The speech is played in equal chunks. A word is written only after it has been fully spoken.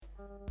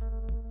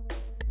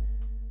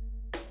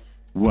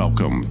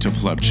Welcome to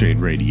Pleb Chain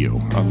Radio,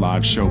 a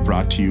live show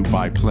brought to you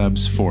by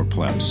plebs for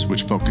plebs,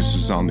 which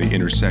focuses on the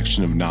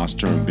intersection of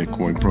Nostr and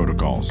Bitcoin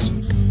protocols.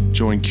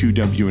 Join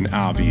QW and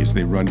Avi as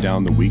they run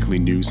down the weekly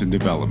news and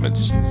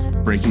developments,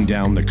 breaking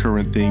down the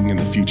current thing and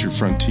the future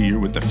frontier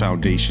with the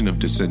foundation of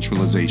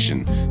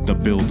decentralization, the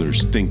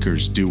builders,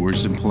 thinkers,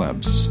 doers, and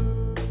plebs.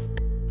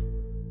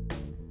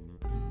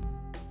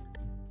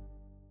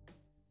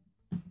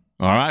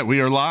 All right,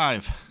 we are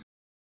live.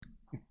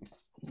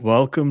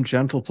 Welcome,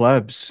 gentle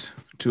plebs,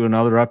 to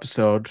another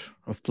episode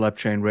of Pleb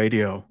Chain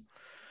Radio.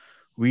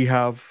 We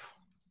have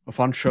a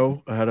fun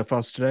show ahead of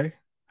us today.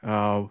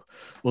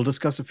 We'll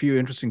discuss a few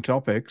interesting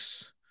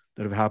topics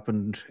that have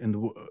happened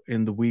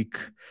in the week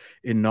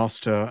in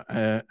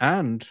Nostr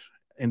and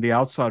in the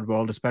outside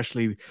world,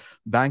 especially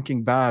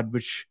banking bad,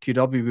 which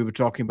QW we were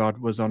talking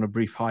about was on a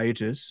brief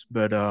hiatus,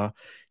 but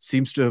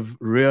seems to have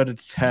reared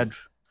its head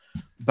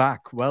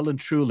back well and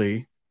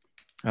truly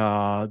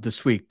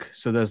this week.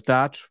 So there's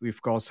that. We,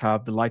 of course,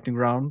 have the lightning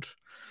round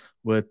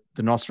with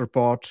the Nostr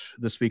Report.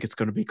 This week it's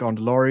going to be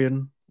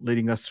Condalorian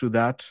leading us through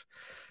that.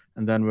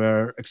 And then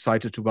we're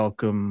excited to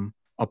welcome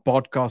a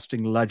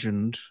podcasting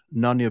legend,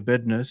 Nunya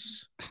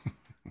Bidness.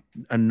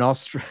 And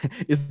Nostr,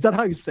 is that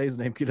how you say his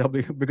name,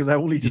 QW? Because I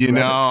only just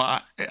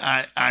I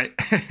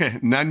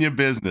Nunya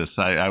Bidness,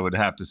 I would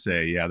have to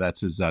say, yeah,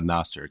 that's his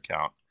Nostr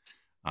account.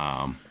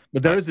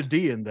 But there is a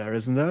D in there,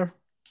 isn't there?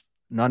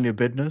 Nunya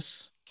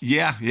Bidness.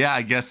 Yeah,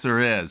 I guess there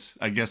is.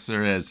 I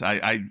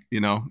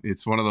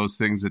it's one of those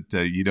things that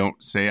you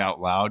don't say out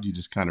loud. You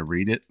just kind of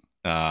read it.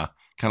 Kind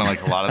of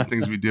like a lot of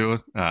things we do,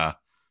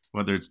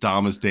 whether it's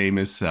Damas,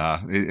 Damus.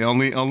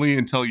 Only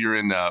until you're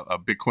in a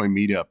Bitcoin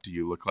meetup do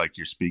you look like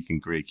you're speaking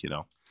Greek,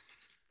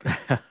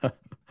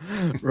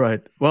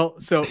 Right. Well,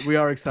 so we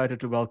are excited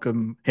to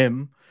welcome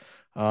him,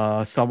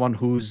 someone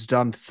who's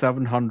done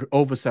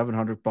over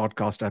 700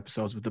 podcast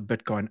episodes with the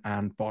Bitcoin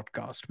and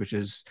podcast, which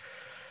is,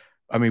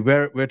 I mean,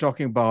 we're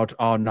talking about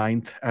our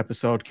 9th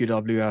episode,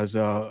 QW, as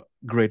a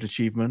great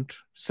achievement.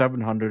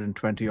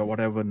 720 or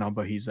whatever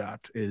number he's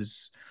at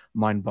is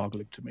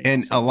mind-boggling to me.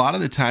 And a lot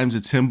of the times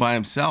it's him by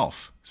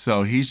himself.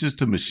 So he's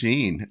just a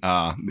machine.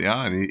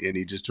 And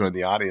he just joined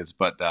the audience.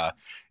 But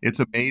it's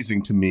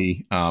amazing to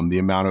me the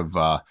amount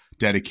of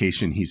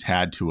dedication he's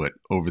had to it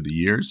over the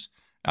years.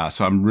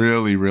 So I'm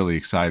really, really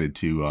excited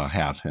to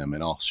have him.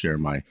 And I'll share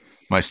my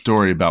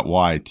story about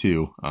why,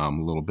 too, a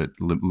little bit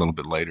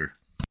later.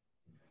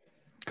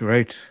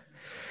 Great.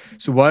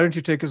 So why don't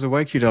you take us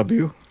away,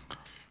 QW,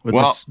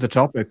 with the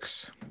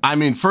topics? I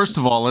mean, first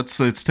of all, let's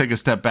take a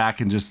step back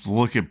and just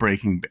look at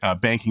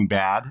banking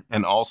bad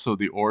and also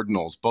the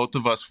ordinals. Both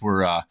of us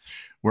were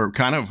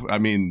kind of, I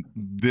mean,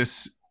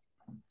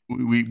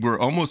 we were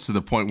almost to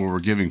the point where we're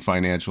giving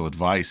financial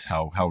advice,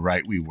 how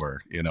right we were,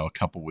 a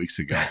couple weeks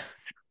ago.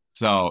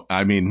 So,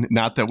 I mean,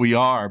 not that we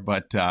are,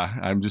 but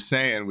I'm just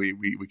saying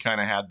we kind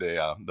of had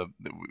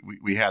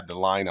we had the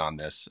line on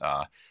this.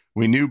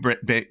 We knew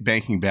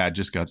banking bad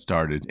just got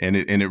started, and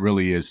it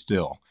really is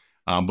still.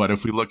 But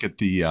if we look at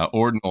the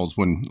ordinals,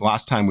 when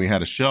last time we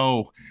had a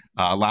show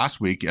last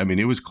week, I mean,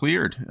 it was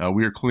cleared.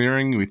 We were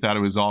clearing. We thought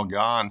it was all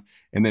gone,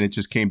 and then it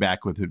just came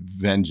back with a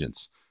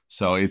vengeance.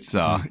 So it's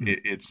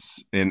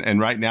and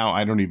right now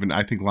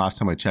I think last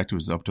time I checked it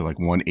was up to like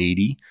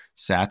 180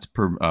 sats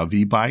per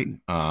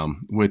VByte,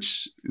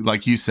 which,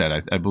 like you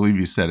said, I believe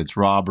you said it's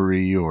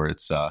robbery or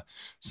it's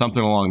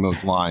something along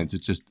those lines.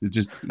 It's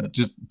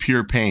just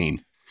pure pain.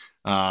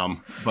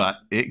 But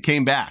it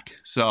came back.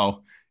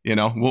 So,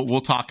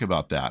 we'll talk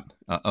about that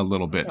a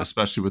little bit,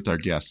 especially with our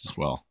guests as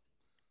well.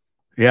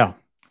 Yeah.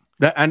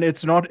 And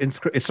it's not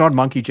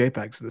monkey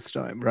JPEGs this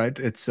time, right?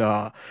 It's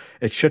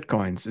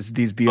shitcoins. It's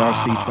these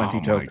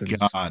BRC20 tokens.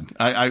 Oh my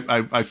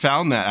God. I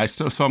found that.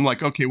 So I'm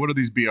like, okay, what are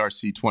these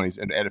BRC20s?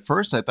 And at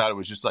first I thought it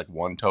was just like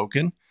one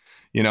token.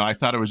 I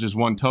thought it was just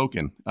one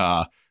token.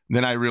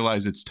 Then I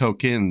realized it's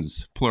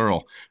tokens,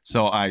 plural.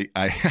 So I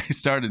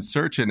started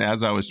searching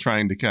as I was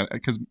trying to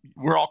because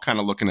we're all kind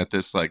of looking at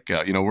this like,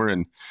 we're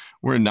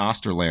in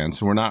Nostr land,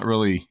 so we're not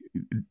really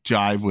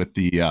jive with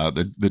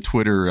the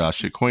Twitter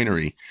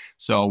shitcoinery.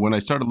 So when I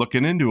started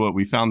looking into it,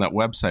 we found that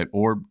website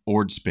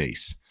Ord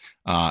Space,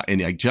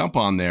 and I jump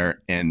on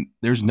there, and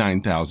there's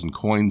 9,000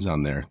 coins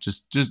on there,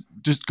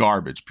 just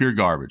garbage, pure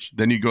garbage.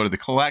 Then you go to the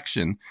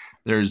collection.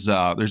 There's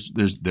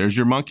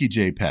your monkey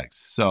JPEGs.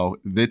 So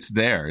it's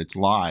there, it's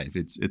live,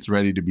 it's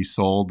ready to be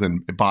sold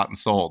and bought and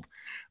sold.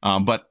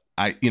 But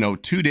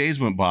 2 days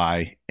went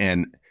by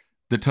and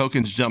the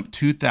tokens jumped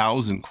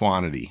 2,000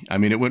 quantity. I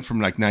mean, it went from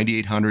like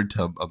 9,800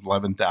 to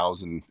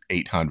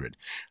 11,800.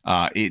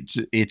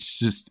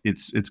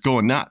 It's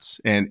going nuts.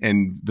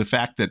 And the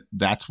fact that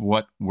that's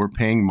what we're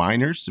paying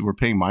miners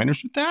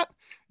with that.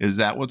 Is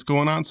that what's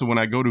going on? So when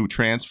I go to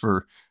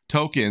transfer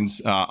tokens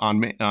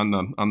on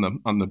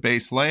the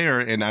base layer,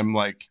 and I'm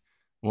like,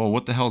 well,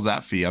 what the hell's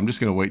that fee? I'm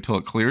just going to wait till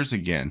it clears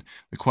again.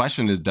 The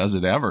question is, does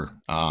it ever?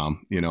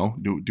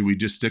 Do we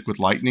just stick with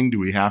Lightning? Do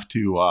we have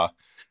to?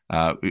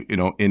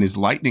 And is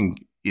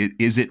Lightning,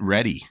 is it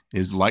ready?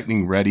 Is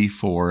Lightning ready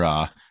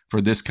for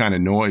for this kind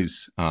of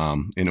noise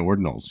in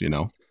ordinals.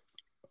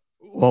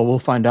 Well, we'll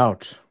find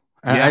out.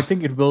 I Yeah,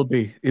 think it will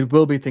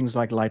be things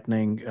like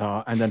lightning,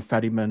 and then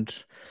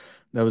Fediment.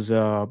 There was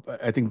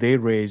I think they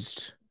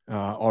raised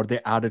or they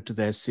added to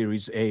their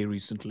Series A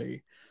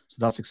recently, so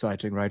that's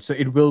exciting, right? So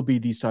it will be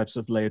these types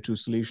of layer two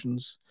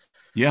solutions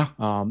yeah,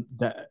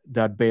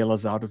 that bail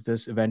us out of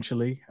this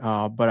eventually.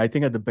 But I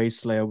think at the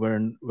base layer,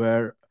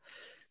 we're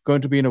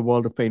going to be in a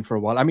world of pain for a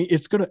while. I mean,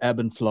 it's going to ebb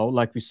and flow,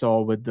 like we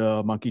saw with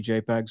the monkey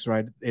JPEGs,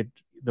 right?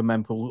 The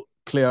mempool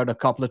cleared a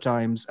couple of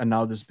times, and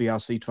now this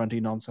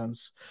BRC20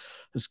 nonsense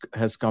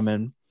has come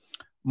in.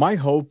 My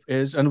hope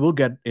is, and we'll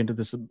get into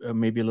this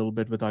maybe a little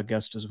bit with our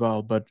guest as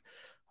well, but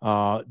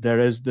there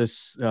is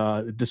this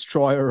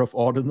destroyer of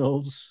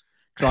ordinals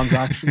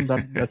transaction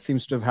that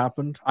seems to have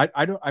happened.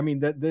 I don't. I mean,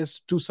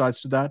 there's two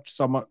sides to that.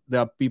 There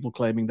are people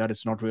claiming that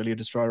it's not really a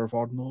destroyer of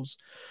ordinals,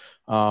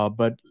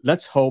 but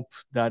let's hope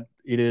that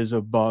it is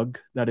a bug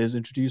that is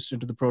introduced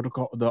into the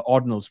protocol, the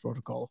ordinals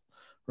protocol,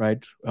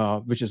 right?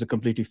 Which is a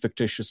completely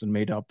fictitious and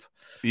made up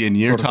and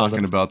you're protocol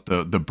talking about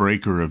the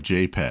breaker of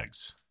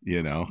JPEGs.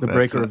 the That's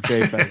breaker of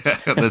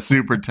JPEGs. the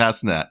super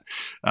test net.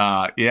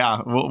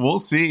 Yeah, we'll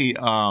see.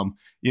 And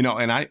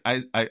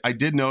I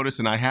did notice,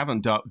 and I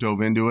haven't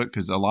dove into it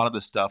because a lot of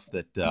the stuff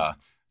that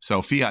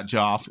so Fiat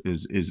Joff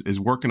is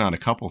working on a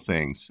couple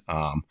things,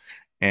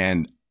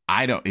 and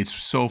I don't. It's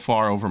so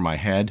far over my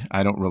head.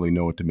 I don't really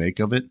know what to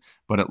make of it.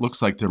 But it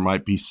looks like there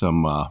might be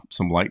some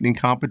lightning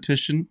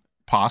competition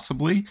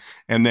possibly.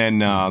 And then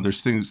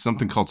there's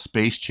something called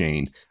Space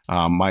Chain.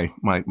 My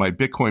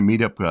Bitcoin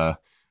meetup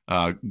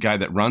guy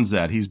that runs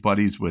that, he's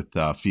buddies with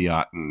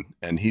Fiat,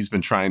 and he's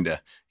going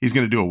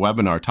to do a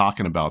webinar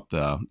talking about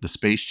the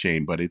Space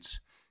Chain. But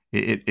it's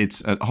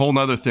a whole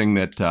nother thing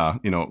that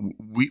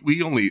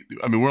we're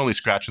only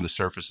scratching the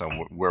surface on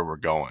where we're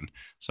going.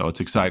 So it's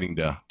exciting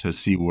to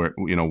see where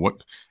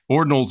what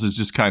ordinals is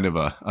just kind of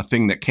a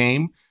thing that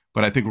came,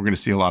 but I think we're going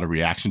to see a lot of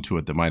reaction to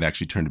it that might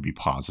actually turn to be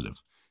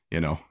positive.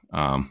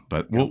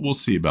 But we'll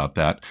see about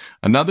that.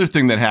 Another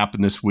thing that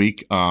happened this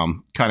week,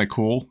 kind of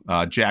cool.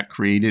 Jack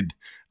created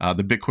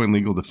the Bitcoin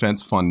Legal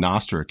Defense Fund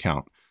Nostr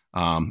account.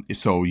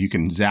 So you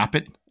can zap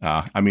it.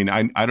 I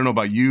don't know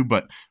about you,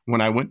 but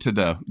when I went to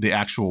the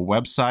actual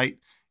website,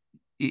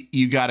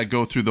 you got to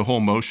go through the whole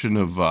motion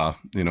of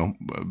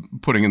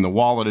putting in the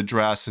wallet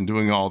address and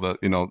doing all the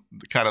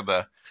kind of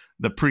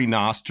the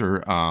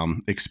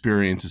pre-Nostr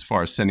experience as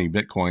far as sending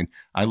Bitcoin.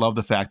 I love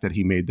the fact that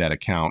he made that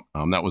account.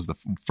 That was the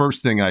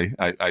first thing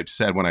I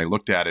said when I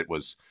looked at it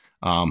was,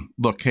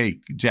 look, hey,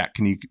 Jack,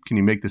 can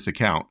you make this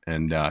account?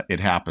 And it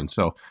happened.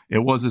 So it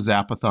was a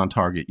Zapathon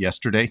target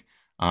yesterday.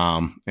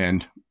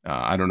 And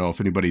I don't know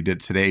if anybody did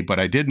today, but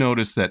I did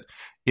notice that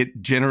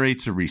it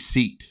generates a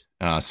receipt.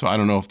 So I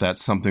don't know if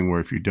that's something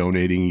where if you're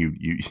donating,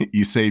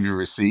 you save your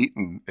receipt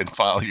and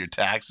file your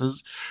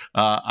taxes.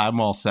 I'm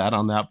all set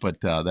on that,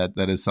 but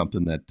that is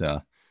something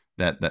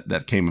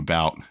that came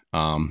about.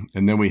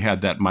 And then we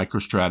had that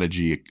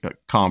MicroStrategy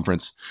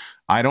conference.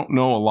 I don't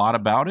know a lot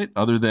about it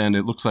other than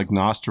it looks like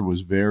Nostr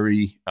was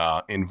very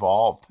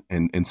involved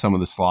in some of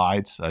the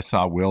slides. I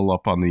saw Will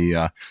up on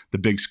the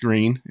big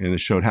screen, and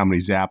it showed how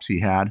many zaps he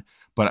had.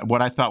 But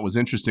what I thought was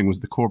interesting was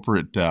the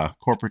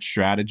corporate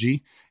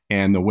strategy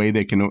and the way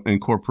they can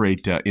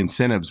incorporate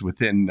incentives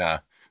within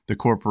the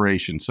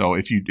corporation. So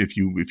if you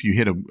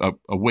hit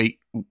a weight,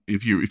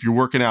 if you're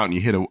working out and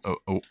you hit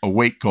a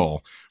weight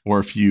goal, or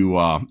if you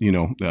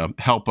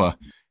help a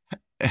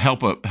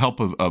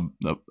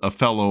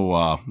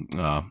fellow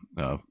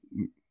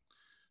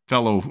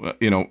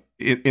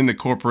in the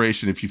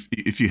corporation,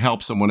 if you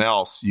help someone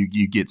else,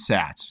 you get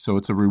sats. So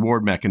it's a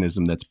reward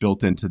mechanism that's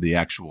built into the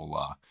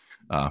actual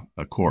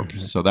corp. Mm-hmm.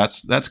 So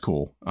that's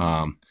cool.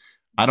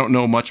 I don't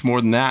know much more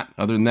than that,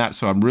 other than that.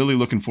 So I'm really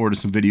looking forward to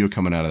some video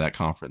coming out of that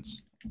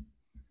conference.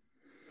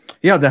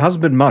 Yeah, there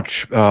hasn't been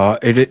much.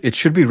 It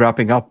should be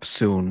wrapping up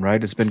soon,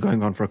 right? It's been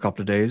going on for a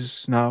couple of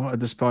days now at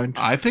this point.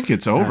 I think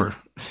it's over.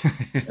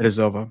 It is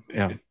over.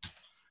 Yeah.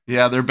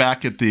 Yeah, they're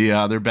back at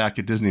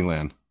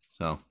Disneyland.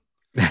 So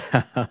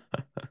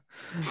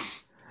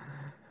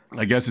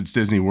I guess it's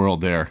Disney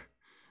World there.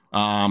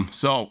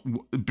 So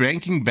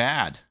banking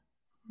bad.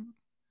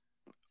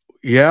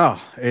 Yeah,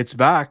 it's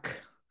back.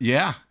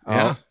 Yeah.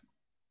 Yeah.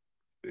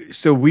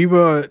 So we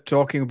were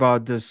talking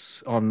about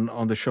this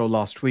on the show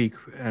last week,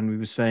 and we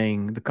were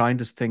saying the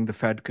kindest thing the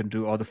Fed can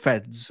do, or the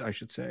Feds, I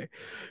should say,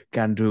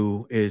 can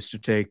do, is to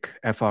take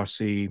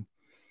FRC,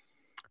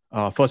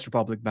 First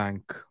Republic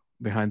Bank,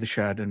 behind the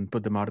shed and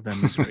put them out of their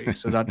misery.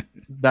 So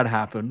that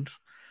happened.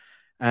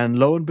 And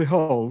lo and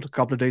behold, a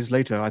couple of days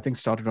later, I think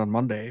started on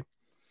Monday,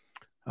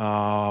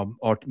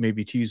 or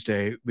maybe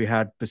Tuesday, we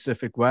had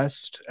Pacific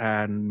West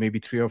and maybe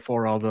 3 or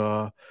 4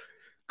 other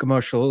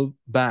commercial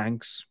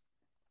banks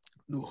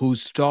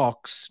whose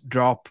stocks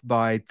dropped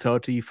by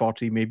 30,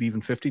 40, maybe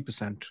even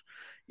 50%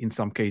 in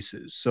some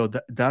cases. So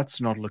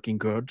that's not looking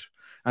good.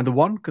 And the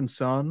one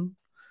concern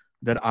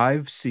that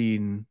I've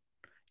seen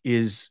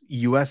is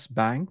US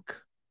Bank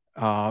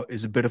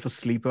is a bit of a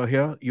sleeper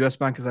here. US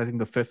Bank is, I think,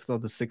 the 5th or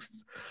the 6th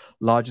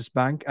largest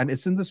bank. And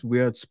it's in this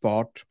weird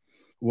spot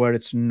where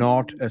it's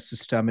not a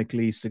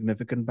systemically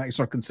significant bank. It's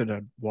not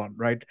considered one,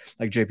 right?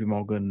 Like JP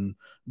Morgan,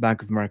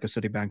 Bank of America,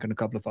 Citibank, and a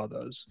couple of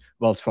others,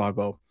 Wells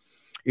Fargo.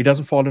 It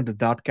doesn't fall into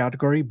that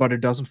category, but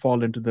it doesn't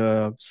fall into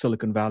the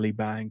Silicon Valley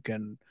Bank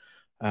and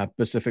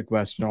Pacific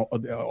West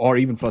or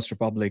even First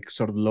Republic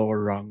sort of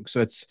lower rung.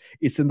 So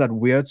it's in that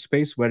weird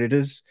space where it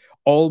is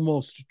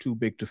almost too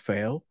big to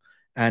fail.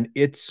 And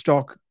its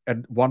stock at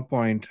one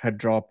point had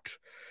dropped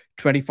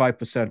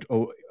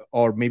 25%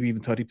 or maybe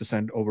even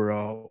 30% over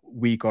a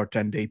week or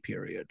 10-day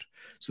period.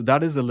 So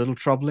that is a little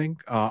troubling.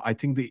 I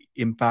think the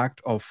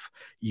impact of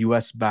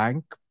US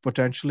Bank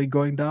potentially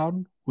going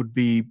down would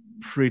be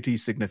pretty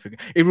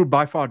significant. It would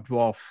by far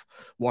dwarf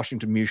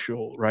Washington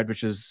Mutual, right,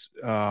 which is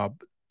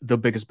the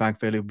biggest bank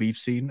failure we've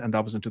seen, and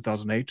that was in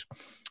 2008.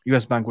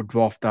 US Bank would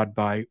dwarf that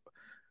by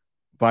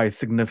a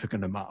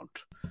significant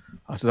amount.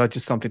 So that's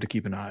just something to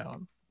keep an eye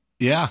on.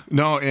 Yeah,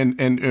 no, and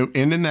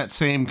in that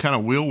same kind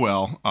of wheel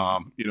well,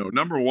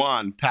 number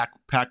one, Pac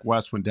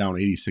West went down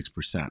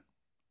 86%.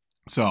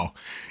 So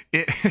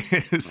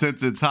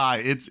since it's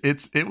high,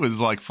 it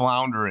was like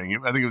floundering.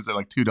 I think it was at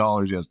like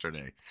 $2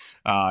 yesterday.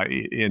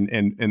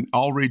 And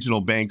all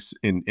regional banks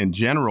in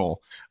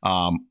general,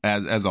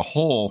 as a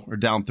whole, are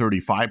down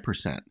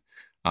 35%.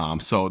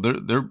 So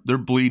they're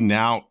bleeding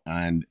out,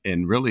 and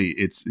really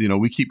it's,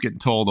 we keep getting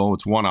told, oh,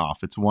 it's one off.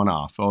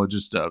 Oh,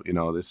 just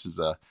this is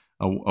a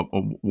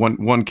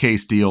one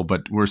case deal,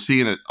 but we're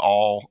seeing it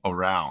all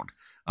around.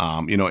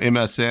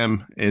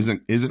 MSM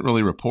isn't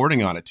really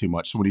reporting on it too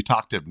much. So when you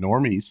talk to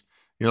normies,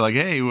 you're like,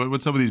 hey,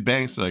 what's up with these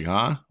banks? They're like,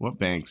 huh? What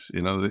banks?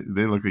 They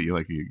look at you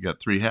like you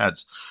got three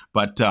heads.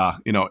 But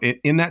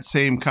in that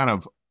same kind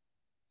of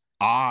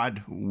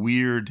odd,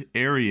 weird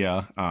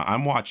area,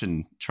 I'm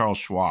watching Charles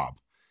Schwab.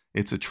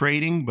 It's a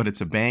trading, but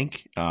it's a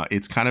bank.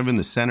 It's kind of in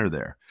the center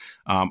there.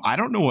 I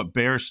don't know what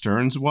Bear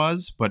Stearns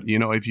was, but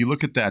if you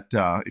look at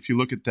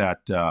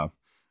that,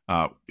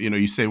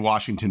 you say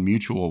Washington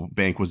Mutual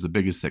Bank was the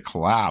biggest that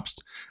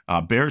collapsed.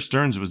 Bear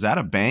Stearns, was that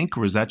a bank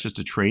or was that just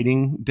a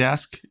trading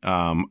desk?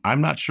 I'm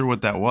not sure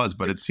what that was,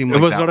 but it seemed like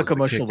it was that not was a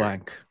commercial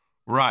bank.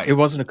 Right. It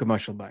wasn't a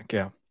commercial bank.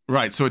 Yeah.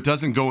 Right. So it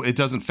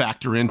doesn't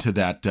factor into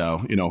that,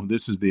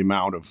 this is the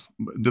amount of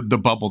the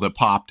bubble that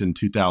popped in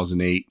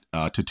 2008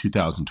 to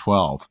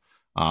 2012.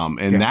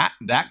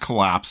 That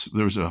collapse,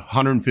 there was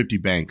 150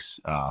 banks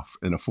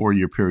in a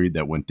 4-year period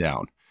that went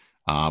down.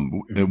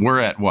 And we're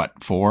at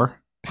what, 4?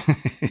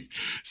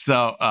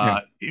 So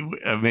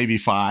maybe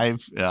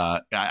 5.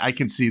 I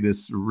can see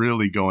this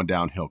really going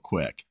downhill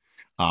quick.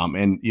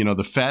 And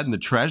the Fed and the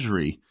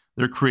Treasury,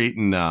 they're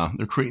creating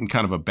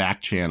kind of a back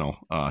channel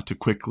to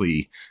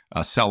quickly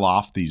sell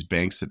off these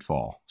banks that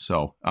fall.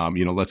 So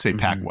let's say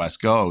Pac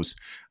West goes,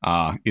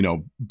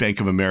 Bank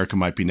of America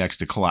might be next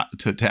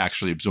to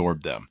actually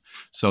absorb them.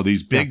 So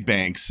these big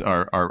banks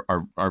are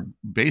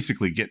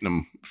basically getting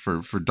them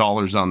for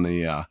dollars on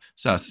the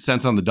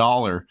cents on the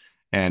dollar.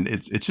 And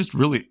it's just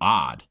really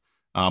odd.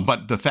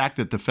 But the fact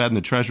that the Fed and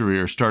the Treasury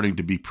are starting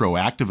to be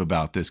proactive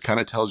about this kind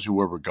of tells you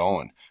where we're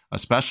going,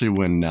 especially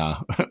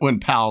when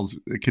Powell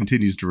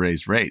continues to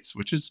raise rates,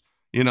 which is,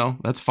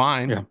 that's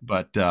fine. Yeah.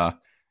 But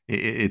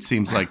it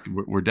seems like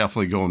we're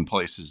definitely going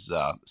places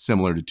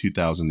similar to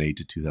 2008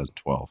 to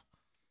 2012.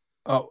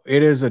 Oh,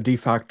 it is a de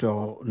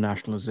facto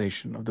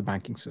nationalization of the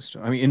banking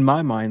system. I mean, in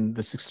my mind,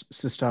 the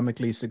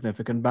systemically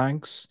significant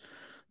banks,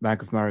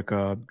 Bank of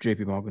America,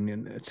 JP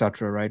Morgan, et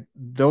cetera, right?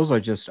 Those are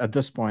just, at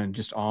this point,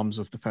 just arms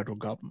of the federal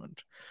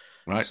government.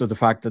 Right. So the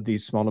fact that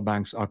these smaller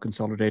banks are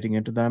consolidating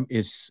into them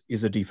is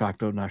a de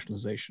facto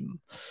nationalization,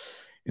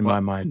 in my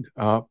mind.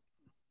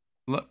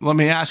 Let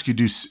me ask you: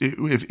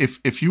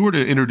 if you were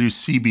to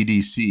introduce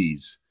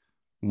CBDCs,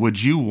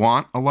 would you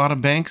want a lot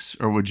of banks,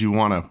 or would you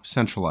want to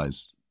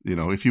centralize?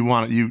 If you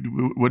want,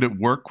 would it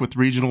work with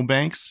regional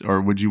banks,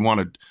 or would you want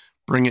to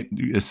bring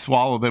it,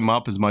 swallow them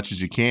up as much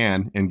as you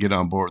can, and get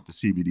on board with the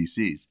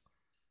CBDCs?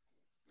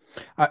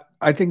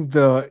 I think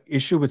the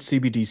issue with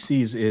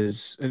CBDCs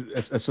is,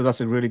 so that's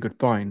a really good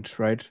point,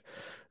 right?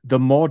 The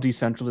more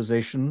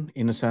decentralization,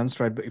 in a sense,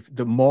 right? But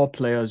the more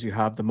players you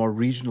have, the more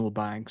regional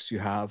banks you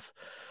have,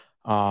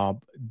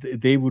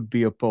 they would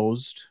be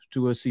opposed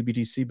to a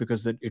CBDC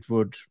because it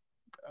would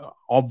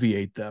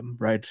obviate them,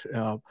 right?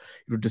 It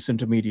would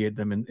disintermediate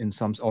them in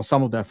some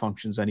of their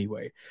functions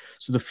anyway.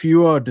 So the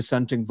fewer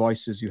dissenting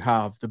voices you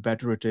have, the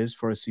better it is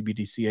for a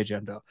CBDC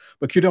agenda.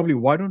 But QW,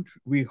 why don't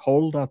we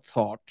hold that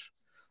thought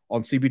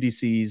on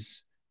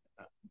CBDCs,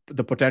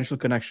 the potential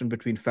connection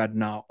between Fed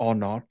now or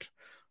not,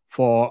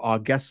 for our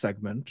guest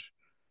segment?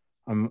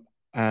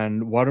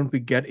 And why don't we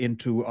get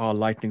into our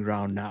lightning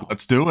round now?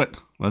 Let's do it.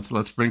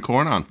 Let's bring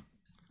Corn on.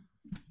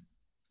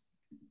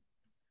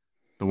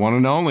 The one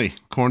and only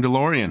Corn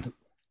DeLorean.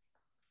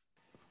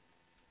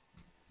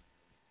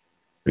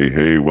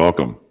 Hey,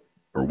 welcome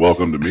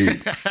to me.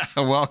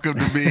 Welcome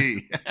to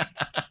me.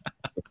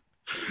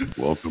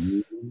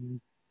 Welcome.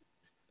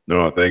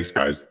 No, thanks,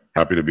 guys.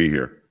 Happy to be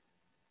here.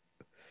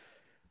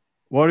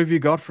 What have you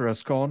got for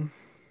us, Corn?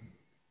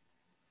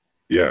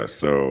 Yeah,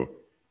 so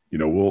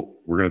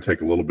we're going to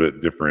take a little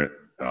bit different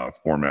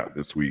format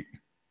this week,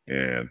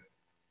 and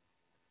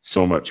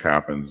so much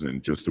happens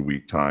in just a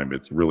week time.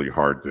 It's really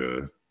hard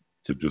to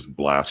just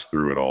blast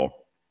through it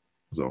all.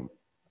 So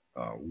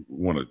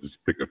want to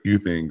just pick a few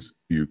things,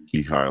 few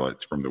key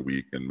highlights from the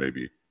week, and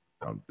maybe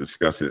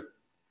discuss it,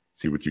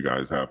 see what you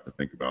guys have to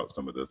think about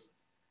some of this.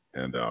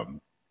 And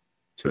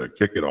to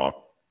kick it off,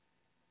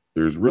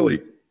 there's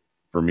really,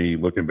 for me,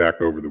 looking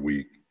back over the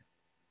week,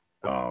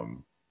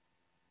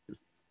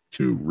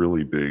 two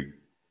really big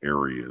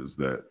areas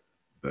that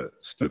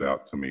stood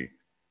out to me.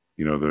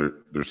 You know,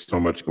 there's so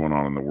much going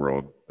on in the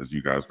world, as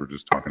you guys were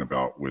just talking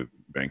about with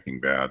banking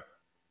bad,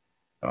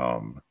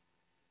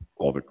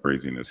 all the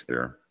craziness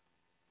there.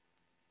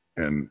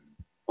 And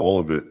all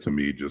of it, to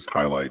me, just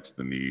highlights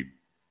the need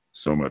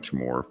so much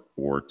more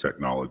for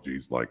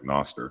technologies like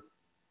Nostr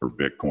or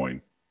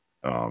Bitcoin.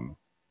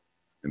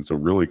 And so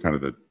really kind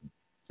of to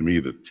me,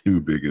 the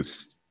two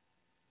biggest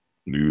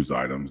news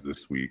items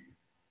this week,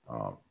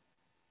 I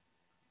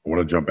want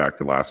to jump back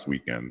to last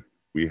weekend.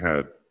 We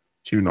had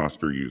two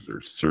Nostr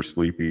users, Sir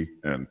Sleepy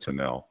and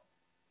Tanel,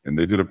 and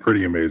they did a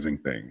pretty amazing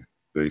thing.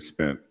 They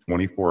spent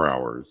 24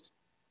 hours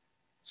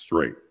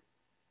straight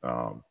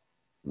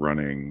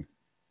running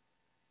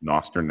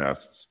Nostr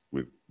nests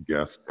with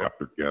guest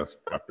after guest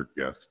after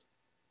guest.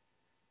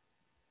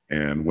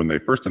 And when they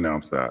first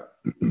announced that,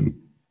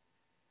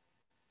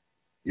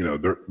 you know,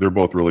 they're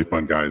both really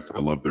fun guys. I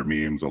love their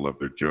memes. I love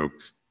their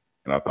jokes.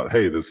 And I thought,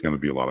 hey, this is going to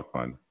be a lot of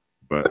fun.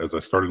 But as I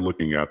started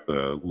looking at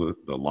the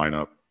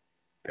lineup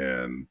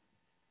and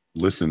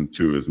listened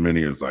to as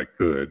many as I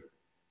could,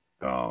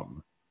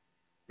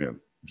 man,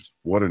 just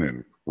what an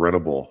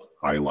incredible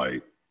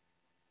highlight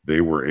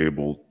they were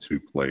able to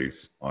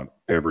place on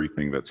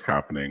everything that's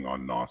happening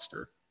on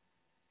Nostr.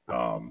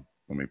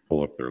 Let me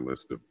pull up their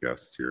list of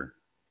guests here.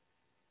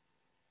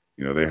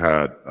 You know, they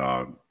had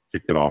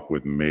kicked it off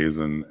with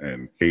Mason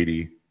and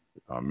Katie.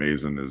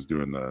 Mason is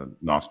doing the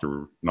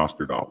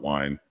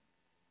Nostr.wine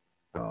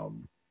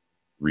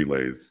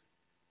relays.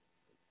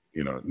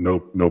 You know,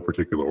 no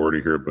particular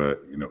order here,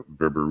 but, you know,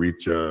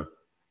 Verberica,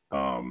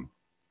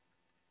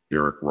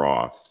 Eric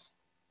Ross,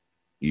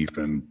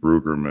 Ethan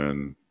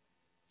Brueggerman,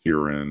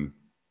 Kieran,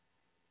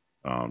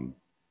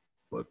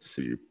 let's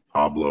see,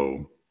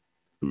 Pablo,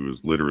 who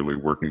is literally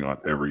working on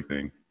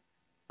everything.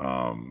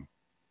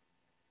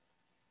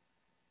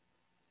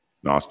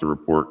 Nostr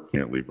Report,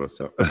 can't leave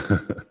us out.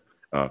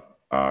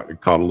 I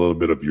caught a little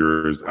bit of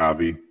yours,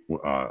 Avi,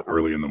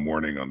 early in the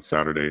morning on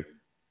Saturday.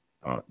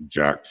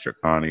 Jack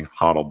Shakani,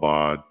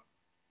 Hodlebod,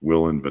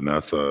 Will and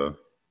Vanessa,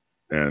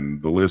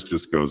 and the list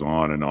just goes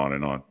on and on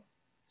and on.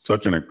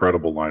 Such an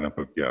incredible lineup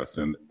of guests.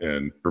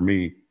 And for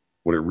me,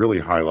 what it really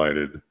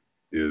highlighted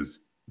is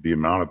the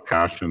amount of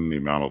passion, the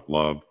amount of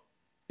love,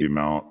 the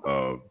amount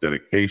of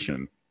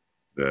dedication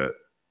that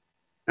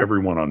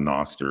everyone on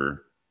Nostr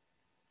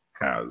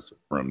has,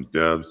 from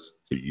devs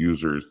to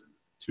users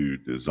to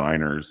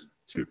designers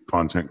to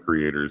content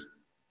creators.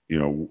 You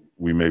know,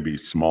 we may be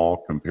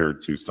small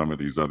compared to some of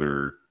these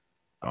other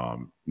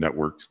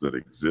networks that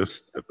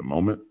exist at the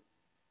moment,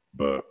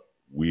 but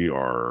we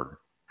are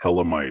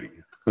hella mighty.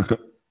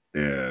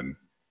 And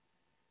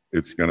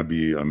it's going to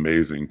be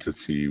amazing to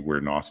see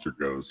where Nostr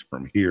goes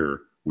from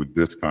here with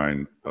this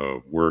kind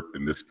of work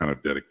and this kind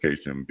of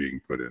dedication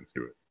being put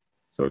into it.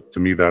 So to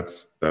me,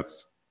 that's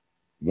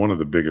one of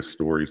the biggest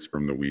stories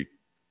from the week.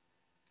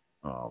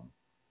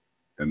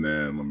 And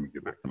then let me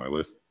get back to my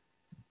list.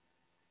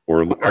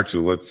 Or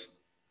actually,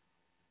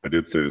 I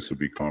did say this would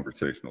be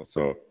conversational.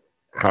 So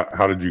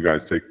how did you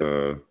guys take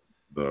the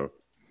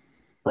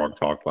Frog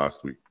Talk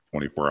last week,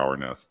 24-hour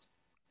nests?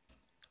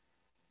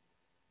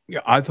 Yeah,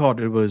 I thought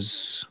it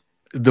was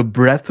the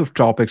breadth of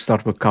topics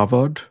that were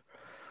covered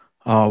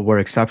were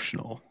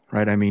exceptional,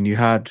 right? I mean, you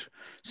had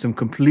some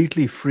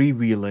completely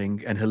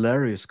freewheeling and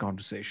hilarious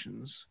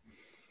conversations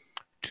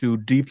to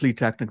deeply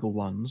technical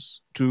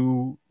ones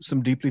to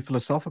some deeply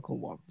philosophical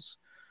ones.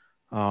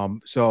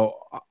 So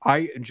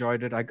I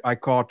enjoyed it.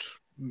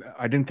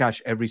 I didn't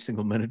catch every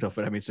single minute of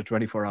it. I mean, it's a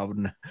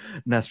 24-hour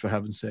nest, for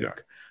heaven's sake.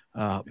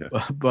 Yeah.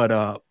 But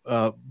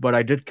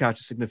I did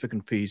catch a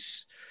significant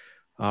piece.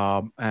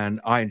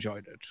 And I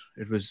enjoyed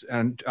it. It was,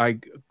 and I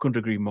couldn't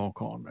agree more,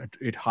 Con.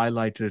 It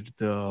highlighted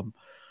the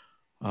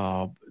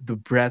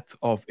breadth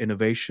of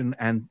innovation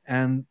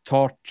and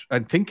thought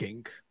and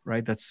thinking,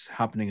 right, that's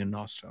happening in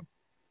Nostr.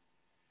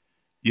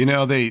 You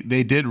know, they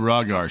did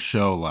rug our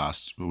show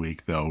last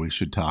week, though. We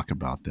should talk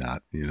about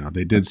that. You know,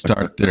 they did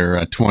start their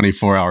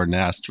 24-hour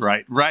nest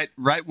right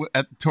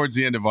towards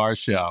the end of our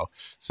show.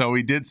 So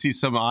we did see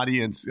some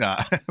audience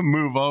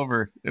move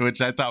over, which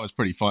I thought was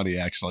pretty funny,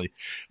 actually.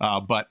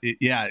 But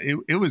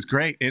it was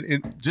great.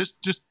 And just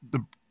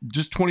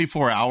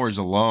 24 hours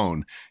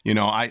alone, you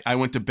know, I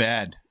went to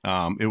bed.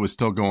 It was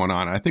still going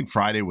on. I think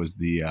Friday was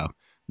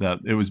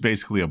it was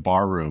basically a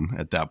bar room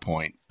at that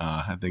point.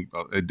 I think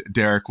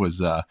Derek was.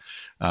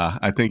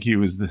 I think he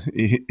was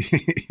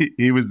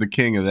he was the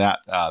king of that.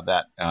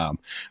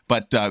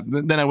 But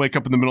then I wake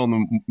up in the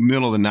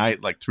middle of the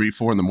night, like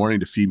 3-4 in the morning,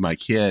 to feed my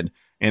kid,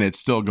 and it's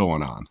still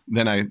going on.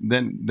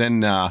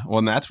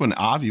 And that's when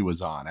Avi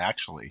was on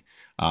actually.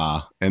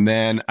 And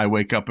then I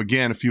wake up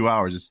again a few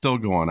hours, it's still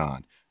going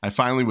on. I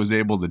finally was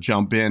able to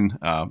jump in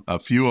a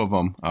few of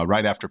them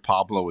right after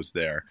Pablo was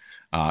there,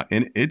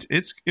 and it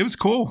was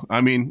cool.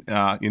 I mean,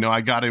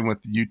 I got in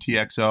with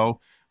UTXO,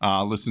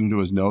 listening to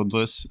his node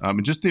list,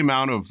 and just the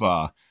amount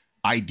of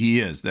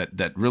ideas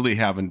that really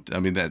haven't,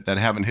 that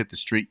haven't hit the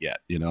street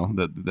yet.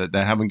 That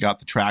haven't got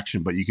the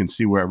traction, but you can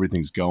see where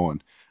everything's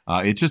going.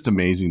 It's just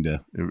amazing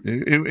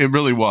it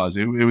really was.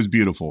 It was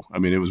beautiful. I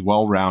mean, it was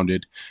well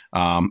rounded,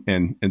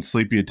 and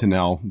Sleepy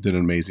Tennell did an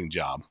amazing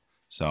job.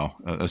 So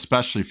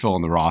especially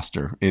filling the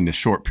roster in a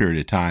short period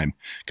of time,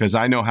 because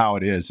I know how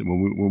it is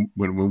when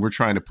we're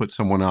trying to put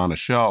someone on a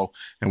show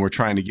and we're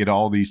trying to get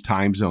all these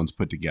time zones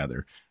put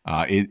together.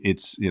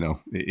 It's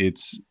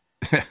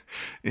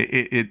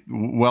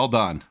well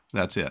done.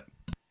 That's it.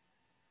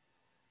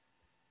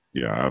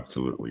 Yeah,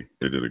 absolutely.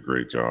 They did a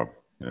great job.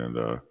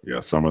 And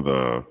some of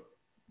the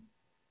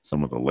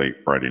late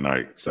Friday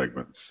night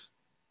segments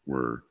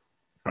were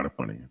kind of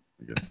funny,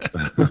 I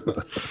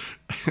guess.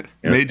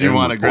 Made you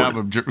want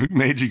to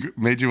made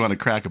you want to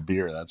crack a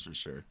beer, that's for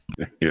sure.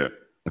 Yeah.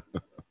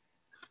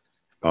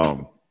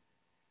 The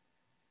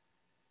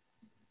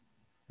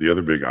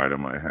other big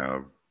item I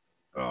have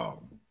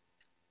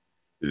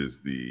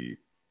is the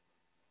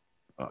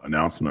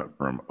announcement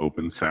from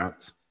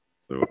OpenSats.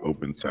 So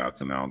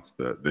OpenSats announced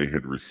that they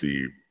had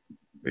received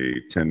a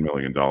 $10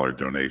 million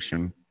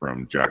donation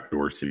from Jack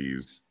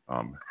Dorsey's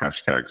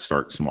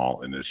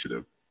 #StartSmall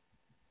initiative.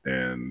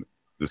 And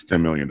this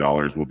 $10 million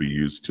will be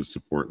used to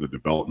support the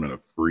development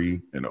of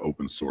free and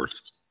open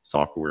source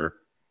software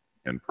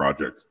and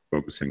projects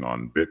focusing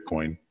on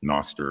Bitcoin,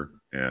 Nostr,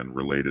 and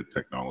related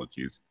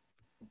technologies.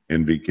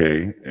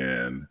 NVK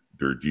and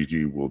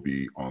Durgigi will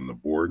be on the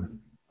board,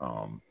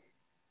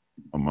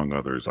 among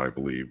others, I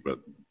believe, but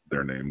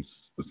their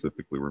names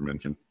specifically were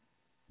mentioned.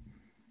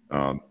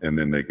 And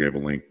then they gave a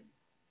link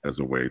as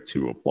a way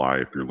to apply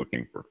if you're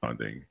looking for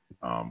funding.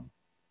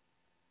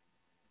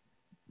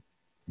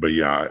 But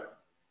yeah,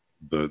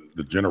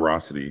 the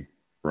generosity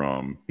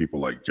from people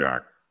like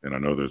Jack, and I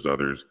know there's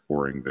others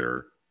pouring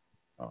their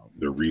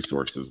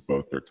resources,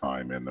 both their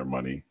time and their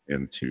money,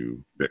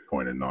 into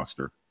Bitcoin and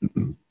Nostr.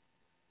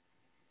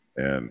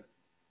 And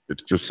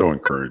it's just so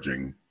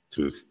encouraging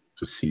to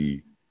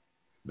see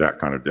that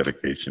kind of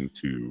dedication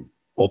to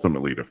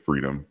ultimately to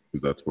freedom,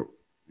 because that's what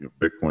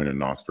Bitcoin and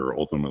Nostr are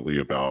ultimately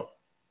about,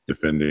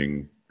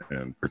 defending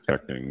and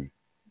protecting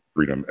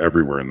freedom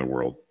everywhere in the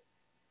world.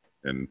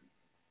 And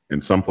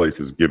in some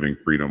places, giving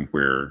freedom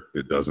where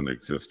it doesn't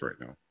exist right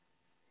now.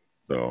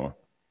 So,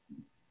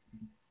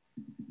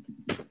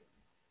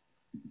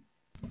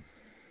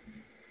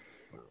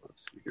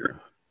 let's see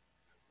here.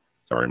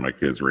 Sorry, my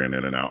kids ran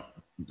in and out.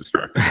 I'm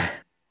distracted.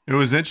 It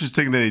was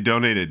interesting that he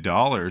donated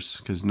dollars,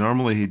 because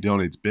normally he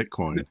donates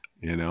Bitcoin,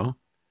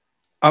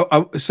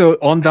 So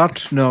on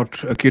that note,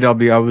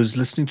 QW, I was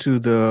listening to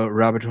the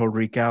Rabbit Hole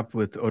recap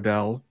with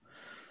Odell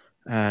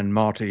and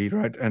Marty,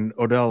 right? And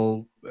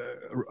Odell,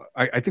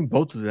 I think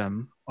both of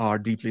them are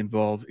deeply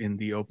involved in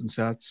the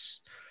OpenSats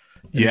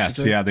Yes,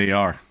 initiative. yeah, they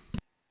are.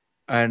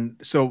 And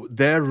so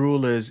their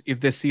rule is, if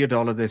they see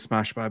 $1, they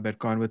smash buy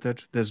Bitcoin with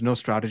it. There's no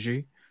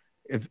strategy.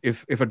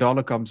 If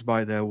 $1 comes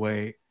by their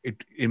way, it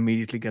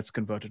immediately gets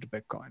converted to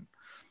Bitcoin.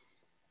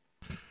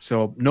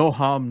 So no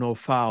harm, no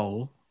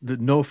foul.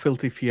 No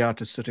filthy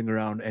fiat is sitting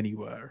around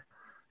anywhere.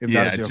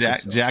 Yeah,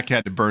 Jack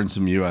had to burn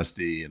some USD,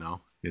 he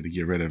had to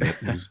get rid of it.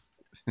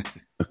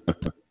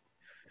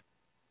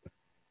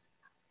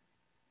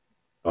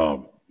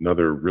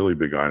 Another really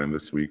big item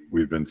this week,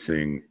 we've been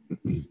seeing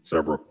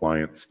several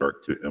clients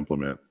start to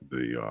implement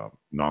the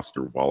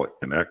Nostr Wallet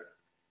Connect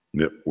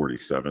NIP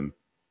 47.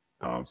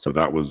 So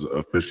that was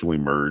officially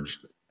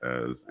merged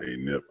as a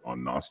NIP on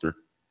Nostr.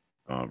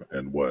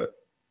 And what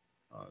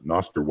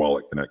Nostr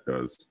Wallet Connect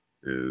does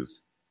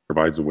is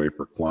provides a way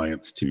for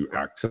clients to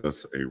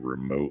access a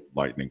remote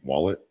Lightning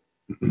wallet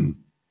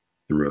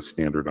through a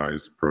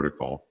standardized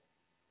protocol.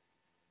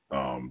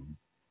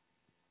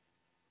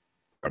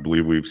 I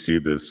believe we've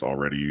seen this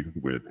already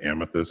with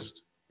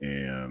Amethyst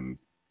and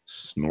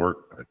Snort,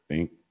 I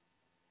think.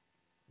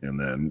 And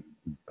then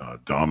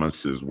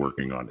Damas is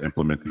working on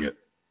implementing it.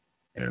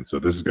 And so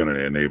this is going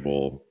to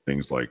enable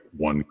things like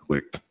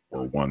one-click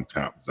or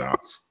one-tap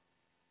zaps,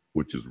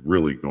 which is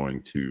really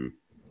going to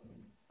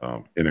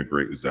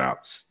integrate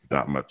zaps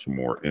that much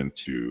more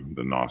into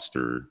the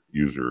Nostr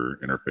user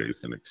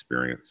interface and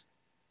experience.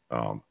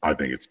 I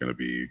think it's going to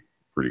be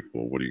pretty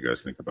cool. What do you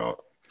guys think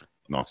about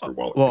Nostr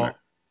Wallet Connect?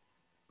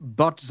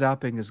 Butt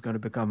zapping is going to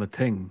become a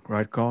thing,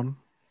 right, Con?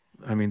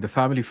 I mean, the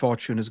family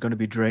fortune is going to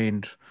be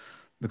drained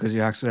because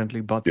you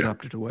accidentally butt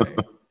zapped it away.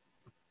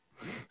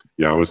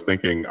 Yeah, I was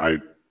thinking, I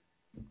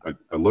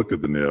looked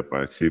at the NIP.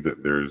 I see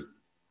that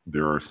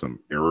there are some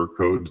error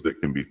codes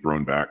that can be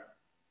thrown back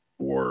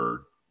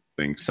for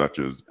things such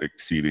as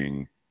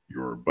exceeding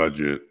your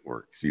budget or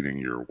exceeding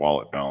your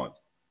wallet balance.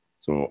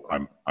 So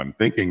I'm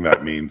thinking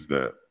that means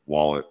that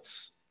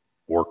wallets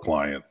or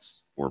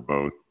clients or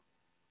both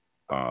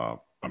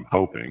I'm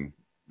hoping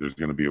there's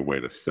going to be a way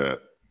to set,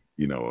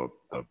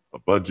 a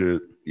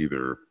budget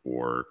either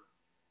for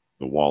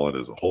the wallet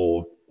as a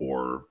whole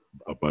or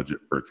a budget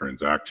per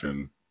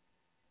transaction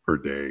per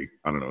day.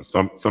 I don't know.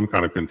 Some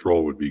kind of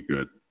control would be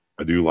good.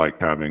 I do like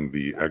having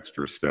the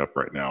extra step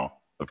right now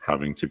of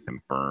having to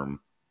confirm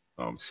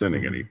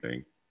sending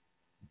anything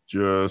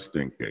just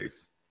in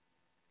case.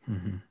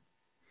 Mm-hmm.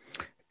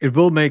 It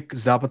will make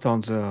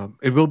Zapathons,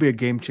 it will be a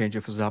game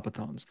changer for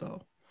Zapathons,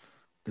 though.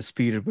 The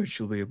speed at which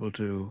you'll be able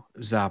to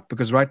zap.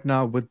 Because right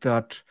now with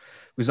that,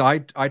 because I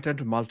tend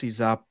to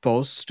multi-zap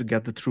posts to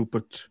get the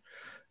throughput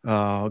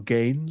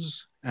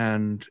gains,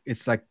 and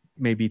it's like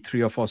maybe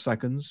 3 or 4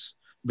 seconds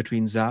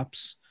between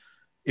zaps.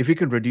 If you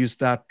can reduce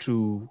that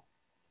to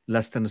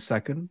less than a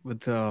second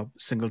with a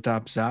single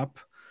tap zap,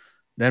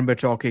 then we're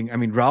talking. I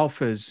mean,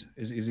 Ralph is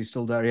he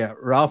still there? Yeah,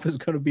 Ralph is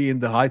going to be in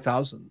the high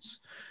thousands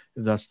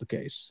if that's the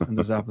case in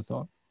the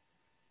Zapathon.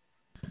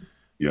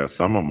 Yeah,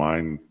 some of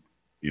mine,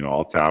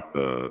 I'll tap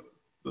the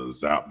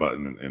zap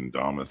button in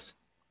Damus,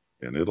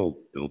 and it'll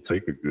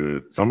take a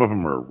good. Some of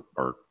them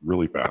are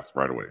really fast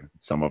right away.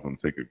 Some of them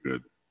take a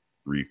good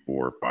 3,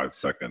 4, 5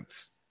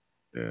 seconds,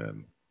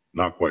 and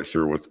not quite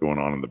sure what's going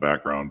on in the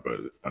background, but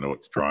I know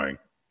it's trying.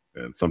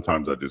 And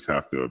sometimes I just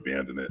have to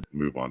abandon it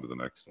and move on to the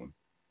next one,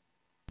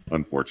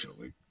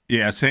 unfortunately.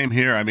 Yeah, same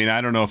here. I mean,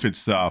 I don't know if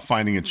it's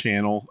finding a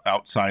channel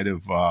outside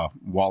of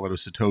Wallet of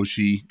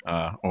Satoshi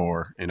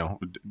or,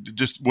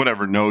 just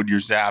whatever node you're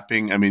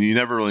zapping. I mean, you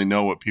never really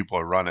know what people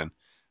are running,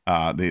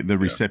 the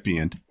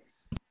recipient.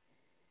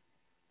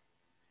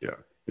 Yeah,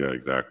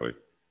 exactly.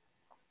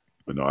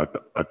 But no,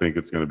 I think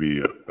it's going to be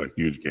a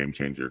huge game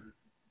changer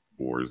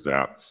for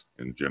zaps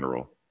in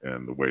general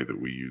and the way that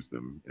we use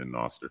them in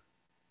Nostr.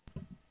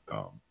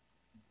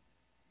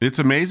 It's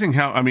amazing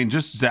how, I mean,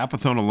 just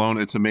Zapathon alone,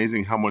 it's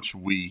amazing how much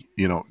we,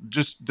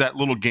 just that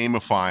little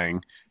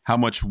gamifying, how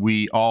much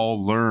we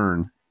all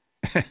learn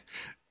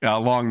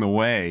along the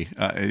way,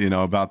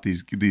 about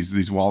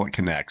these wallet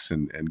connects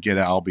and get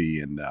Albi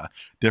and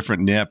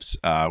different nips.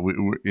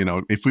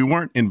 If we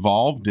weren't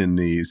involved in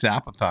the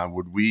Zapathon,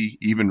 would we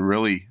even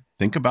really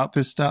think about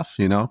this stuff?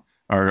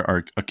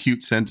 Our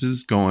acute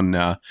senses going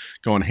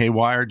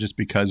haywire just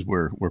because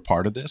we're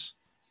part of this.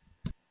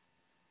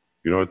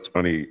 It's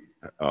funny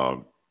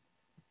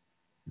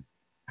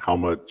how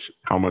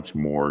much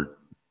more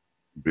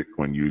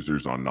Bitcoin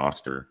users on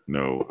Nostr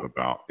know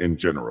about,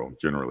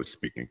 generally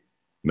speaking,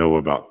 know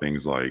about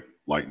things like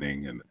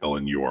Lightning and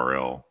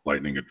LNURL,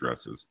 Lightning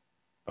addresses,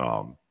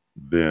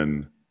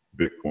 than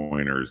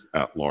Bitcoiners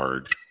at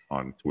large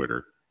on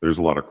Twitter. There's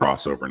a lot of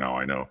crossover now,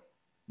 I know,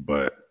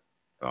 but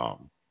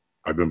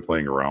I've been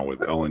playing around with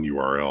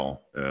LNURL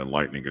and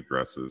Lightning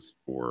addresses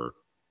for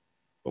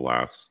the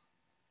last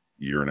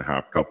year and a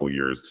half, couple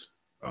years,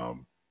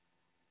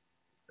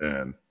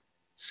 and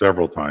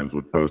several times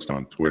would post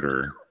on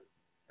Twitter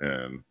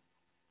and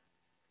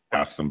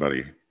ask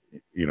somebody,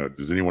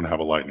 does anyone have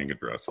a Lightning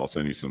address? I'll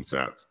send you some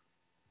sats.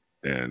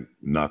 And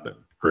nothing,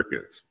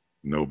 crickets,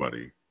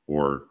 nobody.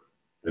 Or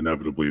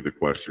inevitably the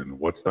question,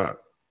 what's that?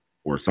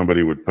 Or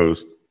somebody would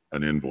post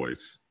an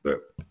invoice that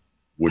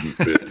wouldn't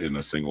fit in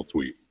a single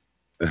tweet.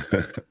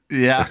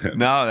 Yeah,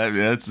 no,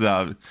 that's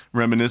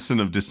reminiscent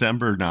of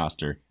December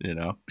Nostr,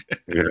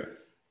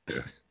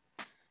 Yeah.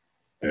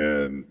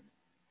 And,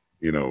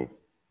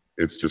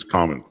 it's just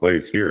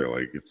commonplace here.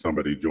 Like if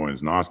somebody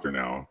joins Nostr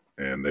now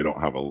and they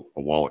don't have a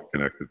wallet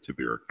connected to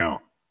their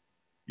account,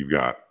 you've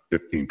got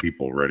 15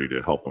 people ready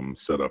to help them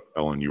set up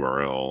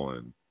LNURL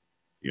and,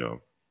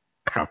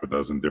 half a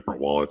dozen different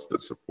wallets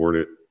that support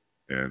it.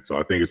 And so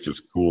I think it's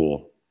just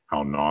cool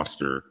how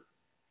Nostr,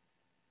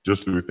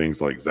 just through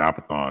things like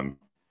Zapathon,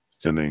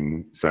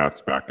 sending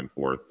sats back and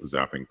forth,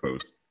 zapping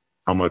posts,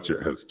 how much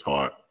it has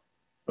taught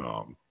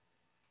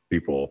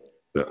people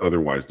that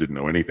otherwise didn't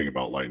know anything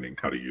about Lightning,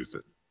 how to use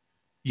it.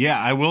 Yeah,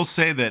 I will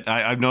say that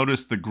I've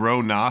noticed the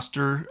Grow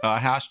Nostr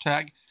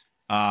hashtag.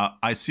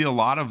 I see a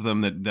lot of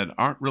them that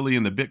aren't really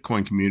in the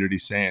Bitcoin community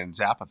saying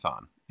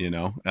Zapathon.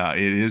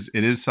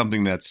 It is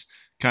something that's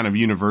kind of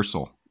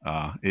universal.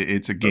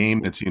 It's a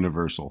game that's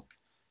universal.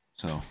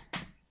 So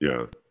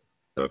yeah,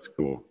 that's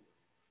cool.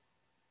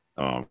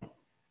 I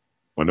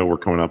know we're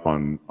coming up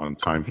on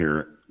time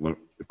here.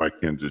 If I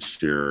can just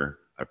share,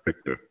 I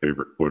picked a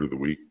favorite quote of the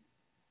week.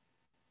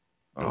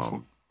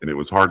 And it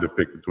was hard to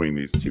pick between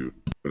these two,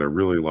 but I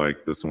really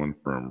like this one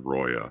from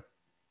Roya.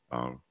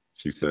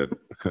 She said,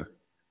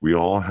 "We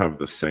all have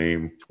the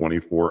same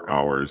 24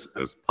 hours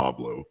as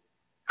Pablo.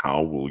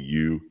 How will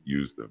you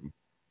use them?"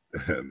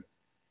 And,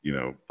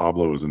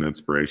 Pablo is an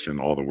inspiration,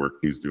 all the work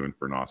he's doing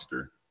for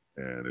Nostr.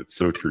 And it's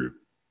so true.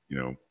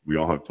 We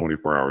all have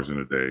 24 hours in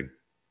a day.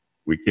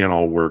 We can't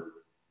all work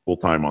full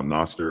time on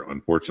Nostr,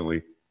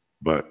 unfortunately,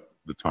 but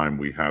the time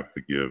we have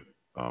to give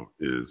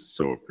is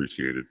so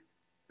appreciated.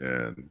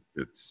 And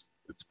it's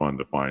fun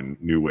to find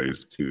new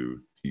ways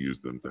to use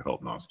them to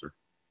help Nostr.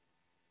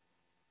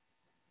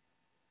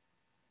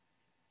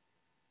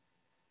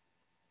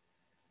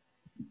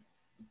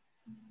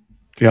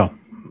 Yeah,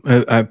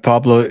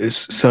 Pablo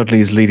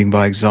certainly is leading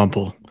by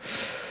example.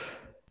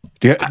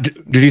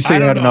 Did you say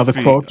you had another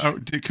quote?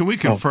 Can we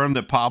confirm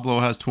that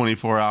Pablo has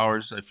 24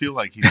 hours? I feel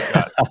like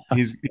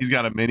he's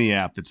got a mini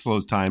app that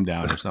slows time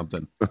down or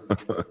something.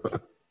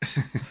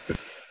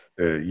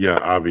 Yeah,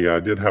 Avi, I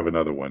did have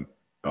another one.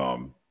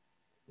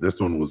 This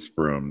one was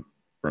from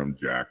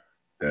Jack,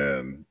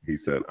 and he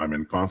said, "I'm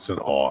in constant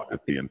awe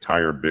at the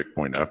entire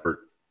Bitcoin effort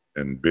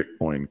and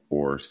Bitcoin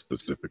Core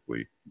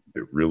specifically.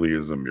 It really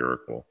is a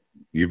miracle.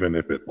 Even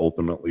if it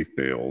ultimately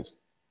fails,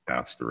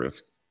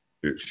 asterisk,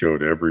 it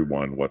showed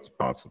everyone what's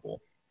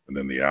possible." And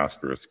then the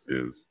asterisk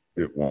is,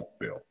 it won't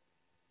fail.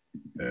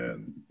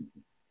 And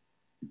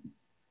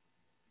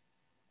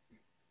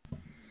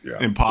yeah,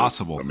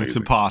 impossible. It's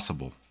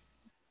impossible.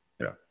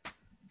 Yeah.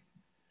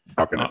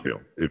 How can it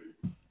fail? If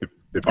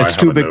it's I have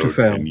too a big node to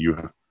fail. And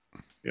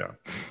yeah,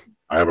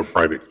 I have a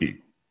private key.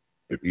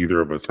 If either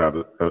of us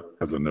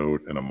has a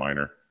node and a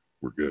miner,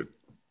 we're good.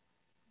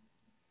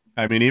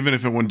 I mean, even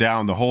if it went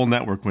down, the whole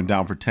network went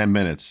down for 10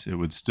 minutes, it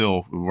would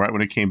still, right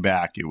when it came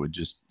back, it would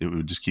just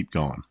keep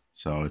going.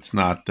 So it's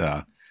not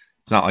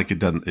like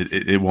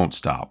it won't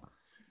stop.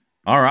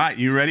 All right.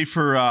 You ready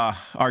for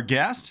our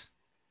guest?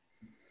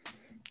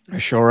 I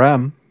sure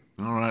am.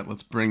 All right.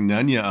 Let's bring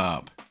Nunya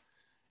up.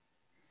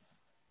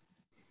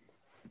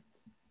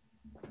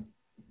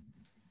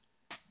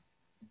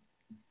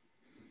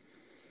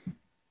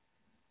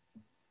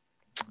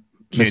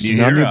 Can Mr. you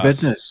hear Nunya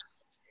us? Bidness.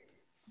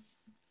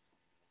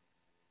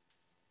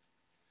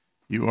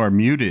 You are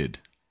muted.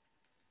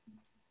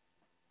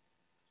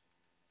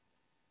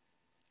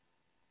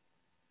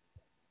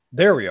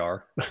 There we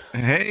are.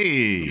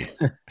 Hey.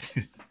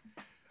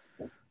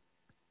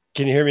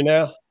 Can you hear me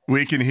now?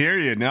 We can hear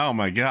you now.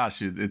 My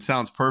gosh, it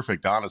sounds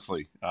perfect,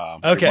 honestly.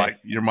 Okay.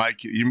 Your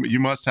mic, you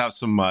must have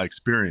some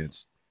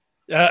experience.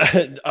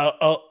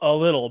 A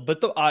little,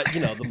 but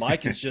the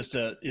mic is just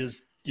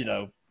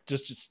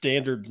just a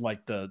standard,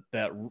 like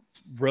that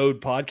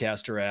Rode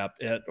podcaster app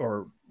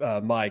or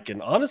mic.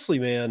 And honestly,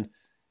 man,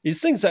 these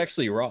things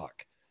actually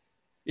rock.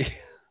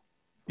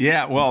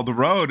 Yeah, well, the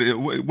Rode.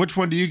 Which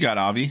one do you got,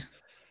 Avi?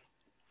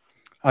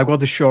 I got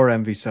the Shure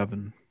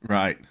MV7.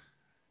 Right.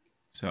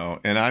 So,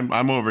 and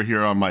I'm over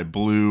here on my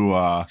blue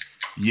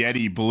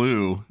Yeti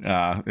Blue.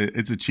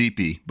 It's a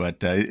cheapie, but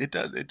it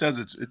does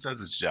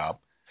its job.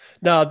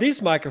 Now,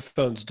 these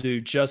microphones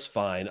do just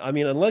fine. I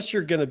mean, unless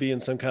you're going to be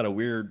in some kind of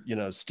weird,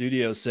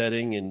 studio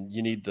setting and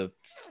you need the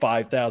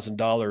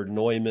 $5,000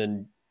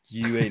 Neumann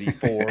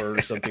U84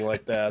 or something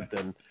like that,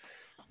 then,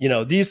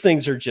 these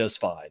things are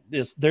just fine.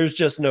 There's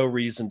just no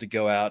reason to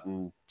go out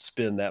and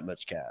spend that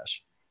much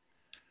cash.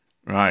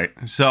 Right.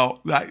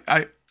 So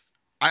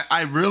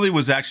I really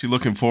was actually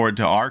looking forward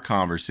to our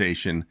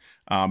conversation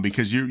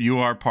because you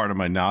are part of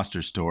my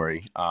Nostr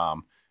story.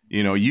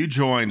 You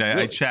joined.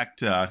 I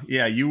checked.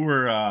 You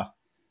were.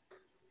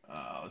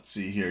 Let's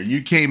see here.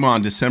 You came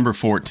on December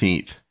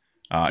 14th.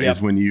 Yep.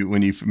 Is when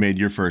you made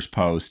your first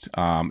post.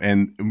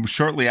 And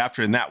shortly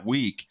after, in that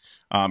week,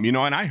 and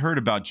I heard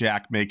about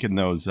Jack making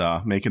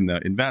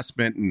the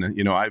investment,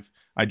 and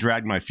I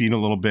dragged my feet a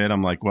little bit.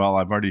 I'm like, well,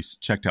 I've already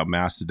checked out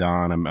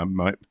Mastodon.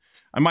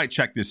 I might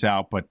check this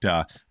out, but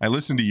I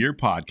listened to your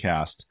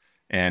podcast,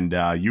 and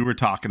you were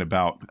talking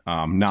about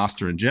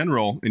Nostr in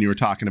general, and you were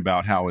talking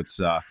about how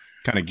it's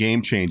kind of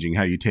game changing,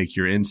 how you take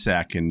your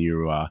INSEC and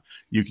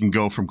you can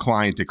go from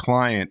client to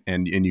client,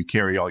 and you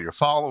carry all your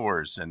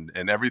followers and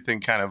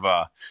everything, kind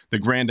of the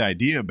grand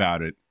idea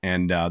about it.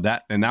 And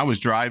I was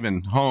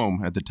driving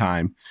home at the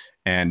time,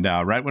 and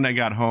right when I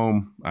got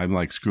home, I'm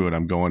like, screw it,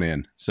 I'm going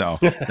in. So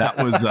that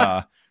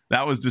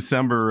was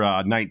December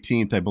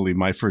 19th, I believe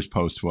my first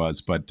post was,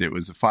 but it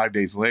was 5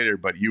 days later.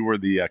 But you were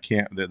the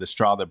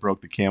straw that broke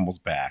the camel's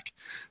back.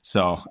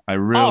 So I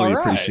really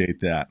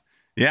appreciate that.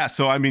 Yeah.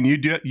 So, I mean,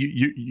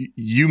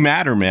 you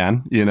matter,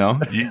 man.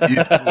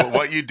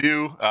 What you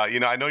do,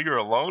 I know you're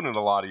alone in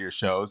a lot of your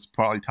shows,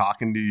 probably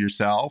talking to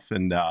yourself,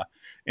 and yep.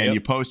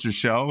 You post your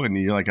show and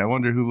you're like, I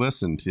wonder who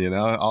listened,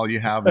 all you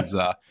have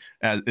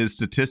is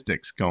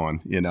statistics going,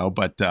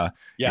 but,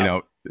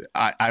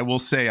 I will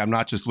say I'm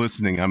not just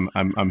listening.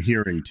 I'm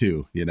hearing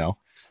too,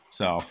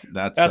 So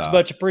that's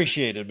much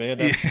appreciated, man.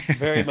 That's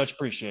very much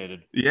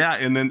appreciated. Yeah,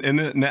 and then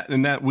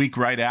in that week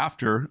right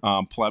after,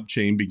 Pleb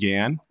Chain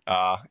began,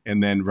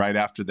 and then right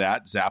after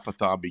that,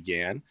 Zapathon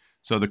began.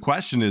 So the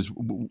question is,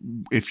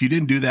 if you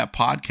didn't do that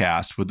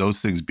podcast, would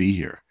those things be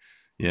here?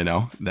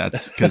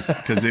 That's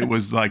because it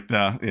was like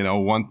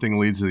one thing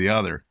leads to the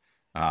other.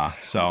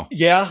 So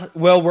yeah,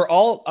 well, we're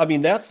all. I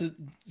mean, that's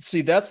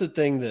the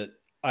thing that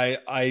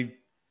I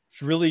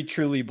really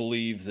truly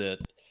believe that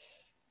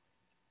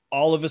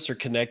all of us are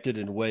connected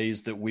in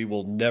ways that we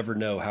will never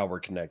know how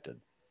we're connected.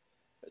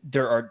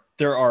 There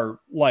are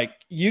like,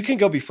 you can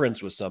go be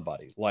friends with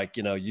somebody, like,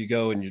 you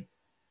go and you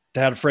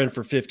had a friend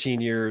for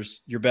 15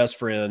 years, your best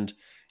friend,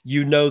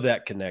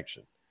 that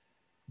connection.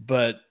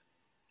 But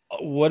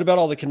what about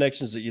all the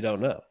connections that you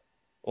don't know?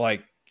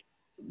 Like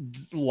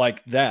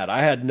that.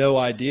 I had no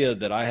idea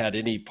that I had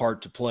any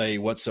part to play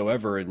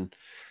whatsoever in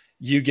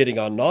you getting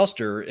on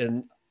Nostr,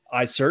 and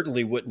I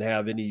certainly wouldn't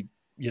have any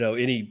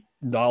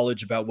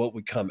knowledge about what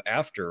would come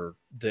after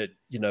that,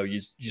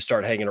 you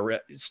start hanging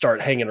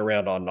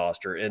around on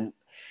Nostr. And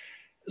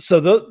so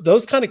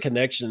those kind of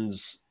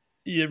connections,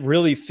 it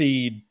really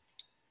feed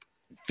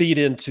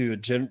into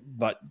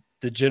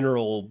the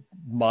general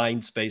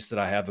mind space that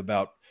I have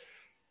about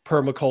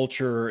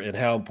permaculture and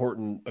how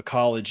important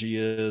ecology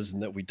is,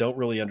 and that we don't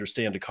really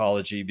understand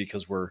ecology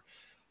because we're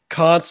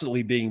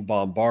constantly being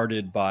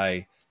bombarded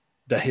by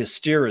the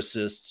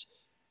hystericists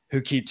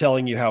who keep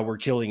telling you how we're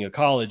killing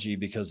ecology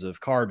because of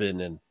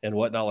carbon and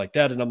whatnot like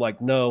that. And I'm like,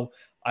 no,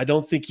 I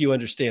don't think you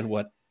understand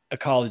what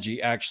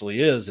ecology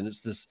actually is. And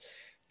it's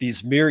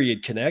these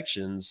myriad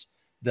connections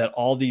that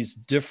all these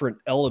different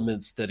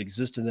elements that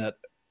exist in that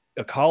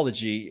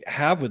ecology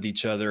have with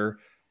each other.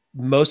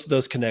 Most of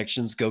those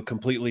connections go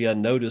completely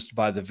unnoticed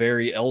by the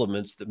very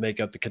elements that make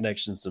up the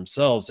connections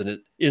themselves. And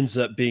it ends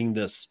up being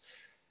this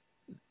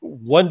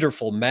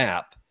wonderful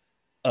map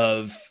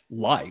of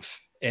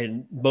life.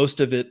 And most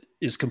of it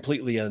is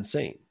completely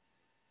unseen.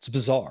 It's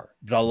bizarre,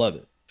 but I love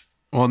it.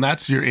 Well, and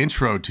that's your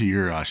intro to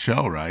your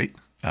show, right?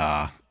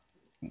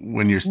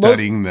 When you're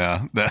studying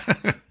the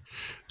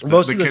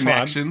most of the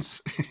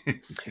connections.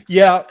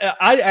 Yeah,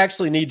 I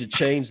actually need to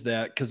change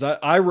that because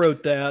I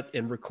wrote that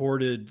and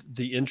recorded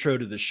the intro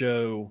to the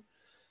show.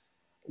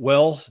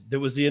 Well, there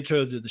was the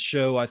intro to the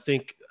show, I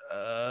think,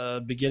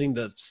 beginning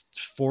the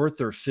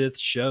 4th or 5th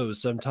show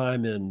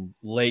sometime in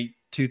late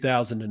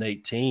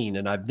 2018,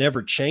 and I've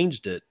never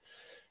changed it.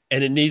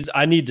 And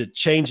I need to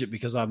change it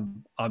because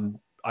I'm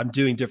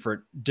doing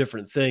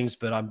different things,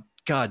 but I'm,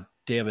 God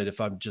damn it, if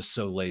I'm just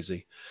so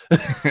lazy.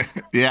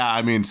 Yeah,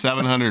 I mean,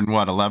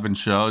 711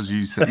 shows.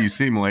 You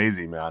seem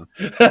lazy, man.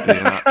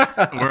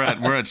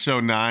 We're at show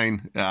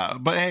 9,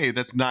 but hey,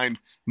 that's nine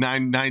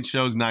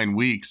shows, 9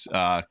 weeks.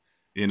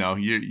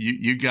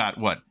 You got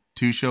what,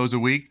 2 shows a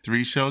week,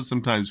 3 shows,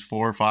 sometimes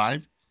 4 or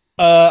 5.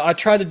 I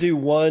try to do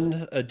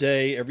 1 a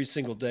day every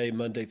single day,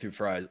 Monday through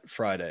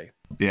Friday.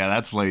 Yeah,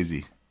 that's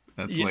lazy.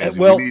 That's lazy.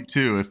 Well, we need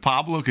 2. If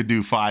Pablo could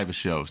do 5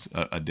 shows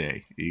a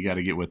day, you got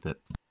to get with it.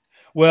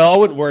 Well, I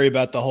wouldn't worry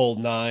about the whole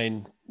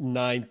nine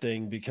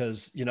thing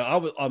because, I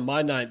was on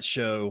my 9th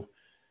show.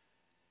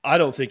 I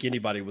don't think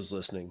anybody was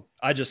listening.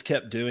 I just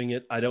kept doing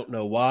it. I don't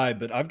know why,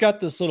 but I've got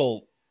this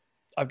little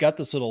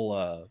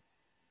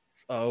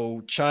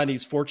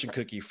Chinese fortune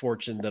cookie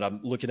that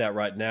I'm looking at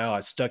right now. I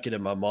stuck it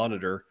in my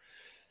monitor.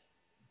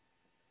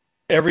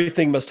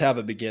 Everything must have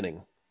a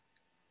beginning.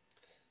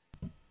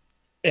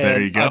 And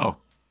there you go.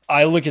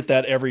 I look at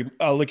that every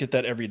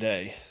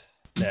day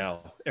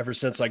now, ever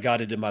since I got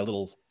it in my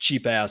little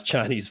cheap ass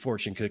Chinese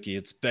fortune cookie.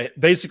 It's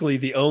basically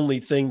the only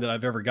thing that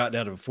I've ever gotten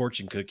out of a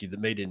fortune cookie that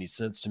made any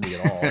sense to me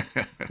at all.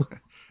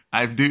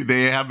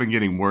 They have been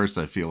getting worse,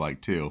 I feel like,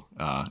 too.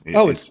 Maybe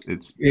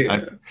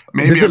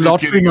did the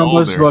lottery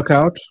numbers work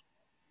out?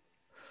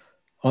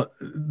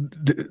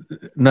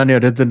 Nunya,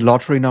 did the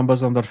lottery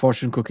numbers on that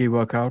fortune cookie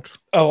work out?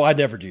 Oh, I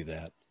never do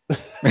that.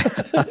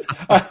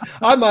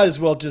 I might as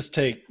well just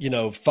take,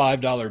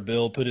 $5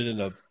 bill, put it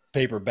in a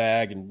paper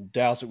bag and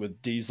douse it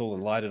with diesel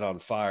and light it on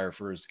fire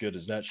for as good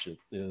as that shit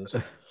is.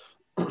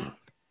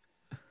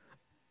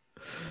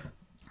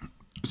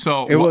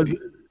 So it was.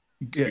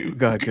 Go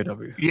ahead,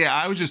 QW. Yeah,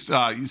 I was just.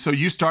 So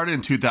you started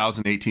in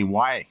 2018.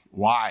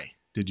 Why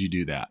did you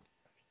do that?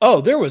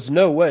 Oh, there was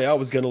no way I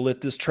was going to let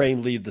this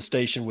train leave the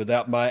station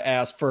without my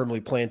ass firmly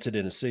planted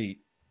in a seat.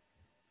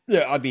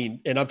 Yeah, I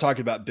mean, and I'm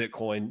talking about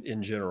Bitcoin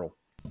in general.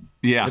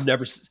 Yeah,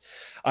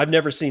 I've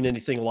never seen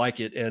anything like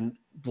it. And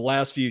the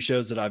last few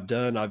shows that I've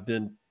done, I've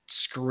been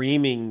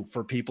screaming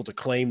for people to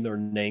claim their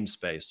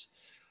namespace,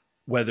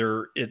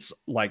 whether it's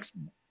like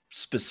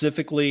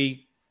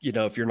specifically,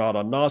 if you're not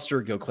on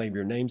Nostr, go claim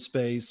your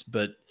namespace.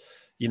 But,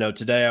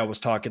 today I was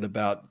talking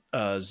about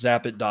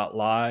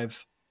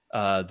Zapit.live.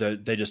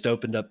 They just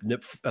opened up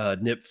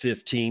NIP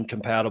 15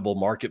 compatible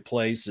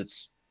marketplace.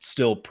 It's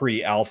still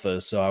pre-alpha,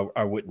 so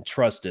I wouldn't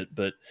trust it,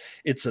 but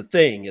it's a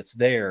thing. It's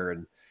there.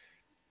 And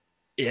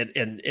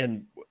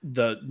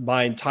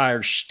my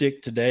entire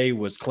shtick today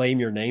was claim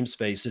your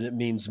namespace. And it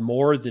means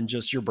more than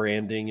just your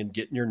branding and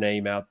getting your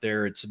name out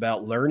there. It's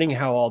about learning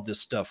how all this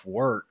stuff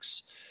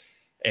works.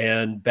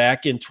 And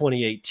back in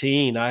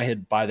 2018,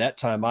 by that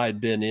time I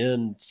had been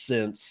in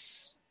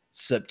since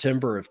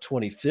September of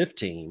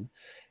 2015.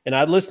 And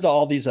I'd listened to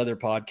all these other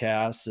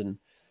podcasts and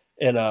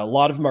a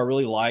lot of them I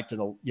really liked.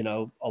 And,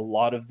 a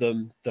lot of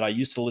them that I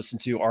used to listen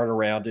to aren't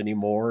around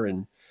anymore.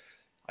 And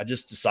I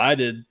just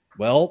decided,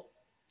 well,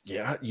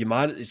 yeah,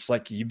 it's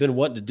like you've been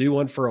wanting to do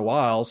one for a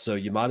while, so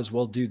you might as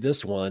well do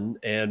this one.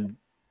 And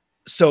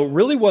so it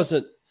really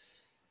wasn't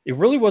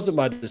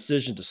my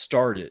decision to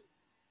start it.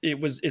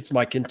 It's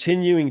my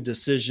continuing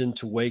decision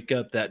to wake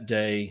up that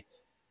day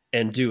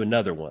and do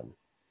another one.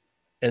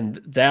 And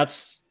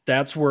that's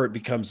where it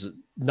becomes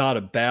not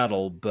a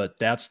battle, but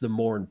that's the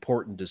more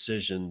important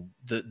decision.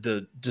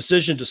 The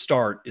decision to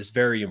start is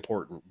very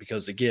important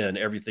because, again,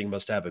 everything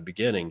must have a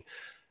beginning.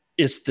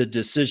 It's the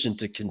decision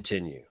to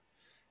continue.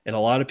 And a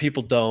lot of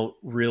people don't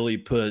really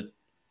put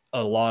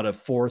a lot of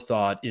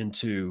forethought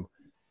into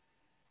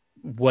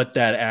what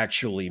that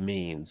actually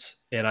means.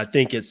 And I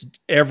think it's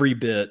every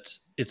bit,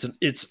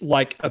 it's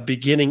like a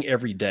beginning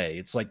every day.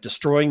 It's like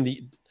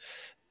destroying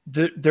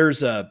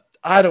there's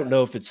I don't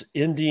know if it's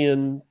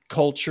Indian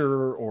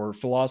culture or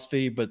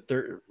philosophy, but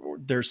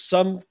there's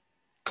some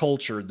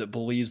culture that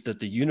believes that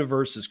the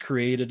universe is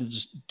created and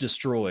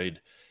destroyed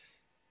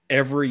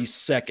every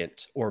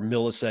second or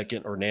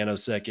millisecond or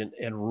nanosecond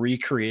and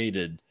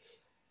recreated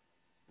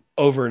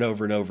over and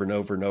over and over and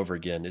over and over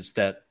again. It's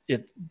that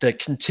the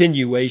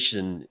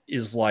continuation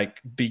is like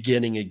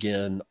beginning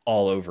again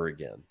all over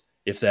again,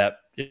 if that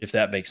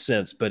makes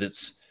sense. But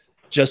it's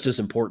just as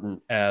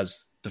important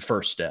as the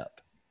first step.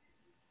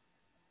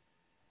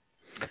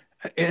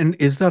 And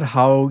is that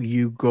how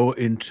you go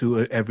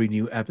into every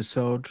new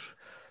episode?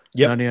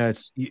 Yep. Nunya,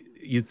 it's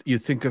you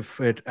think of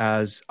it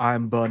as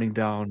I'm burning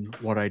down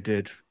what I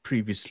did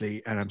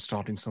previously and I'm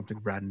starting something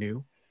brand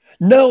new.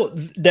 No,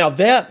 now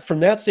that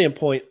from that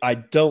standpoint, I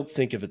don't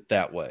think of it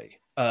that way.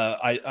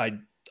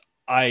 I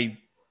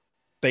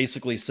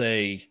basically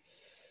say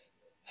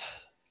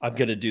I'm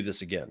going to do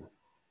this again,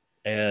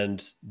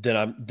 and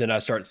then I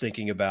start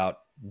thinking about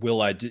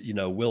will I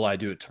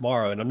do it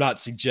tomorrow? And I'm not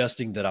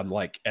suggesting that I'm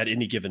like at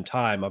any given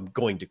time I'm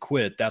going to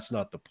quit. That's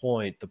not the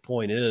point. The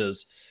point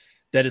is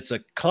that it's a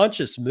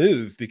conscious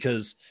move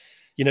because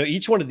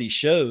each one of these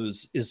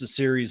shows is a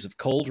series of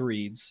cold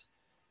reads.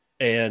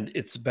 And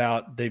it's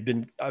about,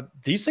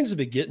 these things have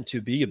been getting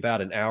to be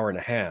about an hour and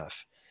a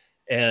half.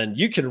 And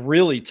you can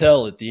really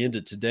tell at the end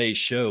of today's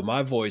show,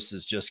 my voice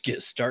is just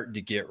starting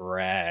to get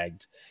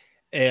ragged.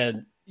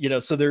 And,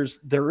 so there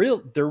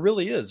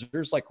really is,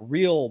 there's like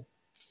real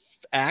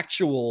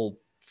actual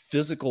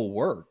physical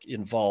work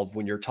involved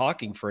when you're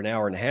talking for an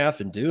hour and a half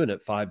and doing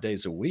it 5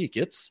 days a week.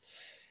 It's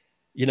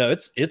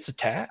a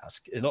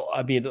task.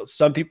 I mean,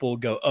 some people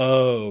go,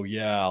 oh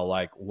yeah,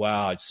 like,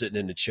 wow, it's sitting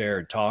in a chair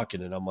and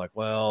talking. And I'm like,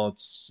 well,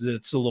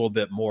 it's a little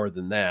bit more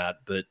than that.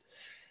 But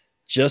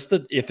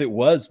if it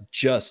was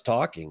just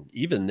talking,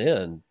 even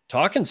then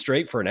talking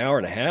straight for an hour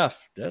and a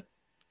half, that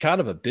kind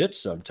of a bitch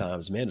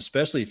sometimes, man,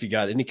 especially if you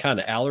got any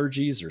kind of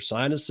allergies or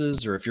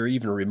sinuses, or if you're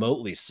even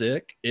remotely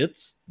sick, it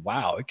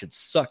could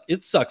suck.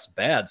 It sucks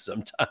bad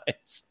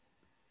sometimes.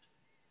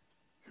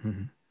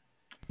 Mm-hmm.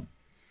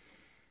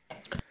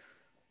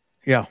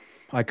 Yeah,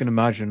 I can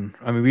imagine.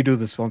 I mean, we do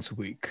this once a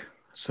week,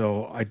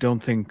 so I don't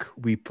think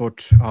we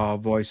put our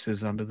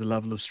voices under the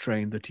level of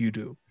strain that you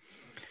do.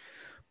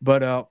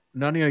 But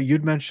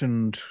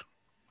Nunya,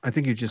 I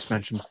think you just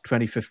mentioned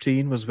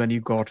 2015 was when you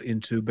got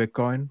into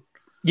Bitcoin.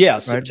 Yeah,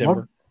 right?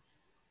 September.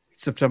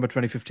 September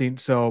 2015.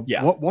 So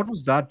yeah. What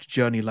was that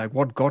journey like?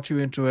 What got you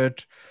into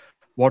it?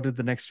 What did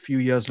the next few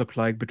years look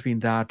like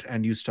between that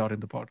and you starting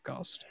the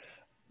podcast?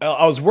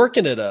 I was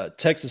working at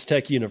Texas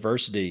Tech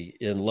University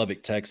in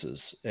Lubbock,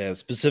 Texas, and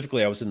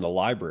specifically I was in the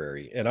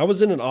library, and I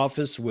was in an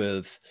office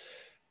with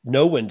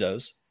no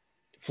windows,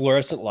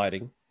 fluorescent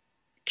lighting,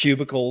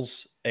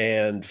 cubicles,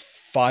 and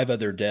 5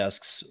 other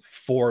desks,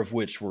 4 of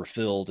which were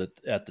filled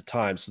at the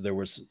time. So there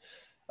was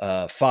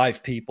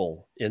 5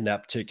 people in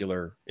that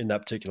particular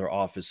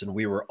office, and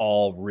we were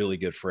all really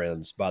good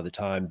friends. By the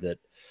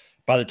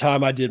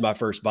time I did my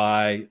first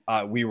buy,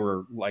 we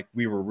were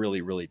really,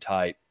 really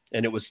tight,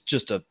 and it was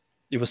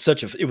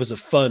a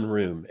fun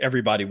room.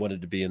 Everybody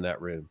wanted to be in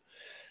that room.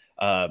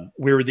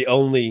 We were the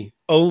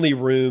only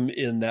room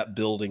in that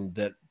building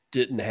that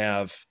didn't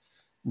have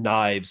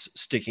knives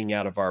sticking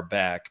out of our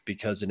back,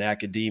 because in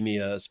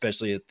academia,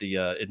 especially at the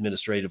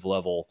administrative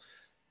level,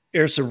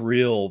 there's some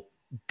real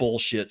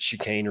bullshit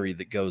chicanery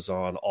that goes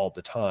on all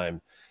the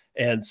time.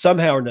 And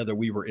somehow or another,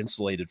 we were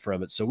insulated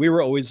from it. So we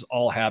were always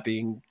all happy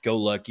and go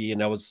lucky.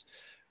 And I was,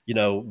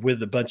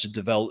 with a bunch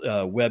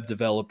of web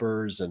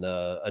developers and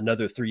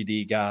another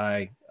 3D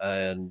guy,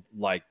 and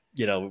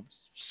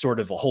sort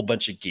of a whole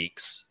bunch of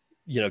geeks,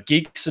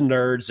 geeks and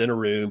nerds in a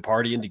room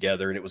partying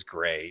together. And it was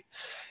great.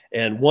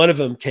 And one of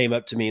them came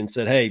up to me and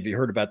said, "Hey, have you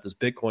heard about this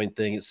Bitcoin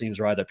thing? It seems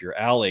right up your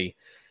alley."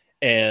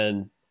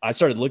 And I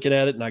started looking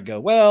at it and I go,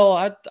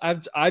 well,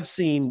 I've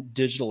seen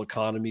digital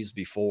economies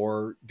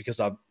before, because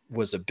I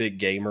was a big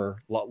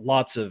gamer,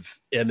 lots of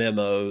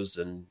MMOs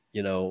and,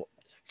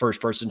 first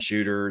person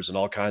shooters and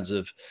all kinds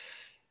of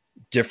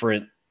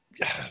different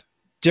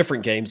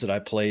games that I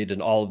played,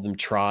 and all of them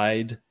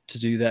tried to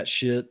do that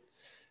shit.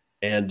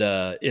 And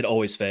it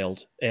always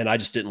failed. And I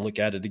just didn't look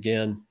at it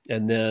again.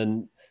 And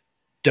then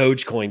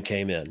Dogecoin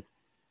came in,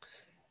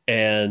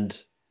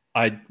 and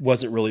I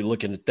wasn't really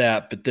looking at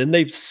that, but then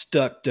they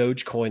stuck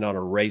Dogecoin on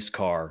a race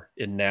car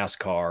in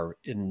NASCAR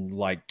in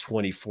like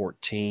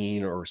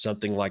 2014 or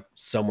something, like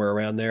somewhere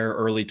around there,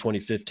 early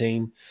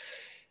 2015.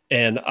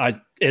 And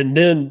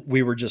then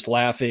we were just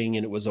laughing,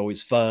 and it was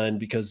always fun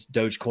because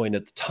Dogecoin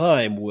at the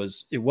time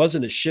it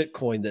wasn't a shit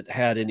coin that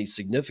had any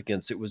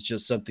significance. It was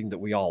just something that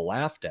we all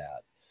laughed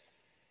at.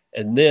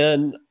 And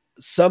then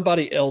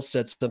somebody else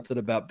said something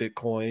about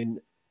Bitcoin,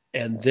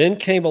 and then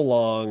came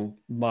along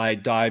my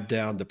dive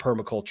down the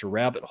permaculture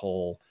rabbit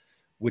hole,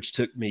 which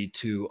took me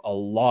to a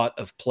lot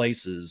of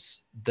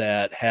places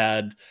that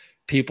had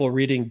people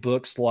reading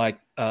books like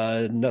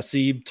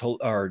Nassim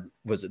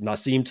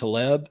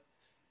Taleb,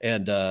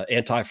 and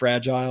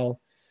Anti-Fragile.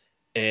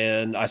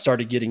 And I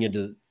started getting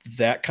into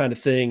that kind of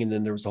thing. And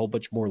then there was a whole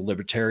bunch more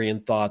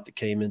libertarian thought that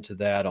came into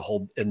that,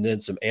 and then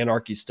some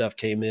anarchy stuff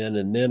came in.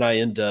 And then I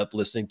ended up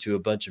listening to a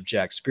bunch of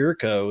Jack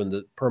Spirko and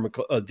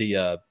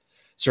the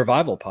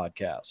survival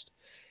podcast.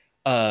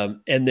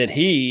 And then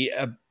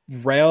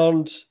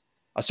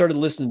I started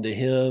listening to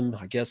him,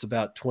 I guess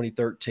about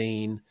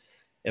 2013.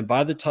 And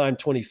by the time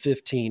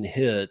 2015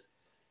 hit,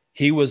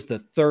 he was the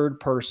third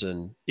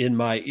person in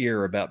my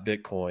ear about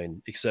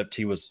Bitcoin, except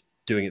he was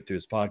doing it through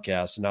his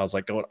podcast. And I was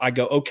like,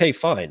 okay,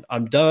 fine.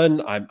 I'm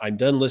done. I'm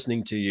done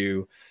listening to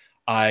you.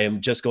 I am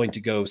just going to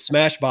go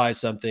smash buy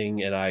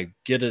something. And I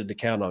get an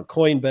account on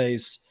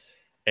Coinbase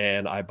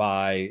and I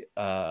buy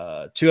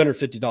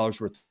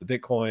 $250 worth of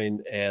Bitcoin.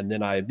 And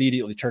then I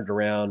immediately turned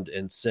around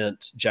and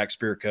sent Jack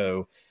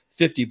Spirko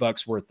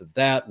 $50 worth of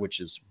that, which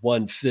is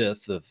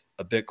 1/5 of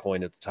a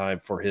Bitcoin at the time,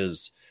 for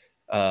his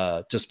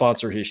to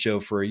sponsor his show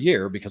for a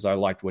year, because I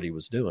liked what he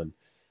was doing.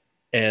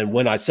 And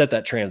when I set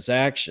that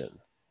transaction,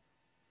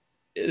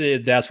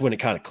 that's when it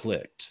kind of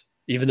clicked.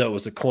 Even though it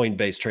was a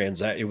Coinbase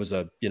transaction, it was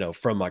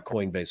from my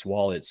Coinbase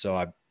wallet, so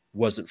I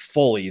wasn't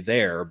fully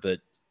there, but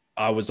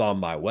I was on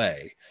my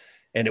way.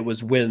 And it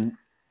was when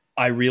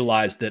I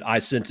realized that I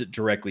sent it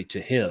directly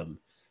to him.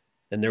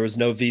 And there was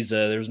no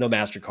Visa, there was no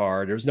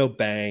MasterCard, there was no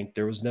bank,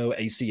 there was no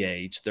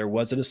ACH, there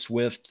wasn't a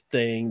Swift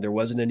thing, there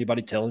wasn't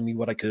anybody telling me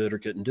what I could or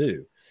couldn't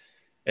do.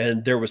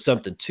 And there was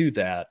something to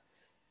that.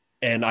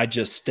 And I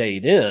just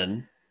stayed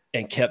in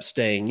and kept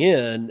staying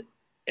in.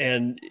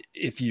 And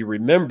if you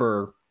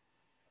remember,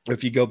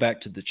 if you go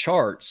back to the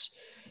charts,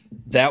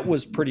 that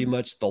was pretty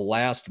much the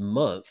last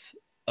month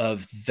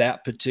of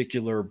that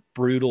particular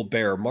brutal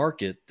bear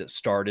market that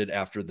started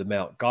after the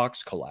Mt.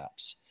 Gox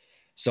collapse.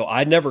 So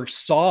I never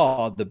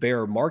saw the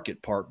bear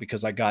market part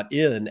because I got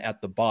in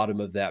at the bottom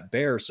of that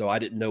bear. So I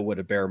didn't know what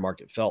a bear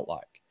market felt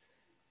like.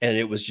 And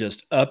it was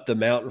just up the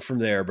mountain from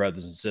there,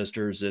 brothers and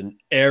sisters. And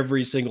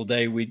every single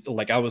day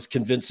I was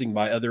convincing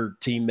my other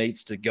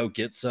teammates to go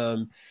get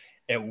some.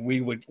 And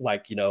we would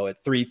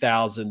at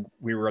 3,000,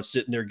 we were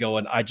sitting there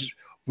going,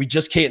 we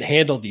just can't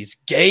handle these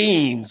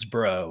gains,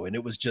 bro. And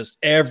it was just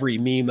every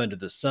meme under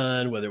the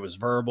sun, whether it was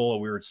verbal,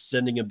 and we were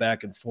sending them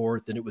back and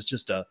forth. And it was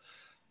just a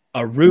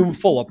room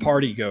full of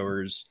party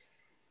goers.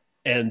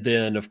 And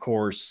then, of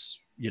course,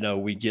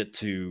 we get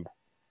to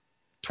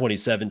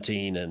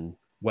 2017 and,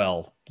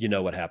 well, you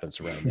know what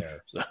happens around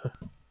there. So.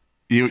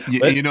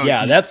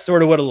 That's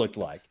sort of what it looked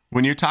like.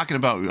 When you're talking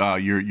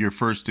about your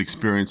first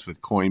experience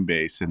with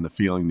Coinbase and the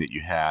feeling that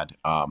you had,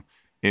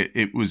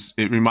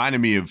 it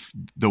reminded me of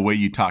the way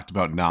you talked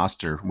about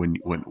Nostr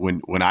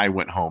when I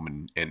went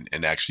home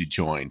and actually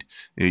joined.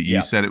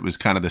 You said it was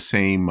kind of the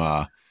same.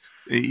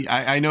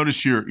 I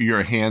noticed you're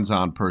a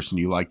hands-on person.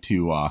 You like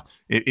to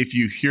if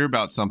you hear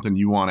about something,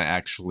 you want to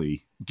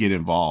actually get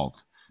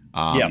involved.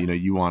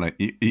 You want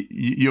to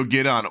you'll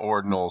get on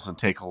ordinals and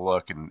take a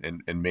look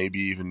and maybe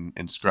even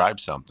inscribe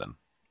something.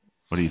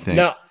 What do you think?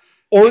 Now,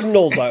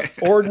 ordinals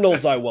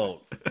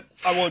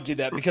I won't do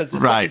that, because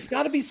it's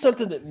got to be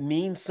something that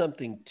means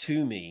something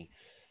to me.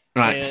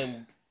 Right.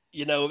 And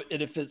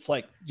and if it's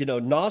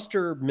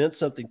Nostr meant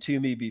something to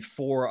me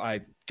before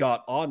I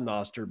got on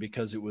Nostr,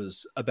 because it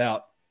was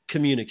about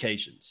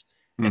communications.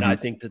 Mm-hmm. And I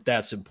think that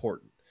that's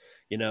important.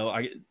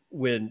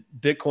 When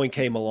Bitcoin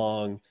came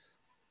along,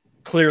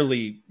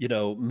 clearly,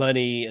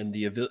 money and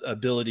the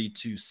ability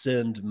to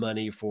send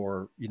money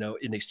for,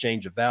 in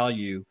exchange of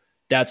value,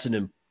 that's an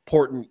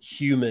important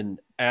human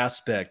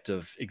aspect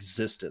of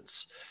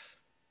existence.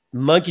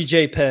 Monkey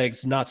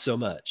JPEGs, not so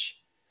much.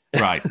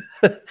 Right.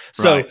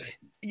 So,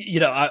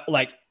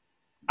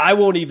 I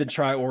won't even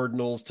try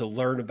ordinals to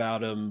learn about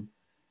them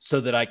so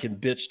that I can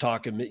bitch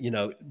talk them,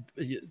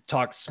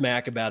 talk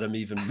smack about them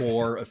even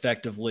more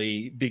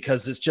effectively,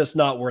 because it's just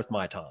not worth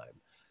my time.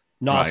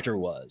 Nostr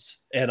was.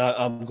 And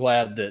I'm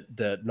glad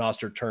that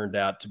Nostr turned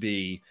out to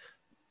be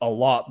a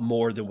lot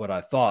more than what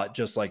I thought,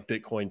 just like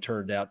Bitcoin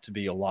turned out to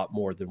be a lot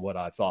more than what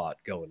I thought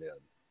going in.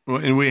 Well,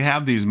 and we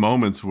have these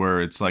moments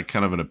where it's like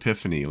kind of an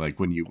epiphany, like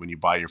when you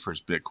buy your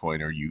first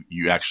Bitcoin, or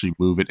you actually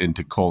move it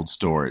into cold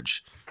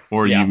storage,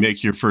 or you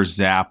make your first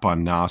zap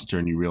on Nostr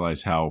and you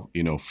realize how,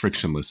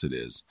 frictionless it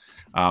is.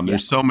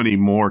 There's so many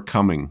more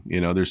coming,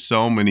 there's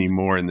so many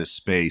more in this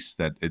space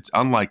that it's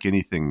unlike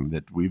anything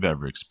that we've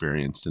ever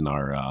experienced in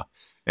our,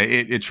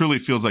 it truly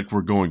feels like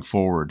we're going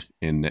forward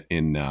in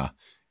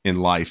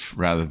life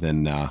rather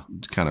than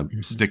kind of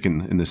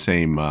sticking in the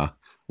same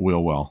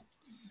wheel well.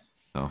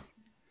 So.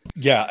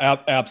 Yeah,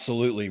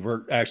 absolutely.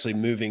 We're actually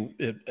moving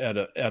at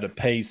a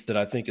pace that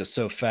I think is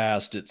so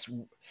fast. It's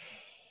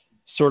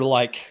sort of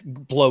like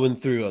blowing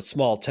through a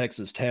small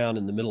Texas town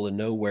in the middle of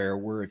nowhere,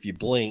 where if you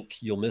blink,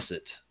 you'll miss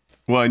it.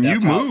 Well, and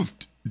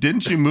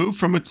didn't you move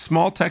from a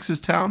small Texas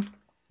town?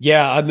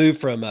 Yeah, I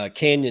moved from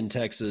Canyon,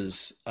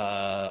 Texas,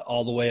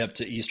 all the way up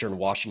to Eastern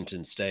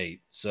Washington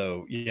State.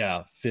 So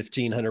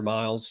 1,500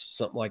 miles,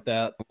 something like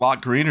that. A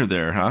lot greener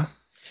there, huh?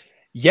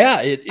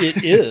 Yeah, it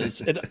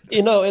is. And,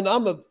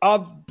 and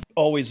I've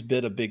always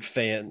been a big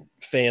fan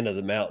of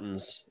the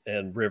mountains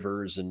and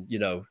rivers and,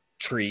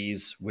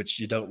 trees, which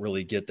you don't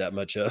really get that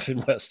much of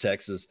in West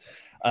Texas.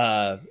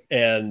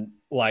 And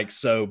like,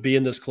 so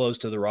being this close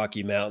to the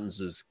Rocky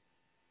Mountains is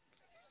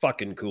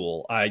fucking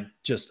cool. I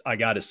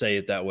got to say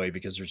it that way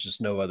because there's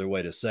just no other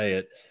way to say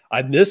it.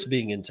 I miss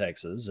being in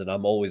Texas, and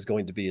I'm always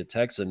going to be a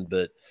Texan,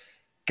 but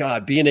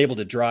God, being able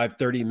to drive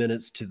 30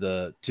 minutes to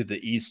the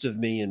east of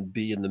me and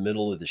be in the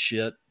middle of the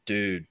shit,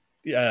 dude.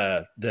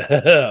 Yeah,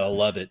 I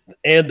love it.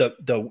 And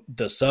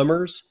the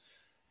summers,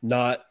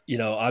 not,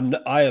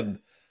 I am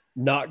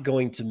not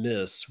going to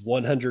miss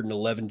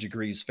 111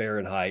 degrees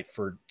Fahrenheit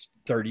for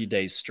 30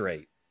 days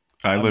straight.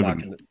 I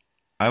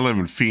live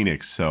in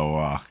Phoenix, so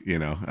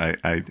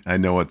I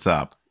know what's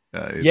up.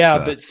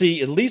 But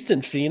see, at least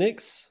in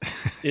Phoenix,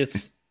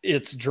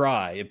 it's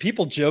dry, and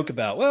people joke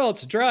about, well,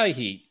 it's dry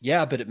heat.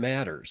 Yeah, but it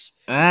matters.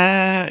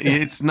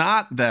 It's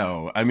not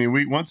though. I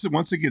mean, once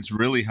it gets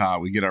really hot,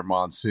 we get our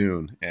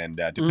monsoon,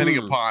 and depending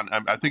upon,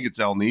 I think it's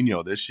El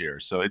Nino this year,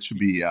 so it should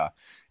be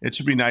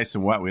nice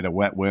and wet. We had a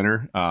wet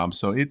winter,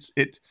 so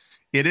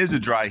it is a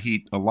dry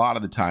heat a lot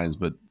of the times,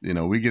 but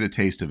we get a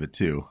taste of it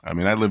too. I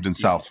mean, I lived in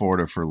South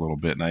Florida for a little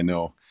bit, and I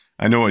know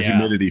what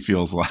humidity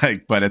feels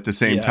like, but at the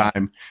same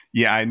time,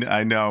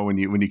 I know when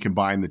you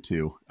combine the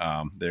two,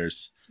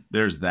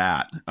 there's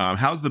that.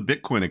 How's the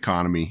Bitcoin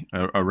economy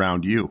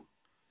around you?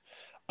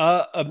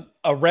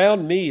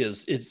 Around me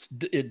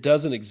it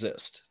doesn't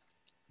exist.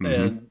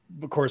 Mm-hmm. And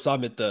of course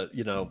I'm at the,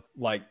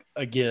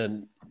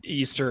 again,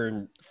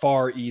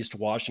 far East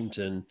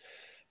Washington,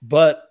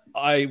 but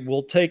I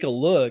will take a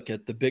look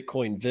at the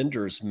Bitcoin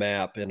vendors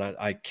map, and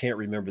I can't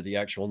remember the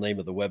actual name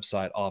of the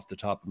website off the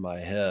top of my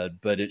head,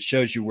 but it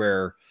shows you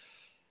where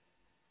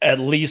at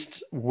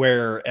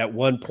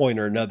one point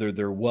or another,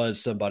 there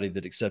was somebody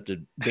that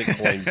accepted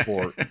Bitcoin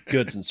for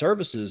goods and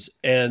services,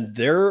 and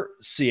they're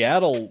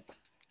Seattle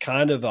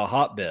kind of a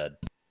hotbed.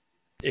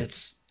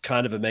 It's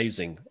kind of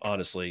amazing,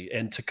 honestly.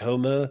 And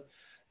Tacoma,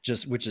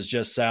 which is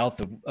just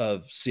south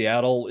of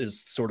Seattle,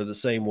 is sort of the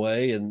same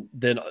way. And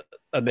then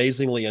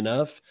amazingly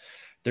enough,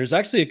 there's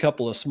actually a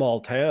couple of small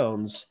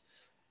towns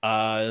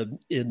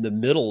in the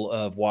middle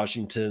of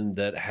Washington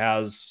that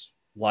has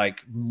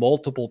like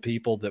multiple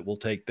people that will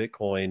take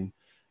Bitcoin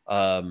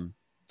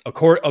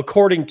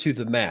according to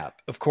the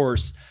map. Of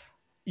course,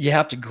 you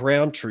have to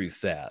ground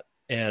truth that,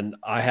 and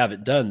I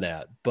haven't done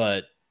that,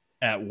 but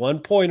at one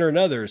point or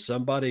another,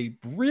 somebody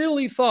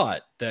really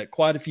thought that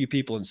quite a few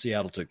people in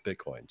Seattle took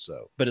Bitcoin.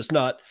 So, but it's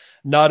not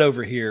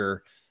over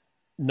here,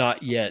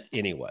 not yet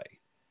anyway.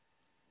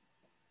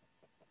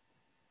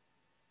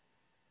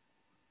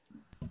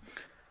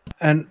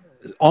 And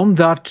on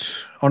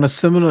a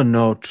similar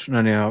note,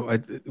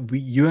 Nunya,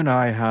 you and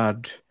I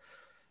had,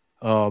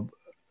 I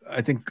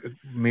think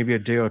maybe a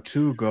day or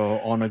two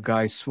ago, on a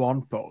Guy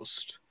Swan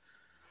post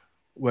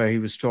where he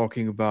was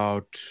talking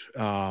about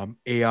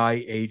AI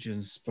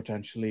agents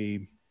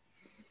potentially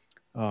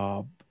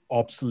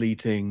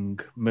obsoleting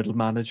middle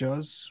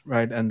managers,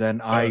 right? And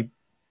then I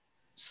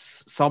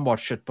somewhat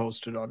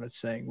shitposted on it,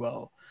 saying,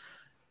 well,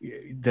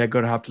 they're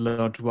going to have to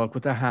learn to work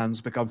with their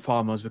hands, become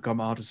farmers, become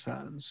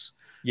artisans.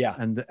 Yeah.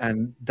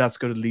 And that's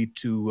going to lead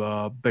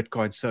to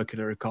Bitcoin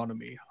circular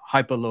economy,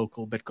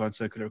 hyper-local Bitcoin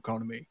circular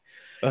economy.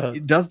 Uh-huh.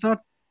 Does that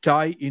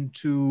tie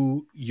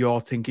into your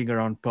thinking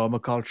around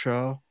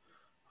permaculture?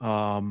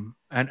 You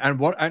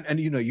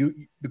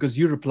because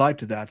you replied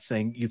to that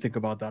saying you think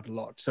about that a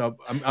lot. So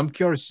I'm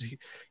curious to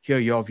hear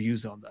your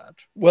views on that.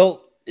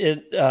 Well,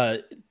 in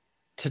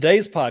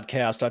today's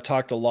podcast, I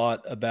talked a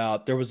lot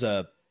about, there was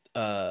let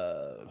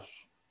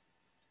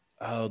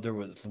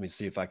me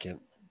see if I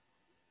can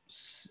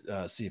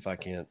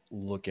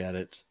look at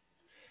it.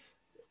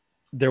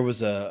 There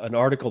was an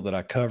article that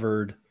I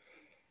covered,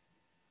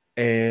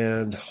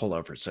 and hold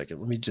on for a second.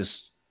 Let me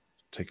just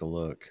take a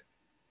look.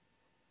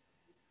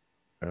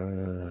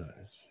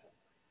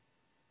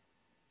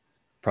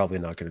 Probably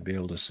not going to be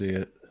able to see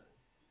it.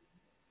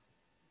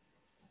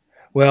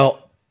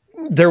 Well,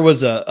 there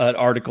was an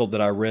article that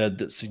I read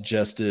that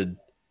suggested,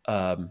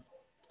 I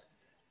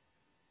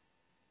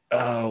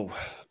can't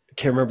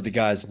remember the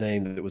guy's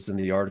name that was in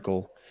the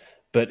article,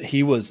 but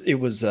it was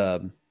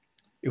a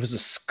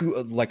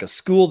school, like a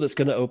school that's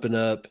going to open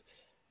up,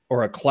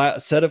 or a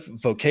set of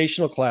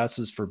vocational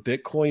classes for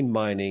Bitcoin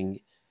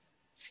mining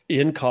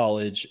in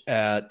college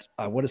at,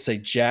 I want to say,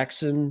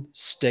 Jackson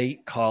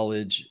State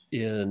College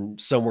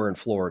somewhere in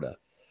Florida,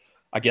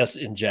 I guess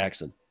in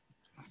Jackson.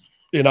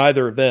 In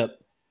either event,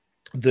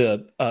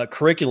 the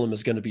curriculum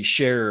is going to be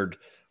shared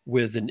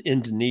with an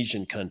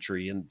Indonesian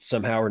country, and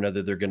somehow or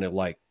another they're going to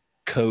like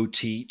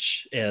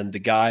co-teach. And the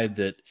guy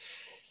that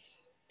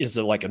is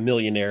like a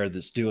millionaire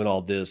that's doing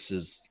all this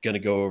is going to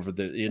go over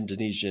the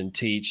Indonesian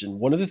teach. And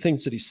one of the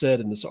things that he said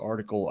in this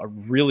article I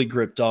really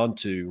gripped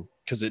onto,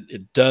 because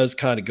it does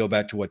kind of go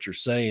back to what you're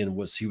saying,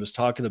 was he was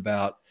talking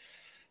about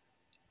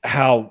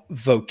how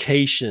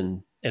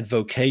vocation and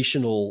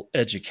vocational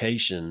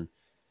education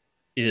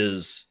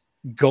is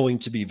going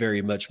to be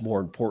very much more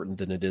important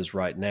than it is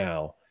right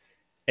now.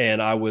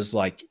 And I was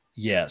like,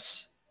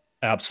 yes,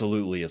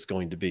 absolutely, it's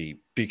going to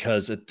be,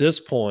 because at this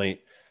point,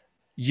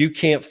 you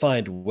can't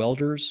find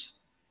welders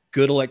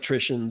good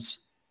electricians,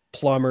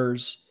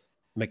 plumbers,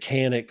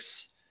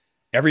 mechanics.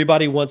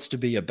 Everybody wants to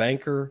be a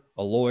banker,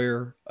 a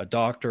lawyer, a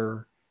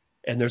doctor,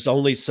 and there's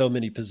only so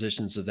many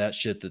positions of that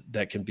shit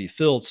that can be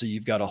filled. So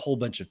you've got a whole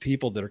bunch of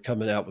people that are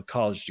coming out with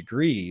college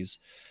degrees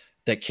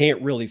that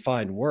can't really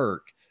find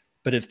work.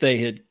 But if they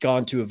had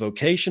gone to a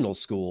vocational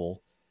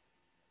school,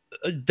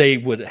 they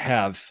would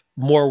have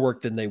more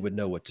work than they would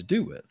know what to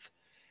do with.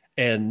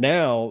 And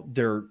now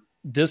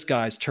this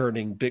guy's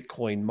turning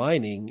Bitcoin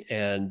mining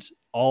and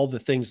all the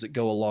things that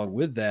go along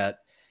with that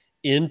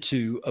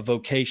into a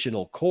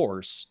vocational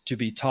course to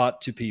be taught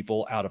to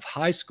people out of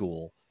high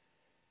school.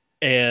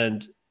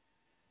 And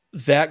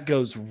that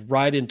goes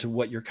right into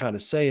what you're kind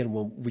of saying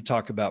when we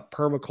talk about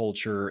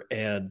permaculture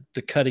and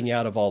the cutting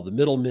out of all the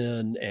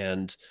middlemen,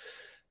 and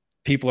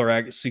people are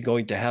actually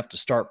going to have to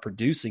start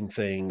producing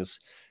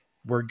things.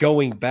 We're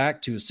going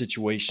back to a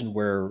situation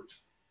where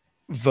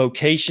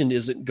vocation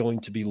isn't going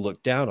to be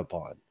looked down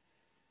upon.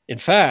 In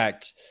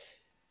fact,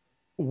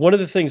 one of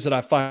the things that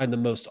I find the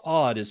most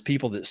odd is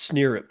people that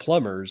sneer at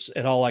plumbers.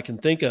 And all I can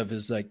think of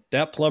is like,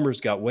 that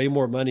plumber's got way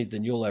more money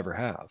than you'll ever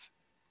have,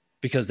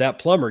 because that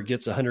plumber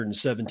gets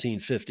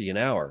 $117.50 an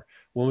hour.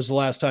 When was the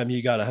last time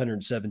you got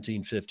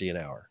 $117.50 an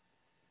hour?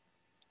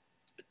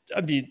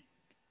 I mean,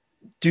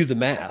 do the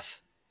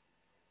math.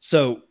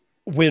 So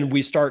when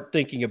we start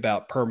thinking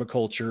about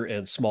permaculture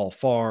and small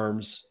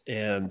farms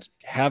and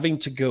having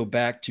to go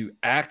back to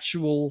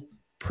actual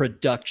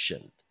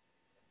production,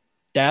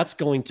 that's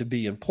going to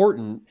be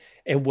important.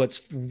 And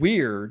what's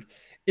weird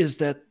is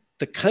that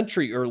the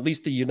country, or at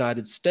least the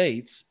United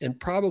States, and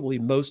probably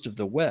most of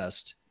the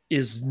West,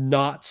 is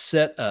not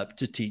set up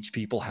to teach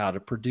people how to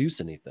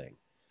produce anything.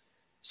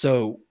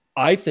 So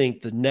I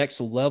think the next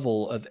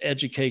level of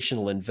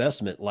educational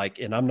investment,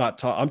 and I'm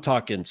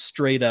talking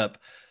straight up,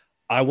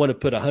 I want to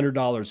put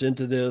 $100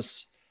 into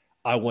this.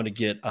 I want to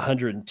get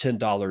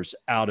 $110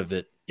 out of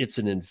it. It's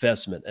an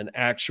investment, an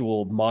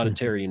actual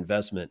monetary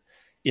investment.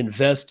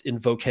 Invest in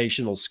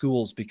vocational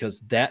schools,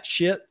 because that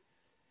shit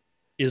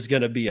is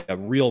going to be a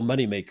real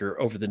moneymaker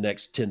over the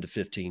next 10 to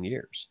 15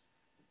 years.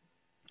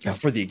 Yeah,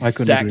 for the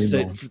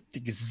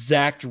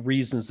exact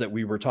reasons that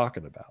we were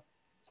talking about.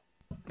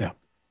 Yeah,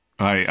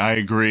 I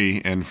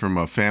agree. And from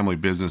a family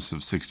business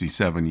of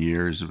 67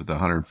 years with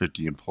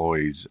 150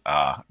 employees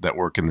that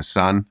work in the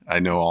sun, I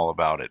know all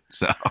about it.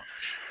 So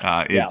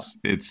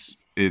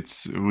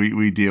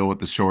we deal with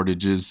the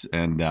shortages,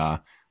 and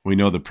we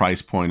know the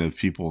price point of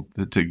people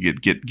to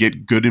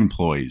get good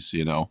employees,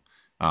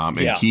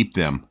 and keep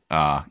them,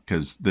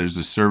 because there's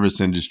a service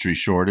industry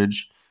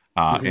shortage.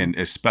 And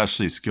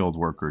especially skilled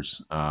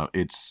workers.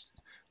 It's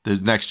the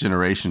next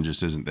generation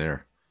just isn't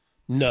there.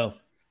 No.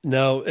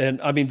 And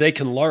I mean, they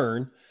can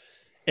learn,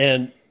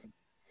 and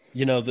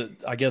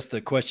I guess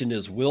the question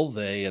is, will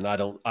they? And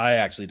I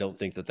actually don't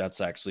think that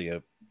that's actually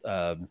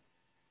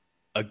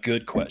a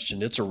good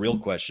question. It's a real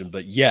question,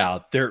 but yeah,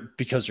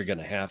 because they're going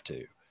to have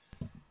to.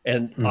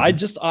 And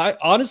I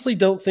honestly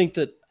don't think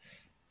that,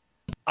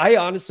 I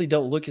honestly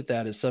don't look at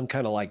that as some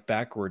kind of like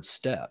backward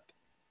step,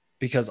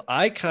 because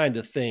I kind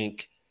of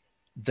think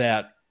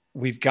that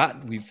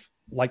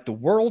the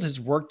world has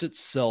worked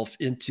itself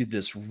into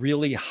this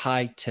really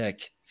high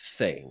tech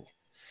thing,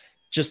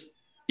 just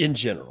in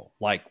general,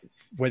 like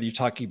whether you're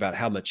talking about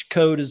how much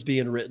code is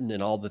being written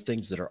and all the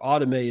things that are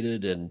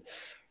automated, and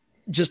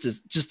just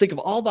think of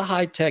all the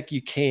high tech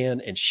you can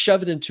and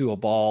shove it into a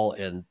ball.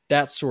 And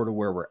that's sort of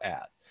where we're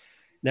at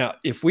now.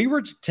 If we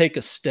were to take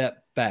a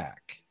step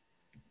back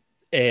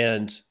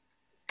and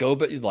go,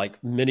 but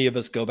like many of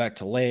us go back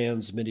to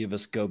lands, many of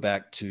us go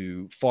back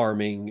to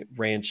farming,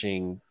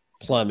 ranching,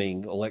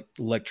 plumbing,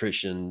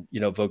 electrician,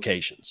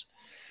 vocations.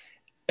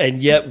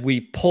 And yet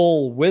we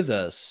pull with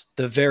us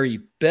the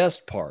very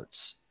best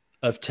parts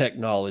of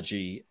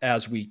technology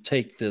as we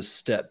take this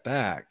step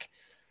back.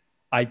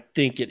 I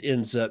think it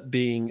ends up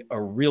being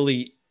a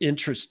really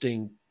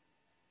interesting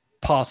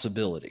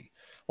possibility.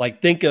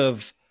 Like, think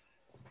of,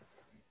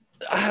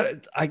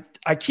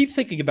 I keep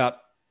thinking about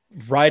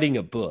writing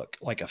a book,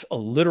 like a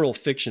literal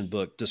fiction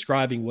book,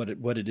 describing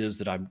what it is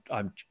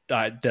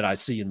that I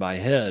see in my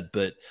head.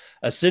 But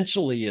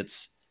essentially,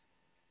 it's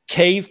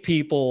cave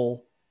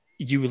people.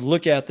 You would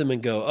look at them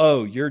and go,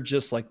 "Oh, you're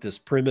just like this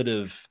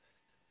primitive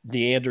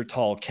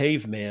Neanderthal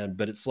caveman."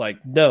 But it's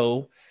like,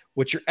 no,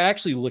 what you're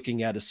actually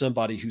looking at is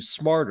somebody who's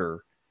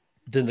smarter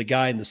than the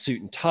guy in the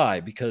suit and tie,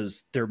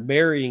 because they're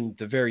marrying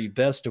the very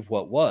best of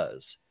what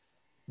was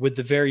with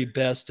the very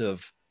best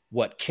of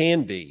what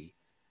can be.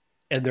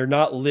 And they're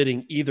not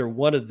letting either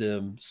one of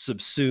them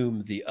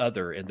subsume the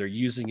other, and they're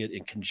using it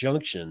in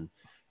conjunction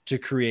to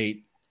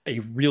create a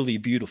really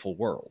beautiful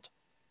world.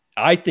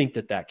 I think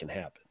that can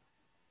happen.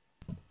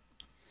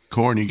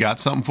 Corn, you got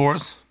something for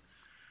us?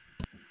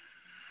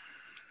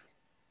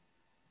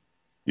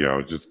 Yeah, I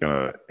was just going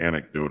to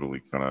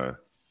anecdotally kind of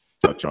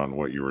touch on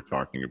what you were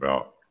talking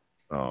about.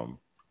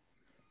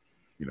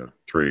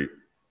 Trade,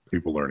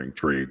 people learning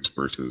trades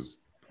versus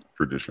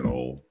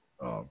traditional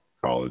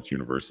college,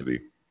 university.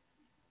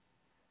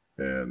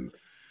 And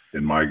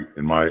in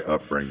my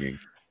upbringing,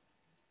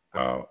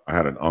 I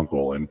had an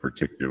uncle in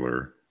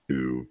particular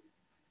who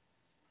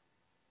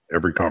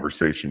every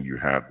conversation you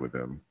had with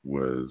him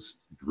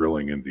was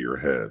drilling into your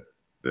head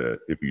that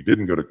if you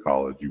didn't go to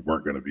college, you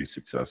weren't going to be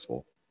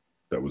successful.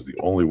 That was the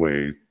only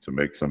way to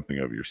make something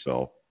of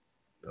yourself.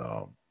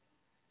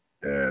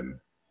 And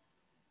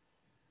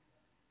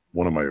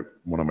one of my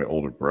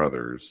older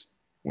brothers,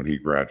 when he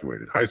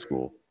graduated high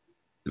school,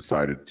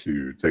 decided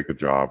to take a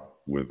job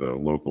with a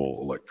local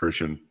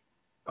electrician.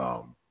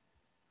 Our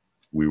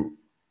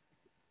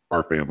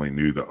family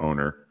knew the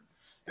owner,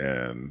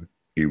 and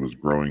he was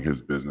growing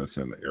his business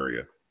in the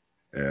area.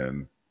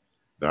 And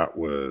that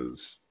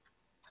was,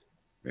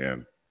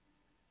 man,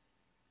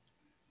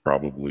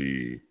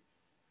 probably,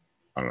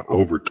 I don't know,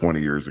 over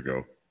 20 years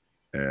ago.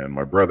 And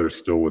my brother's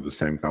still with the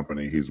same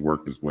company. He's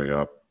worked his way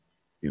up.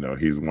 You know,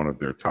 he's one of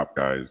their top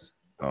guys,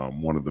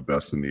 one of the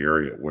best in the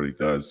area at what he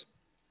does.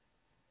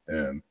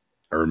 And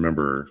I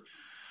remember,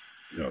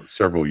 you know,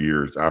 several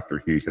years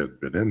after he had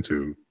been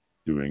into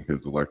doing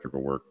his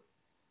electrical work,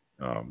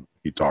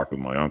 he talked with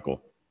my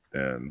uncle,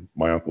 and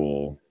my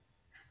uncle,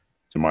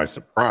 to my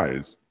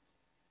surprise,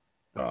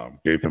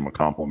 gave him a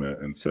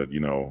compliment and said,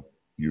 you know,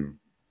 you've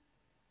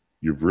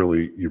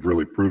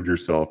really proved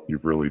yourself.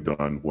 You've really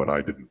done what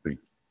I didn't think,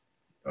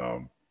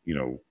 you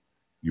know,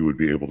 you would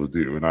be able to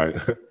do. And I,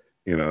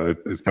 you know,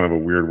 it's kind of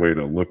a weird way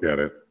to look at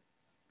it.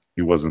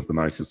 He wasn't the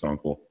nicest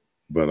uncle,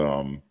 but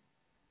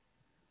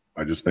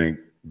I just think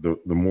the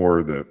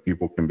more that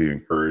people can be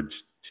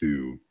encouraged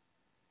to,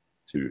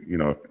 you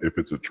know, if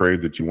it's a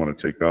trade that you want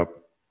to take up,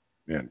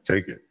 man,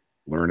 take it,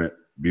 learn it,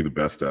 be the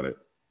best at it.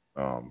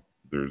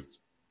 There's,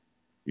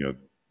 you know,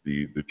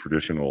 the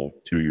traditional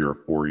 2-year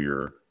or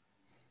 4-year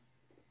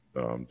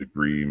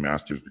degree,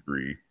 master's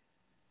degree.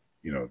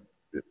 You know,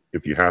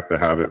 if you have to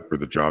have it for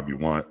the job you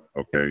want,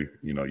 okay,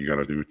 you know, you got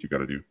to do what you got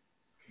to do,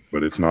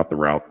 but it's not the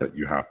route that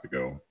you have to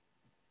go.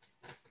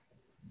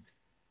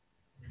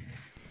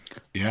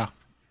 Yeah.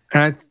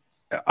 And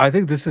I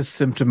think this is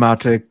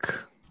symptomatic.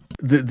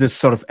 This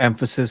sort of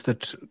emphasis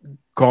that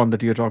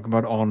you're talking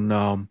about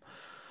on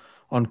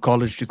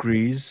college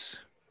degrees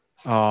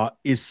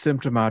is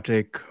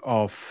symptomatic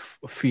of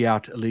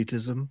fiat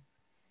elitism,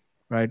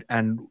 right?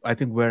 And I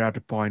think we're at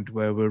a point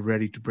where we're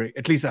ready to break,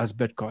 at least as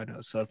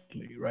Bitcoiners,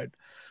 certainly, right?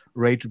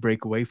 Ready to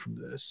break away from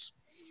this.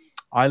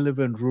 I live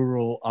in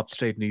rural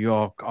upstate New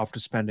York after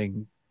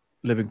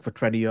living for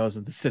 20 years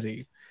in the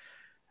city.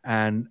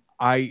 And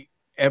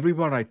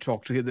everyone I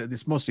talk to,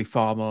 it's mostly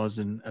farmers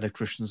and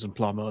electricians and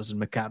plumbers and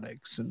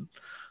mechanics and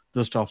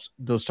those types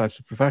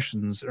of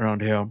professions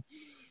around here.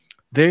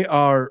 They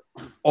are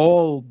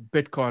all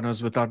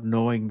Bitcoiners without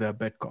knowing they're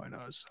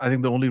Bitcoiners. I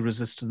think the only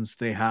resistance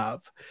they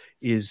have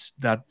is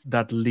that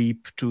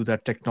leap to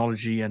that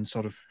technology and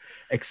sort of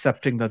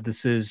accepting that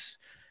this is,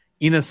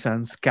 in a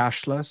sense,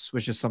 cashless,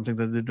 which is something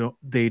that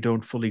they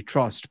don't fully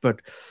trust.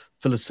 But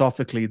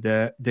philosophically,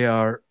 they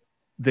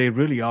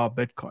really are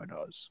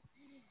Bitcoiners.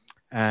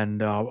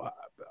 And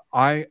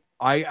I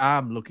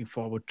am looking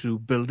forward to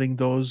building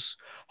those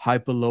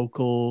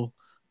hyper-local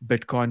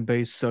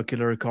Bitcoin-based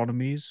circular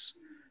economies,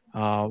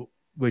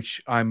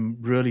 which I'm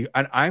really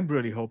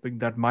hoping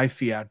that my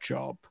fiat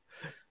job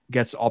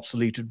gets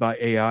obsoleted by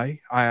AI.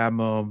 I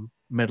am a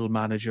middle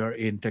manager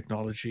in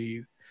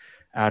technology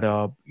at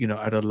a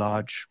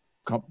large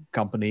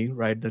company,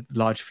 right? That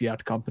large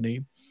fiat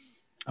company,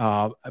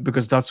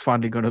 because that's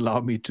finally going to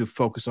allow me to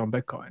focus on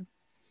Bitcoin.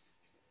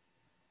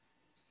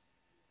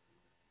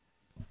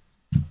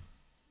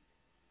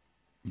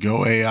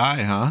 Go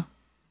AI, huh?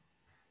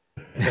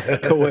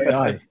 Go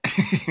AI.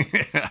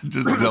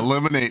 Just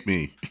eliminate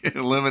me.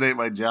 Eliminate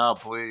my job,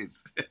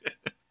 please.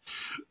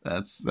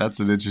 That's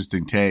an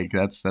interesting take.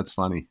 That's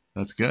funny.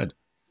 That's good.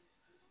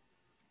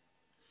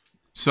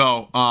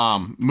 So,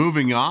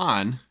 moving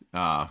on,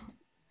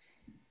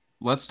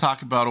 let's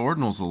talk about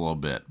ordinals a little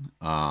bit.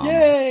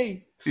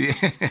 Yay!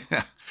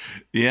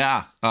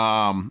 Yeah.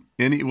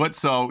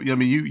 So, I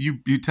mean,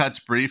 you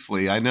touched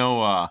briefly. I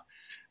know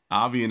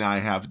Avi and I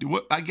have.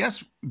 I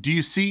guess, do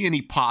you see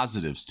any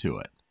positives to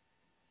it?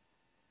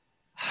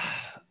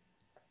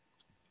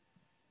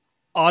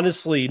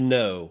 Honestly,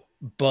 no,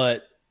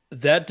 but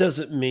that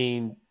doesn't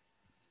mean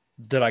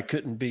that I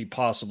couldn't be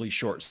possibly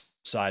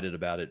short-sighted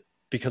about it,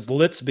 because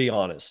let's be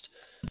honest,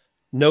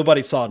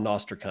 nobody saw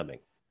Nostr coming.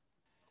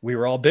 We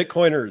were all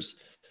Bitcoiners.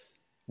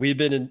 We had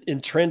been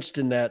entrenched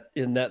in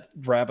that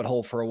rabbit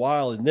hole for a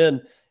while, and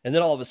then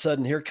all of a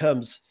sudden, here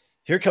comes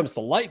the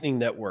Lightning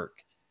Network,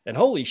 and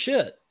holy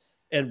shit!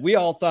 And we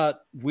all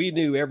thought we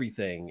knew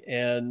everything,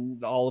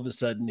 and all of a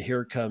sudden,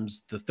 here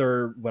comes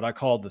what I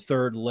call the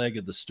third leg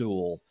of the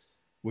stool,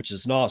 which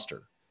is Nostr.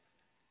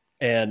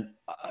 And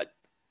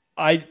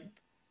I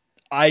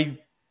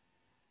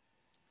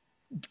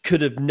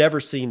could have never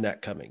seen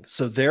that coming.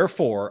 So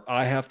therefore,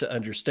 I have to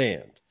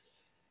understand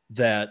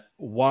that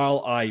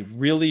while I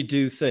really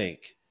do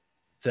think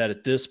that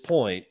at this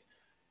point,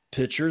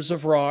 pictures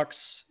of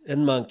rocks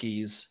and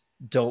monkeys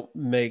don't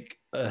make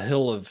a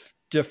hill of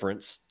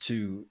difference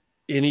to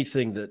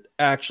anything that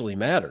actually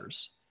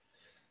matters,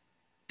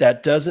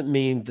 that doesn't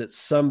mean that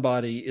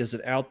somebody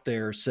isn't out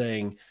there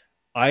saying,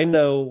 I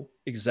know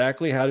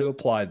exactly how to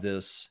apply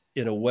this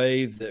in a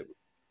way that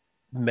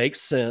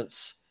makes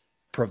sense,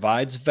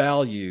 provides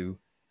value,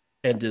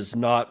 and is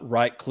not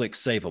right-click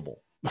savable.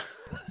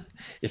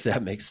 if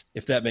that makes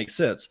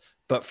sense.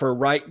 But for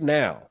right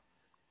now,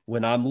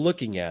 when I'm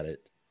looking at it,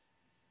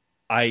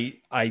 I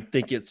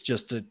think it's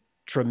just a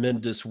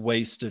tremendous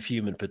waste of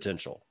human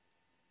potential.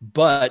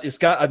 But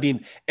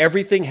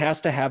everything has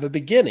to have a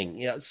beginning.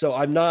 Yeah. So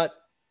I'm not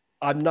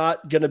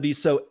going to be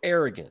so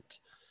arrogant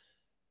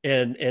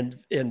and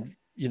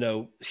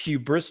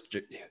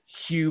hubristic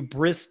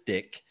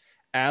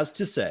as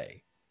to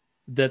say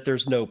that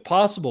there's no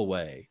possible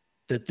way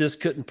that this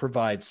couldn't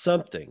provide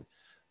something.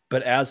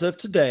 But as of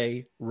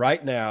today,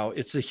 right now,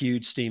 it's a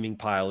huge steaming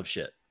pile of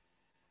shit.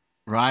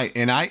 Right.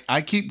 And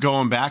I keep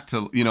going back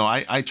to,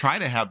 I try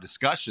to have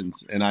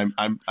discussions, and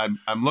I'm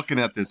looking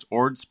at this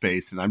ORD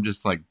space, and I'm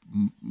just like,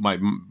 my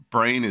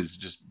brain is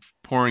just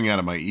pouring out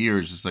of my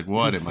ears. Just like,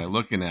 what am I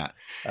looking at?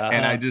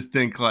 And I just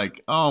think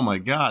like, oh my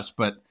gosh,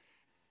 but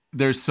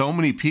there's so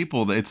many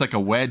people that it's like a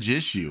wedge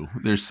issue.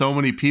 There's so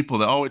many people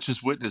that, it's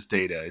just witness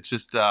data. It's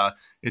just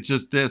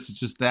this, it's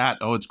just that.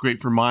 Oh, it's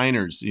great for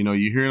minors. You're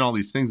hearing all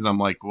these things, and I'm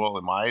like, well,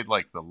 am I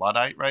like the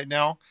Luddite right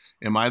now?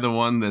 Am I the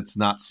one that's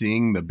not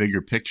seeing the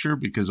bigger picture?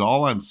 Because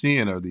all I'm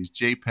seeing are these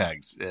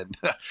JPEGs,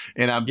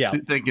 and I'm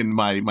thinking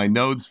my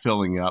node's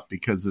filling up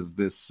because of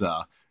this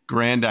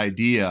grand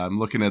idea. I'm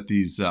looking at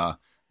these the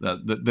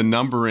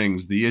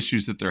numberings, the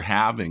issues that they're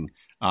having.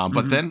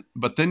 But then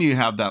you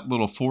have that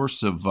little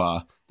force of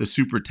the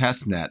super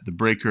test net, the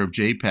breaker of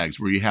JPEGs,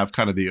 where you have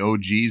kind of the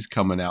OGs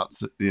coming out,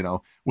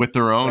 with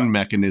their own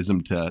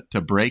mechanism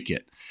to break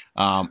it.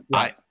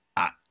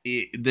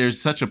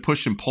 There's such a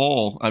push and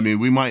pull. I mean,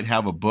 we might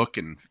have a book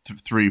in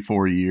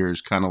 3-4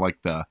 years, kind of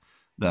like the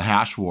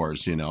hash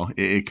wars.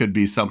 It could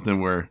be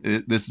something where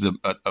this is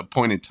a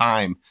point in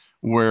time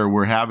where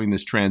we're having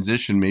this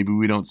transition. Maybe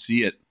we don't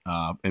see it,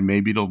 and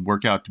maybe it'll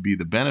work out to be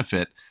the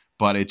benefit.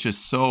 But it's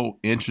just so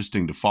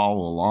interesting to follow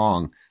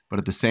along. But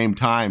at the same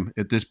time,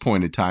 at this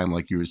point in time,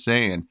 like you were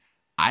saying,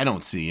 I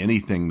don't see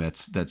anything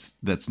that's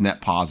net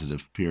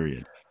positive,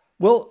 period.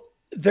 Well,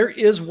 there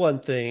is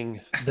one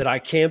thing that I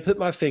can put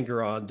my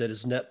finger on that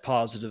is net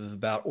positive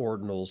about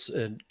ordinals.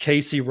 And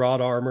Casey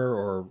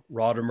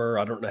Rodimer,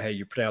 I don't know how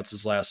you pronounce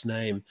his last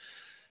name.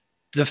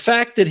 The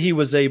fact that he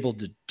was able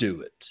to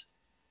do it.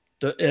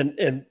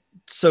 And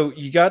so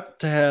you got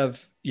to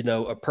have,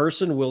 a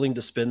person willing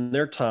to spend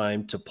their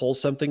time to pull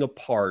something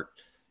apart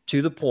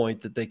to the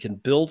point that they can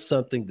build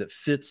something that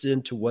fits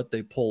into what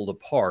they pulled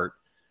apart,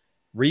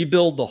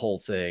 rebuild the whole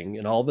thing.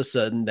 And all of a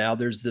sudden now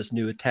there's this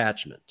new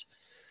attachment.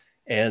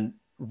 And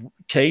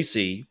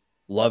Casey,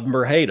 love him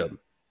or hate him,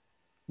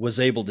 was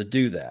able to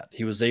do that.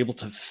 He was able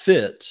to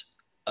fit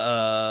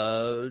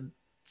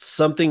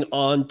something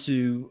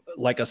onto,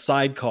 like a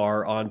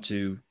sidecar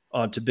onto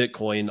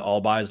Bitcoin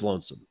all by his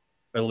lonesome.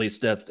 Or at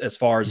least that, as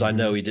far as I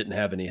know, he didn't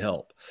have any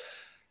help.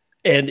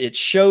 And it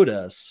showed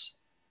us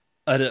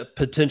a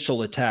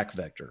potential attack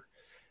vector.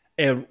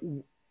 And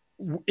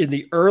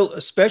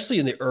especially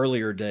in the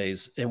earlier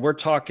days, and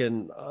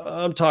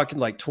I'm talking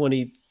like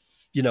 20,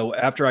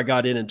 after I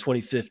got in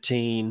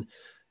 2015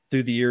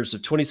 through the years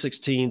of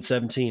 2016,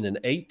 17, and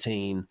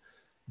 18,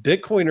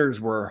 Bitcoiners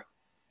were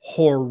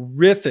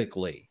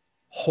horrifically,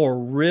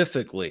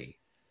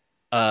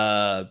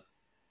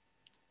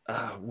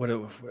 what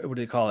do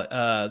they call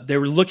it? They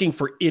were looking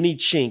for any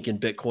chink in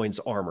Bitcoin's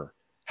armor.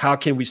 How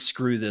can we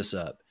screw this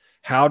up?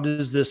 How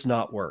does this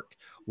not work?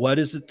 What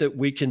is it that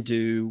we can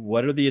do?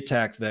 What are the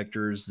attack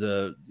vectors?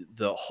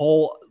 The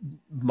whole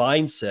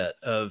mindset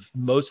of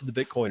most of the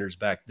Bitcoiners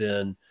back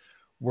then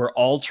were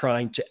all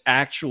trying to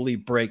actually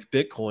break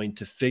Bitcoin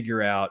to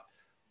figure out,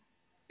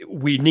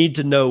 we need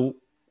to know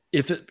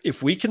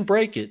if we can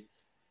break it,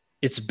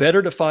 it's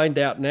better to find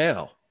out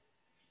now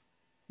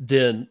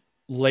than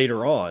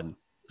later on.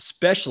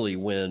 Especially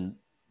when,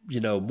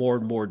 more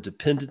and more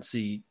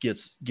dependency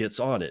gets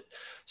on it.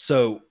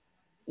 So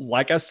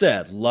like I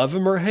said, love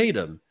him or hate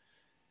him,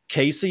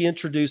 Casey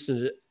introduced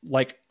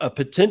like a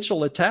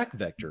potential attack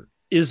vector.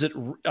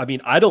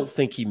 I don't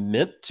think he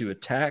meant to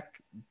attack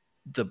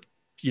the,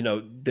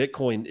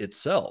 Bitcoin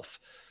itself,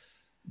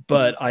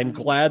 but I'm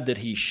glad that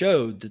he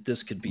showed that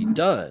this could be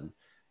done,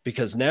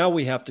 because now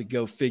we have to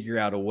go figure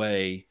out a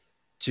way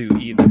to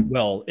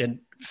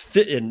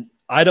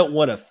I don't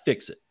want to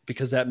fix it,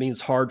 because that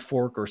means hard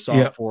fork or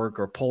soft fork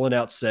or pulling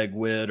out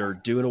SegWit or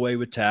doing away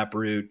with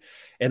Taproot.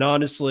 And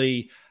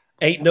honestly,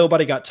 ain't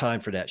nobody got time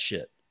for that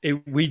shit.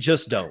 We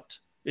just don't.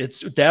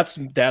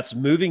 That's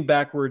moving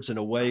backwards in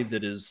a way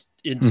that is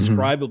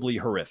indescribably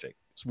horrific.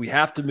 So we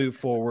have to move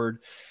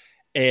forward.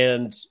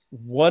 And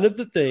one of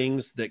the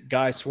things that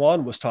Guy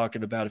Swan was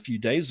talking about a few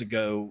days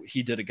ago,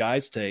 he did a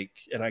Guy's Take,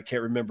 and I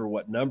can't remember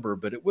what number,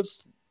 but it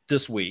was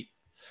this week.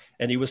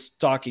 And he was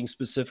talking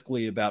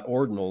specifically about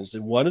ordinals.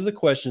 And one of the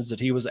questions that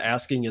he was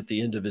asking at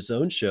the end of his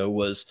own show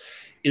was,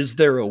 is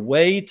there a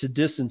way to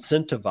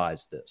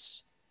disincentivize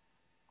this?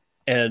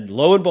 And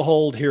lo and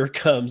behold, here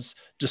comes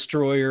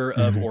Destroyer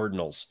of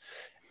Ordinals.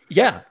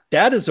 Yeah,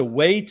 that is a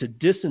way to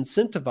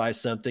disincentivize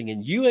something.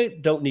 And you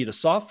don't need a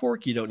soft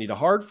fork. You don't need a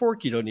hard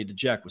fork. You don't need to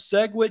jack with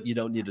SegWit. You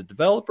don't need a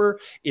developer.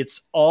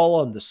 It's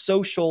all on the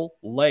social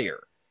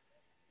layer.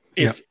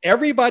 If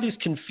everybody's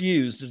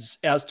confused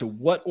as to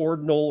what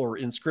ordinal or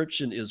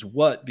inscription is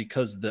what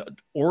because the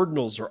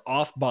ordinals are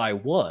off by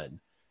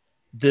one,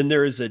 then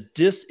there is a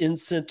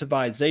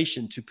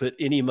disincentivization to put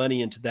any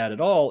money into that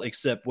at all,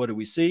 except what do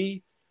we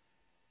see?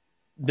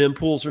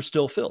 Mempools are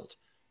still filled.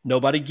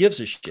 Nobody gives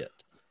a shit.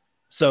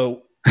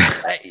 So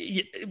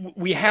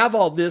we have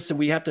all this and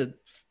we have to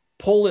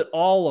pull it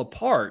all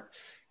apart.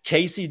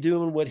 Casey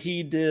doing what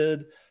he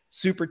did,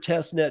 Super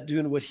Testnet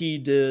doing what he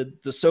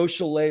did, the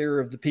social layer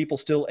of the people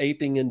still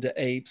aping into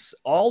apes,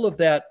 all of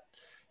that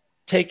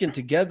taken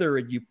together,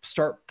 and you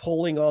start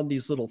pulling on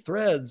these little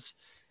threads.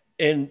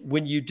 And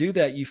when you do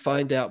that, you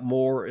find out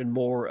more and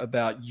more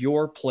about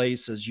your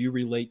place as you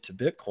relate to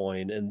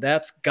Bitcoin. And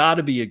that's got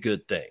to be a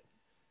good thing.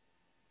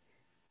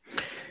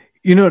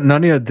 You know,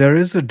 Nunya, there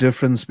is a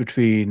difference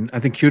between, I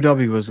think he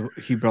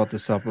brought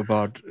this up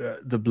about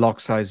the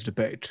block size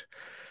debate,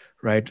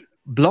 right?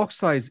 Block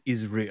size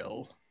is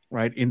real,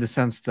 right? In the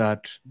sense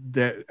that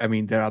there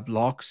are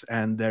blocks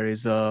and there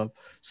is a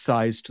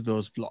size to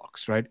those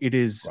blocks, right? It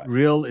is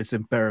real, it's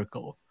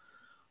empirical.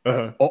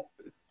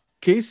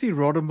 Casey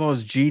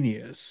Rodarmor's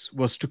genius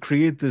was to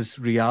create this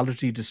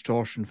reality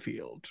distortion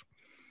field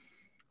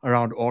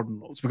around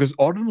ordinals, because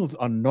ordinals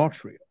are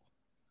not real,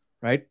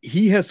 right?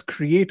 He has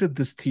created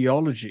this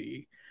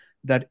theology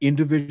that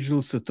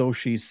individual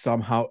Satoshis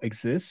somehow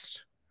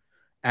exist,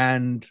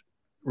 and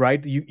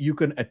right, you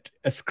can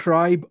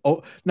ascribe.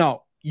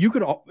 Now you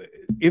could,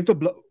 if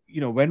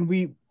when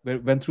we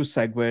went through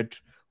SegWit,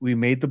 we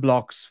made the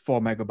blocks 4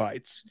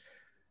 megabytes.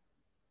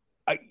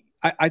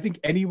 I think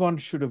anyone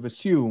should have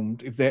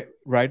assumed, if they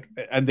right,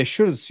 and they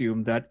should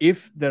assume that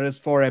if there is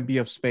 4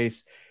 MB of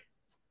space,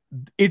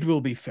 it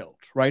will be filled,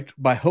 right,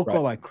 by hook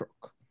or by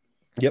crook.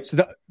 Yep.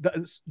 So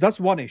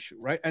that's one issue,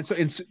 right? And so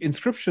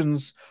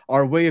inscriptions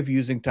are a way of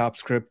using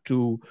TypeScript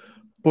to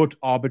put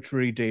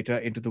arbitrary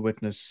data into the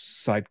witness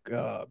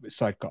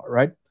sidecar,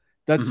 right?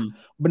 That's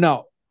but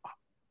now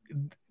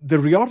the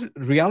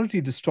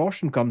reality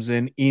distortion comes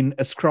in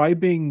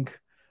ascribing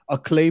a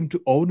claim to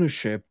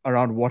ownership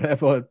around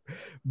whatever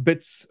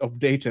bits of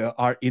data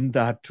are in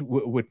that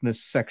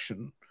witness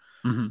section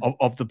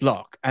of the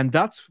block. And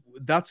that's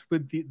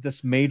with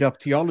this made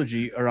up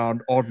theology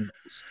around ordinals.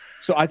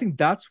 So I think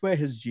that's where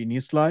his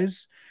genius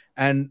lies.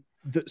 And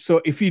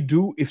so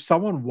if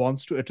someone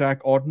wants to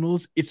attack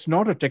ordinals,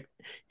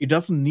 it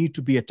doesn't need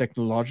to be a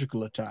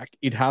technological attack.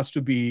 It has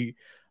to be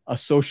a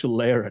social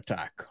layer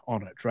attack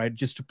on it, right?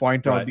 Just to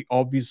point out the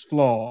obvious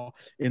flaw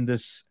in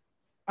this.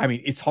 I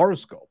mean, it's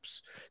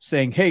horoscopes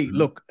saying, hey,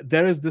 look,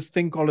 there is this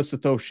thing called a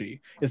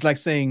Satoshi. It's like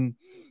saying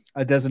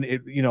I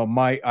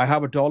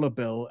have a dollar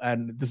bill,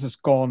 and this is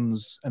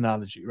Korn's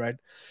analogy, right?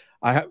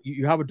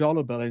 You have a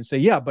dollar bill and say,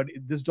 yeah, but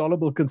this dollar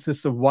bill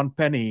consists of 1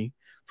 penny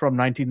from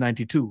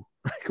 1992.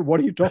 What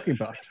are you talking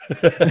about?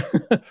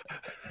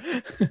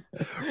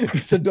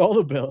 It's a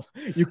dollar bill.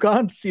 You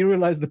can't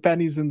serialize the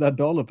pennies in that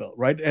dollar bill,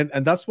 right?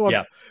 And that's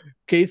what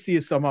Casey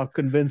is somehow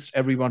convinced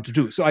everyone to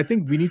do. So I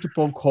think we need to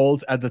poke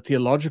holes at the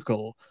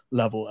theological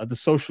level, at the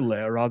social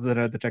layer, rather than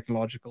at the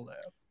technological layer.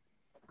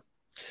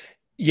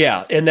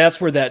 Yeah, and that's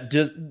where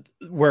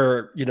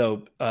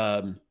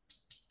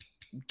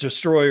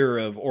destroyer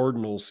of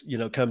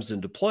ordinals, comes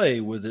into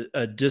play with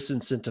a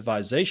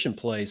disincentivization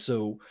play.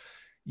 So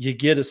you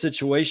get a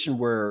situation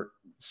where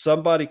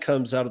somebody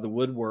comes out of the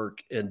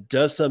woodwork and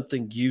does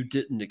something you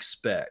didn't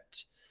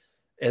expect.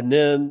 And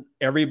then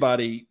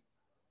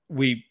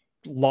we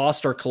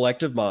lost our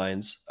collective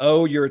minds.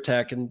 Oh, you're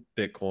attacking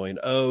Bitcoin.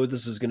 Oh,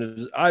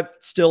 I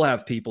still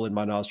have people in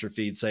my Nostr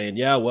feed saying,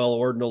 yeah, well,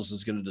 ordinals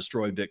is going to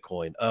destroy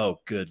Bitcoin. Oh,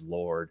 good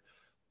Lord,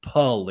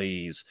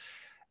 please.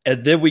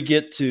 And then we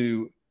get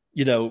to,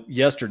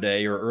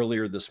 yesterday or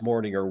earlier this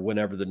morning or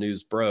whenever the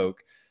news broke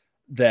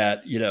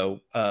that,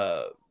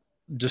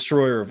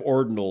 destroyer of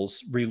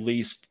ordinals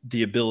released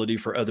the ability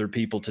for other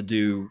people to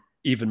do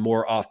even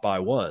more off by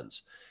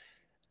ones.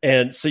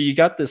 And so you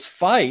got this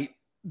fight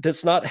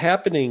that's not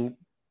happening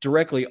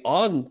directly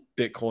on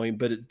Bitcoin,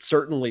 but it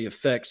certainly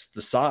affects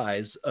the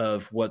size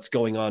of what's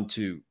going on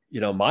to,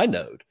 my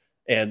node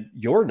and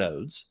your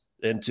nodes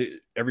and to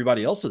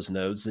everybody else's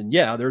nodes. And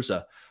yeah, there's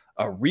a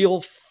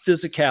real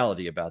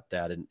physicality about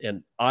that.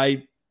 And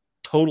I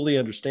totally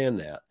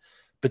understand that,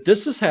 but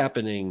this is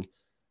happening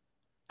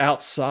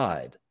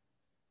outside.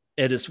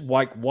 And it's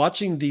like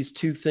watching these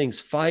two things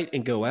fight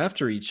and go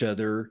after each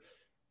other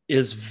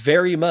is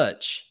very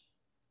much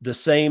the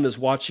same as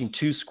watching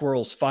two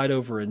squirrels fight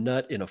over a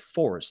nut in a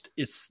forest.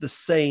 It's the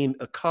same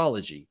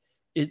ecology.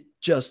 It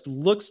just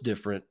looks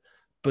different,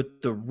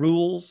 but the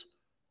rules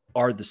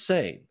are the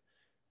same.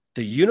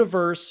 The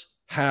universe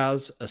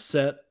has a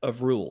set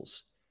of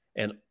rules,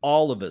 and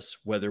all of us,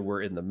 whether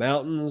we're in the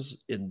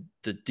mountains, in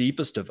the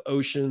deepest of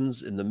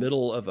oceans, in the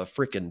middle of a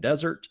freaking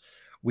desert,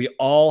 we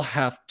all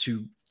have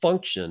to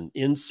function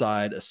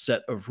inside a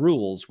set of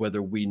rules,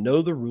 whether we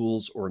know the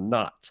rules or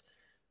not.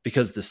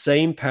 because the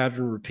same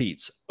pattern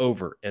repeats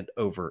over and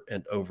over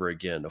and over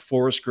again. A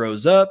forest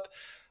grows up,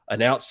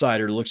 an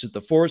outsider looks at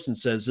the forest and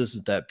says,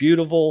 "Isn't that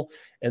beautiful?"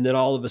 And then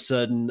all of a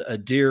sudden, a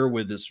deer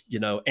with his,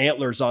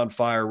 antlers on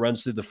fire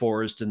runs through the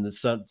forest, and the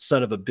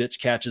son of a bitch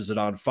catches it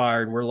on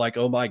fire. And we're like,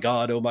 oh my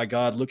God,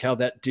 look how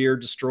that deer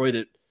destroyed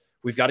it.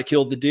 We've got to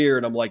kill the deer.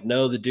 And I'm like,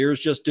 no, the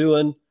deer's just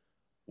doing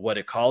what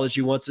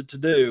ecology wants it to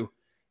do.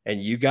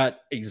 And you got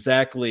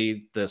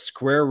exactly the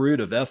square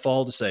root of F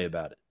all to say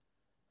about it.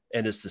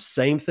 And it's the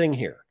same thing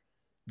here.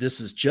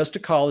 This is just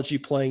ecology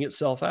playing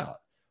itself out.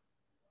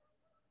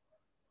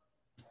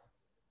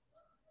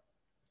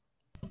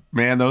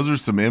 Man, those are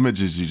some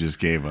images you just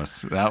gave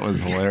us. That was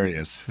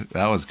hilarious.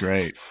 That was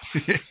great.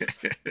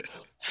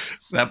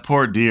 That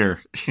poor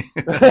deer.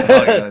 That's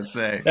all I gotta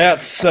say.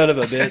 That son of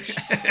a bitch.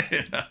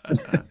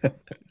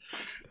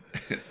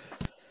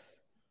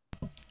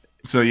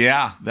 So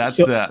yeah, that's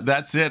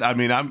it. I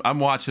mean, I'm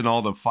watching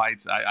all the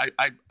fights.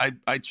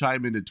 I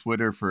chime into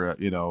Twitter for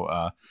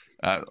a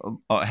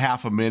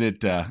half a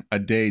minute a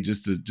day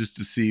just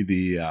to see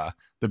the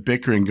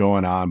bickering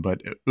going on.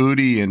 But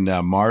Udi and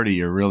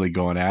Marty are really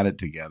going at it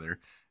together.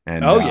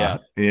 And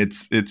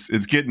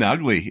it's getting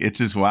ugly. It's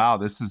just wow.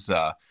 This is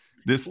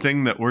this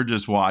thing that we're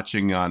just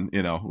watching on.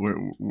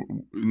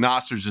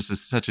 Nostr's just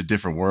such a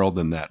different world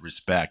in that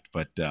respect.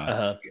 But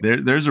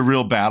there's a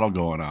real battle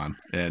going on,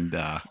 and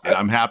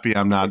I'm happy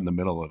I'm not in the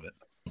middle of it.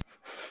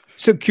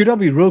 So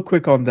QW, real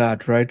quick on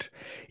that, right?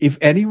 If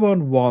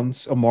anyone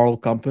wants a moral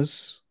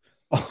compass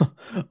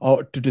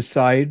or to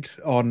decide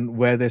on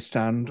where they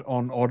stand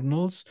on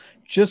ordinals,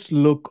 just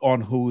look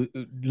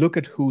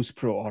at who's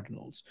pro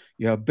ordinals.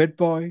 You have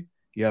BitBoy,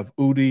 you have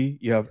Udi,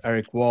 you have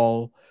Eric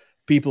Wall,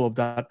 people of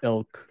that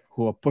ilk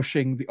who are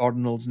pushing the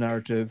ordinals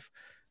narrative,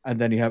 and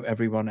then you have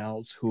everyone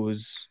else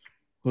who's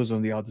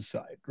on the other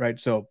side, right?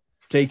 So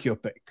take your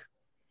pick.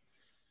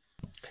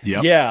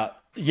 Yep.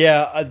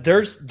 Yeah.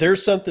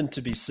 There's something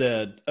to be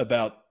said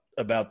about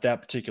that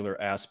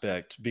particular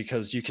aspect,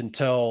 because you can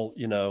tell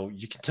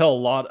a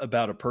lot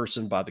about a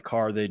person by the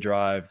car they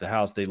drive, the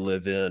house they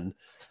live in,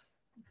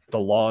 the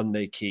lawn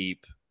they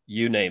keep,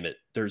 you name it.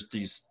 There's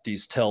these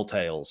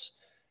telltales,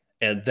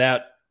 and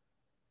that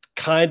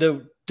kind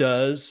of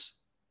does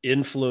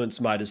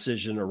influence my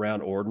decision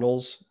around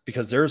ordinals,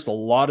 because there's a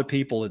lot of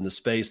people in the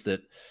space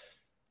that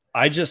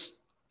I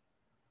just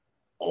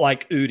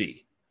like.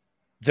 Udi,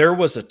 there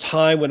was a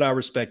time when I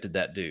respected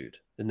that dude,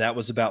 and that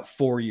was about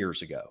 4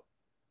 years ago.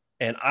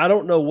 And I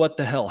don't know what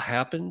the hell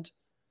happened,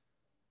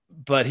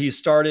 but he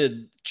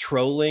started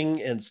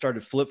trolling and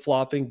started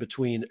flip-flopping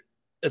between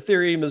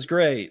Ethereum is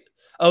great.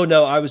 Oh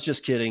no, I was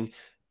just kidding.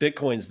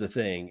 Bitcoin's the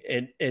thing.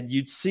 And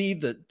you'd see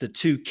the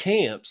two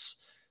camps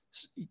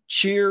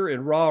cheer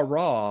and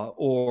rah,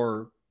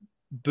 or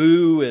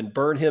boo and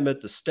burn him at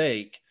the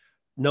stake,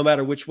 no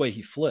matter which way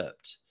he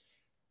flipped.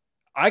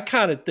 I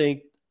kind of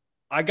think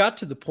I got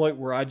to the point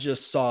where I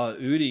just saw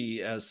Udi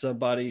as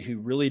somebody who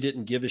really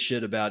didn't give a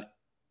shit about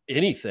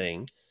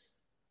anything.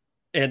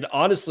 And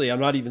honestly, I'm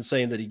not even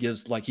saying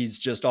that he's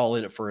just all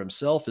in it for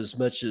himself, as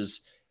much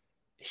as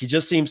he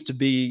just seems to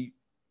be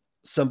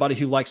somebody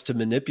who likes to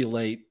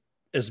manipulate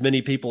as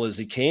many people as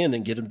he can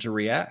and get them to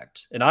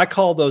react. And I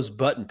call those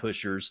button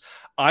pushers.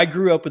 I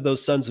grew up with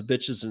those sons of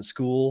bitches in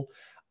school.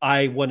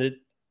 I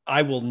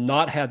will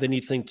not have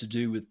anything to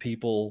do with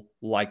people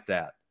like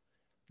that.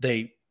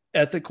 They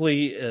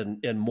ethically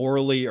and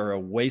morally are a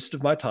waste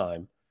of my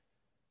time.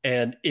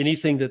 And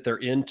anything that they're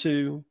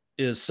into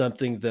is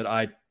something that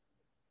I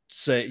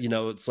say,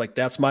 it's like,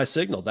 that's my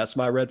signal. That's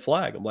my red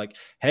flag. I'm like,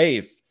 hey,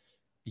 if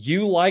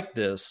you like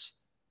this,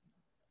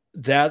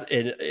 that,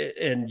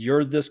 and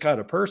you're this kind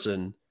of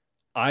person,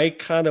 I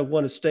kind of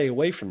want to stay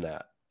away from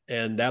that.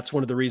 And that's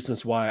one of the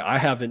reasons why I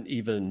haven't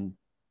even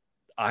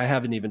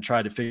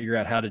tried to figure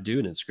out how to do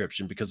an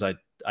inscription, because I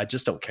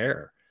just don't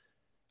care.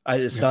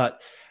 It's not,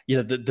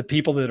 the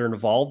people that are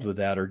involved with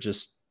that are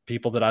just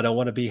people that I don't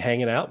want to be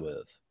hanging out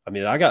with. I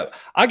mean, I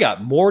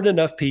got more than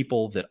enough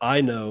people that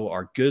I know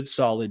are good,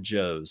 solid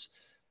Joes.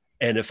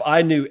 And if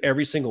I knew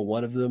every single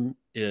one of them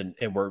and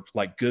were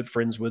like good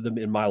friends with them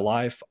in my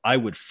life, I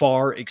would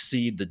far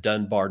exceed the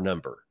Dunbar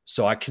number.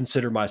 So I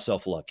consider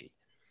myself lucky.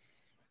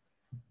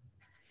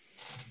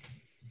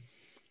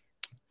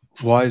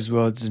 Wise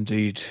words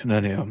indeed,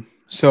 Nunya.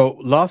 So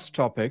last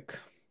topic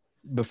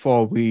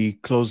before we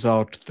close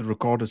out the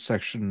recorded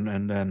section,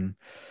 and then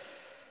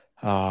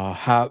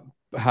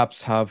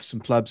perhaps have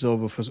some plebs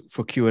over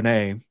for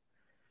Q&A.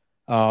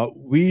 So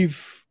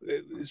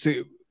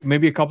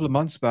maybe a couple of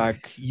months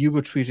back, you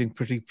were tweeting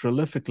pretty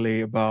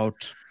prolifically about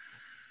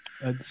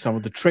some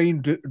of the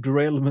train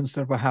derailments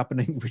that were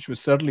happening, which was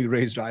certainly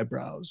raised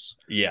eyebrows.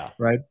 Yeah.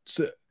 Right.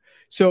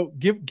 So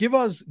give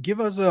us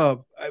a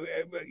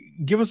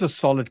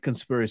solid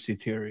conspiracy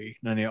theory,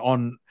 Nunya,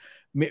 on.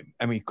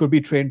 I mean, it could be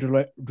train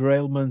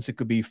derailments. It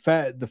could be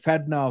the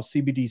Fed now,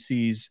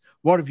 CBDCs.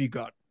 What have you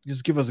got?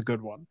 Just give us a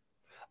good one.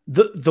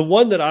 The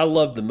one that I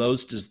love the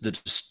most is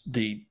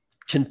the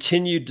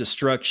continued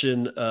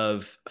destruction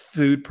of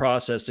food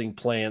processing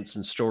plants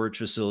and storage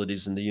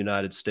facilities in the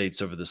United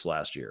States over this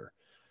last year.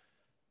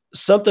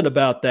 something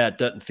about that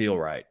doesn't feel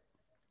right.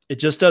 It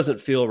just doesn't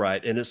feel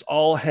right. And it's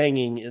all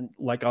hanging in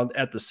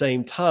at the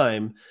same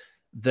time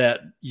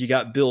that you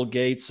got Bill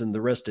Gates and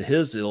the rest of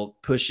his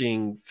ilk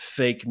pushing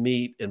fake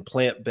meat and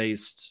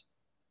plant-based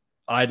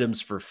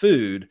items for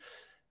food,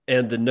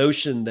 and the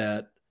notion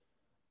that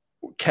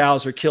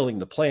cows are killing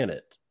the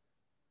planet,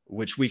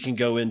 which we can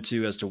go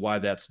into as to why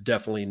that's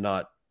definitely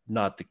not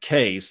the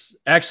case.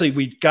 Actually,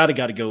 we got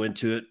to go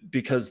into it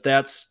because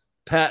that's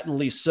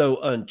patently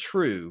so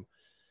untrue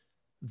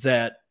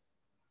that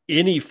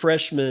any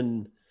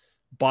freshman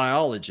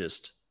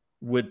biologist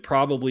would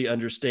probably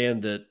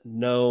understand that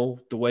no,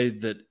 the way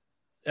that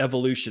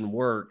evolution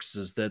works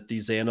is that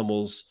these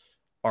animals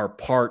are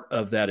part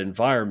of that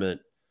environment,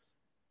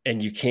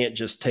 and you can't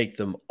just take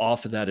them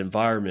off of that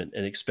environment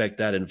and expect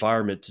that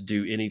environment to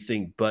do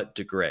anything but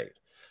degrade.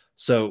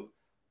 So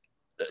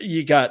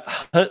you got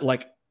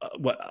like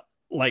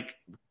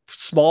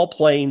small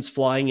planes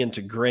flying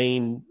into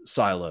grain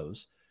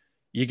silos.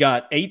 You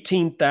got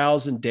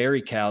 18,000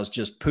 dairy cows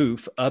just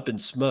poof up in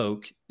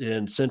smoke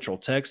in Central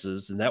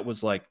Texas. And that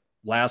was like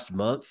last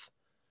month.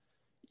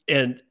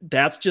 And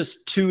that's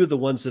just two of the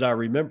ones that I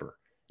remember.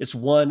 It's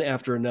one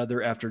after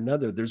another after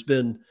another. There's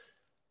been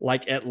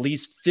like at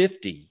least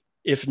 50,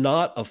 if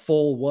not a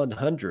full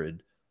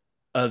 100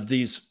 of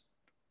these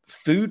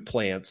food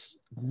plants,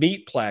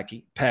 meat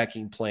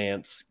packing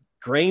plants,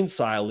 grain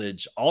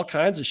silage, all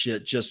kinds of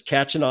shit just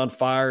catching on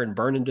fire and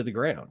burning to the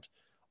ground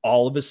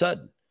all of a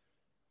sudden.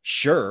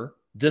 Sure,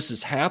 this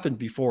has happened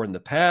before in the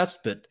past,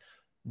 but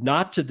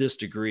not to this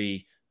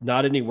degree,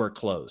 not anywhere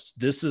close.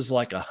 This is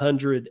like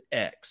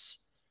 100x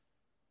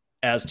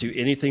as to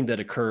anything that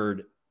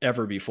occurred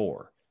ever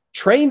before.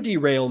 Train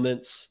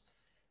derailments,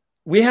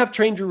 we have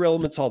train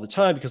derailments all the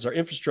time because our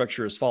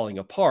infrastructure is falling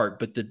apart,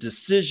 but the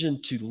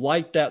decision to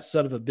light that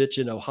son of a bitch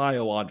in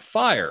Ohio on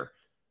fire,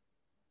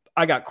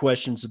 I got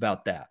questions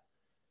about that.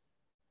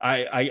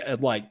 I'm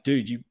like,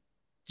 dude,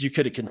 you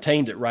could have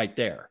contained it right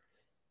there.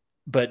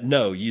 But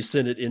no, you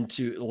sent it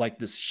into like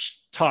this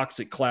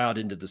toxic cloud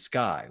into the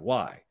sky.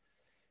 Why?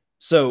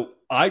 So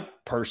I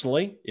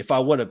personally, if I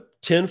want to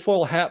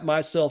tinfoil hat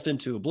myself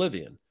into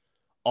oblivion,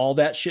 all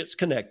that shit's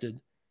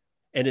connected,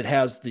 and it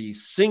has the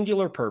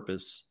singular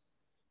purpose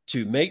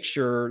to make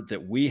sure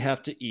that we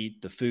have to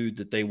eat the food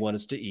that they want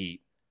us to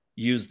eat,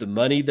 use the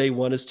money they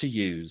want us to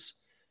use,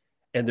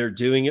 and they're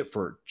doing it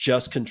for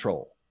just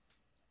control.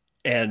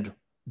 And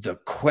the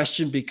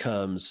question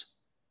becomes,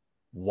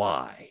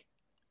 why?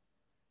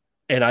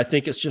 And I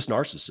think it's just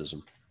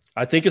narcissism.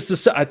 I think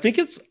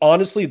it's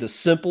honestly the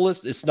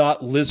simplest. It's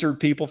not lizard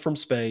people from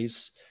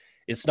space.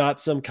 It's not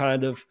some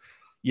kind of,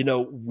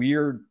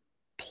 weird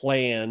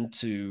plan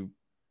to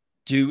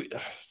do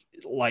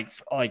like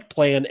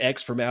plan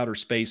X from outer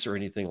space or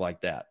anything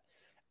like that.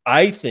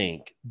 I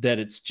think that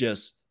it's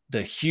just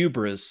the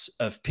hubris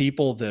of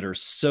people that are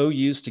so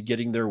used to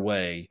getting their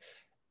way,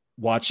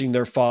 watching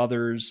their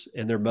fathers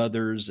and their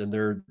mothers and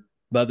their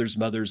mothers'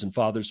 mothers and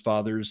fathers'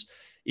 fathers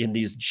in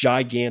these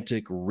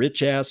gigantic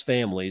rich ass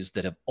families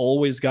that have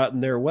always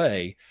gotten their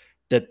way,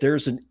 that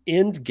there's an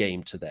end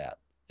game to that.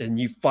 And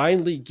you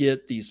finally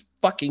get these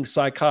fucking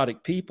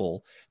psychotic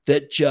people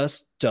that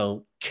just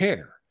don't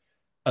care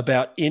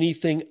about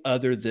anything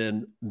other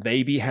than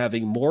maybe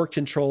having more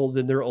control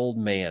than their old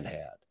man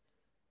had.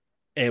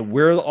 And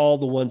we're all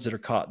the ones that are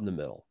caught in the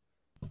middle.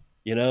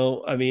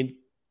 I mean,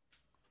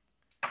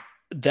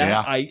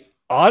 I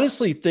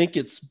honestly think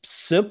it's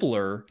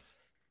simpler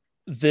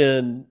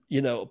than,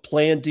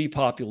 planned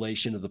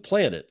depopulation of the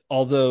planet.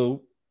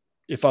 Although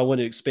if I want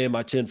to expand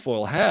my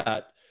tinfoil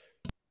hat,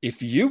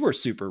 if you were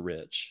super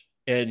rich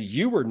and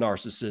you were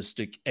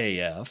narcissistic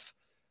AF,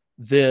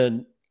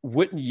 then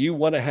wouldn't you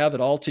want to have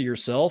it all to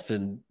yourself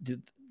and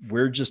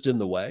we're just in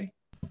the way?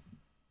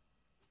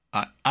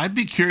 I'd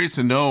be curious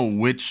to know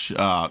which,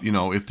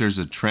 if there's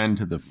a trend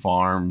to the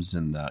farms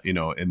and the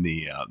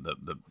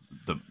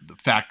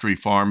factory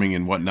farming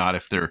and whatnot,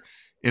 if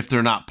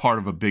they're not part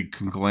of a big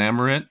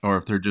conglomerate, or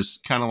if they're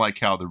just kind of like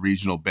how the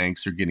regional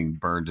banks are getting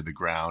burned to the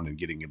ground and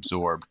getting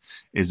absorbed.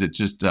 Is it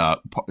just,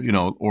 or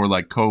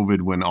like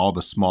COVID when all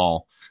the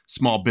small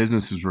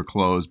businesses were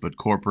closed, but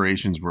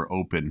corporations were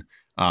open.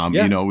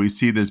 We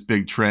see this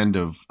big trend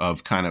of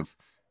kind of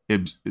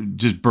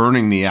just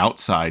burning the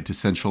outside to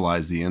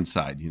centralize the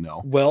inside,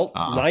 Well,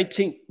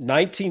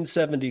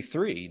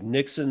 1973,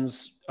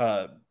 Nixon's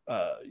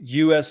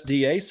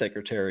USDA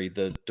secretary,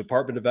 the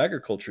Department of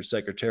Agriculture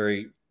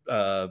secretary,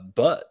 Earl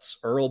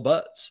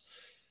Butz.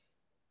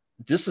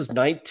 This is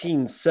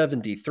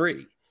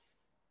 1973.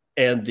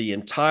 And the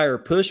entire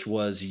push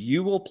was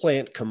you will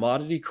plant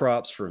commodity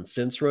crops from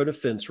fence row to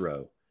fence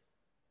row.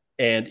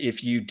 And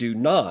if you do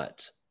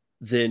not,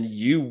 then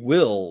you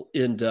will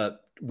end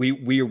up,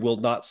 we will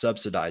not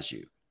subsidize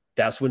you.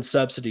 That's when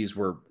subsidies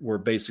were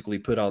basically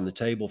put on the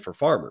table for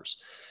farmers.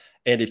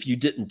 And if you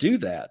didn't do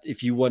that,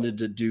 if you wanted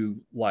to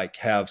do like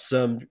have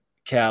some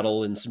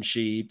cattle and some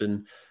sheep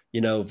and,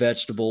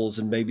 vegetables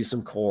and maybe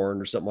some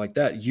corn or something like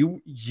that,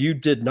 you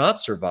did not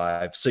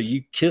survive. So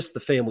you kissed the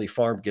family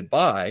farm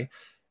goodbye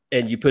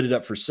and you put it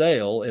up for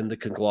sale, and the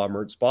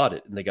conglomerates bought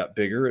it, and they got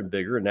bigger and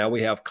bigger. And now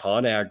we have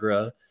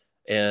ConAgra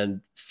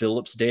and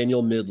Phillips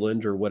Daniel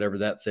Midland, or whatever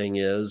that thing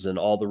is, and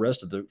all the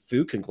rest of the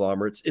food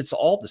conglomerates. It's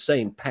all the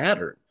same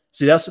pattern.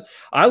 See,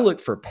 I look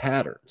for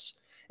patterns,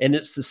 and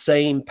it's the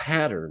same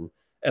pattern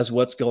as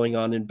what's going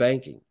on in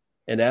banking.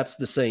 And that's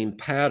the same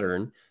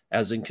pattern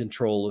as in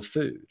control of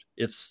food.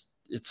 It's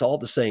all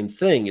the same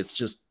thing. It's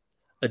just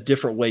a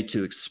different way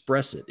to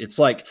express it. It's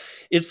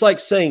like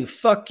saying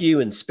fuck you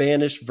in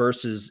Spanish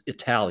versus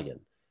Italian.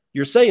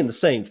 You're saying the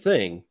same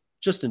thing,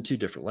 just in two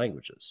different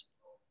languages.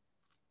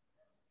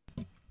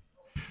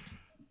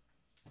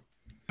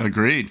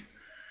 Agreed.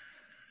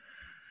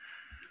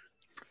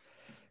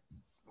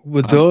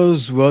 With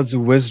those words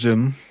of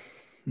wisdom,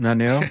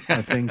 Nunya,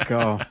 I think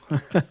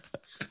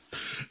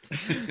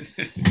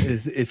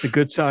it's a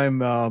good time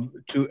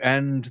to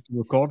end the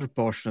recorded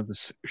portion of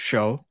this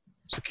show.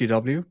 So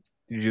QW,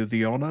 you do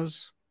the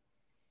honors.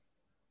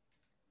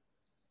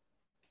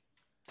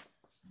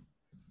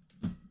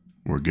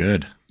 We're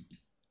good.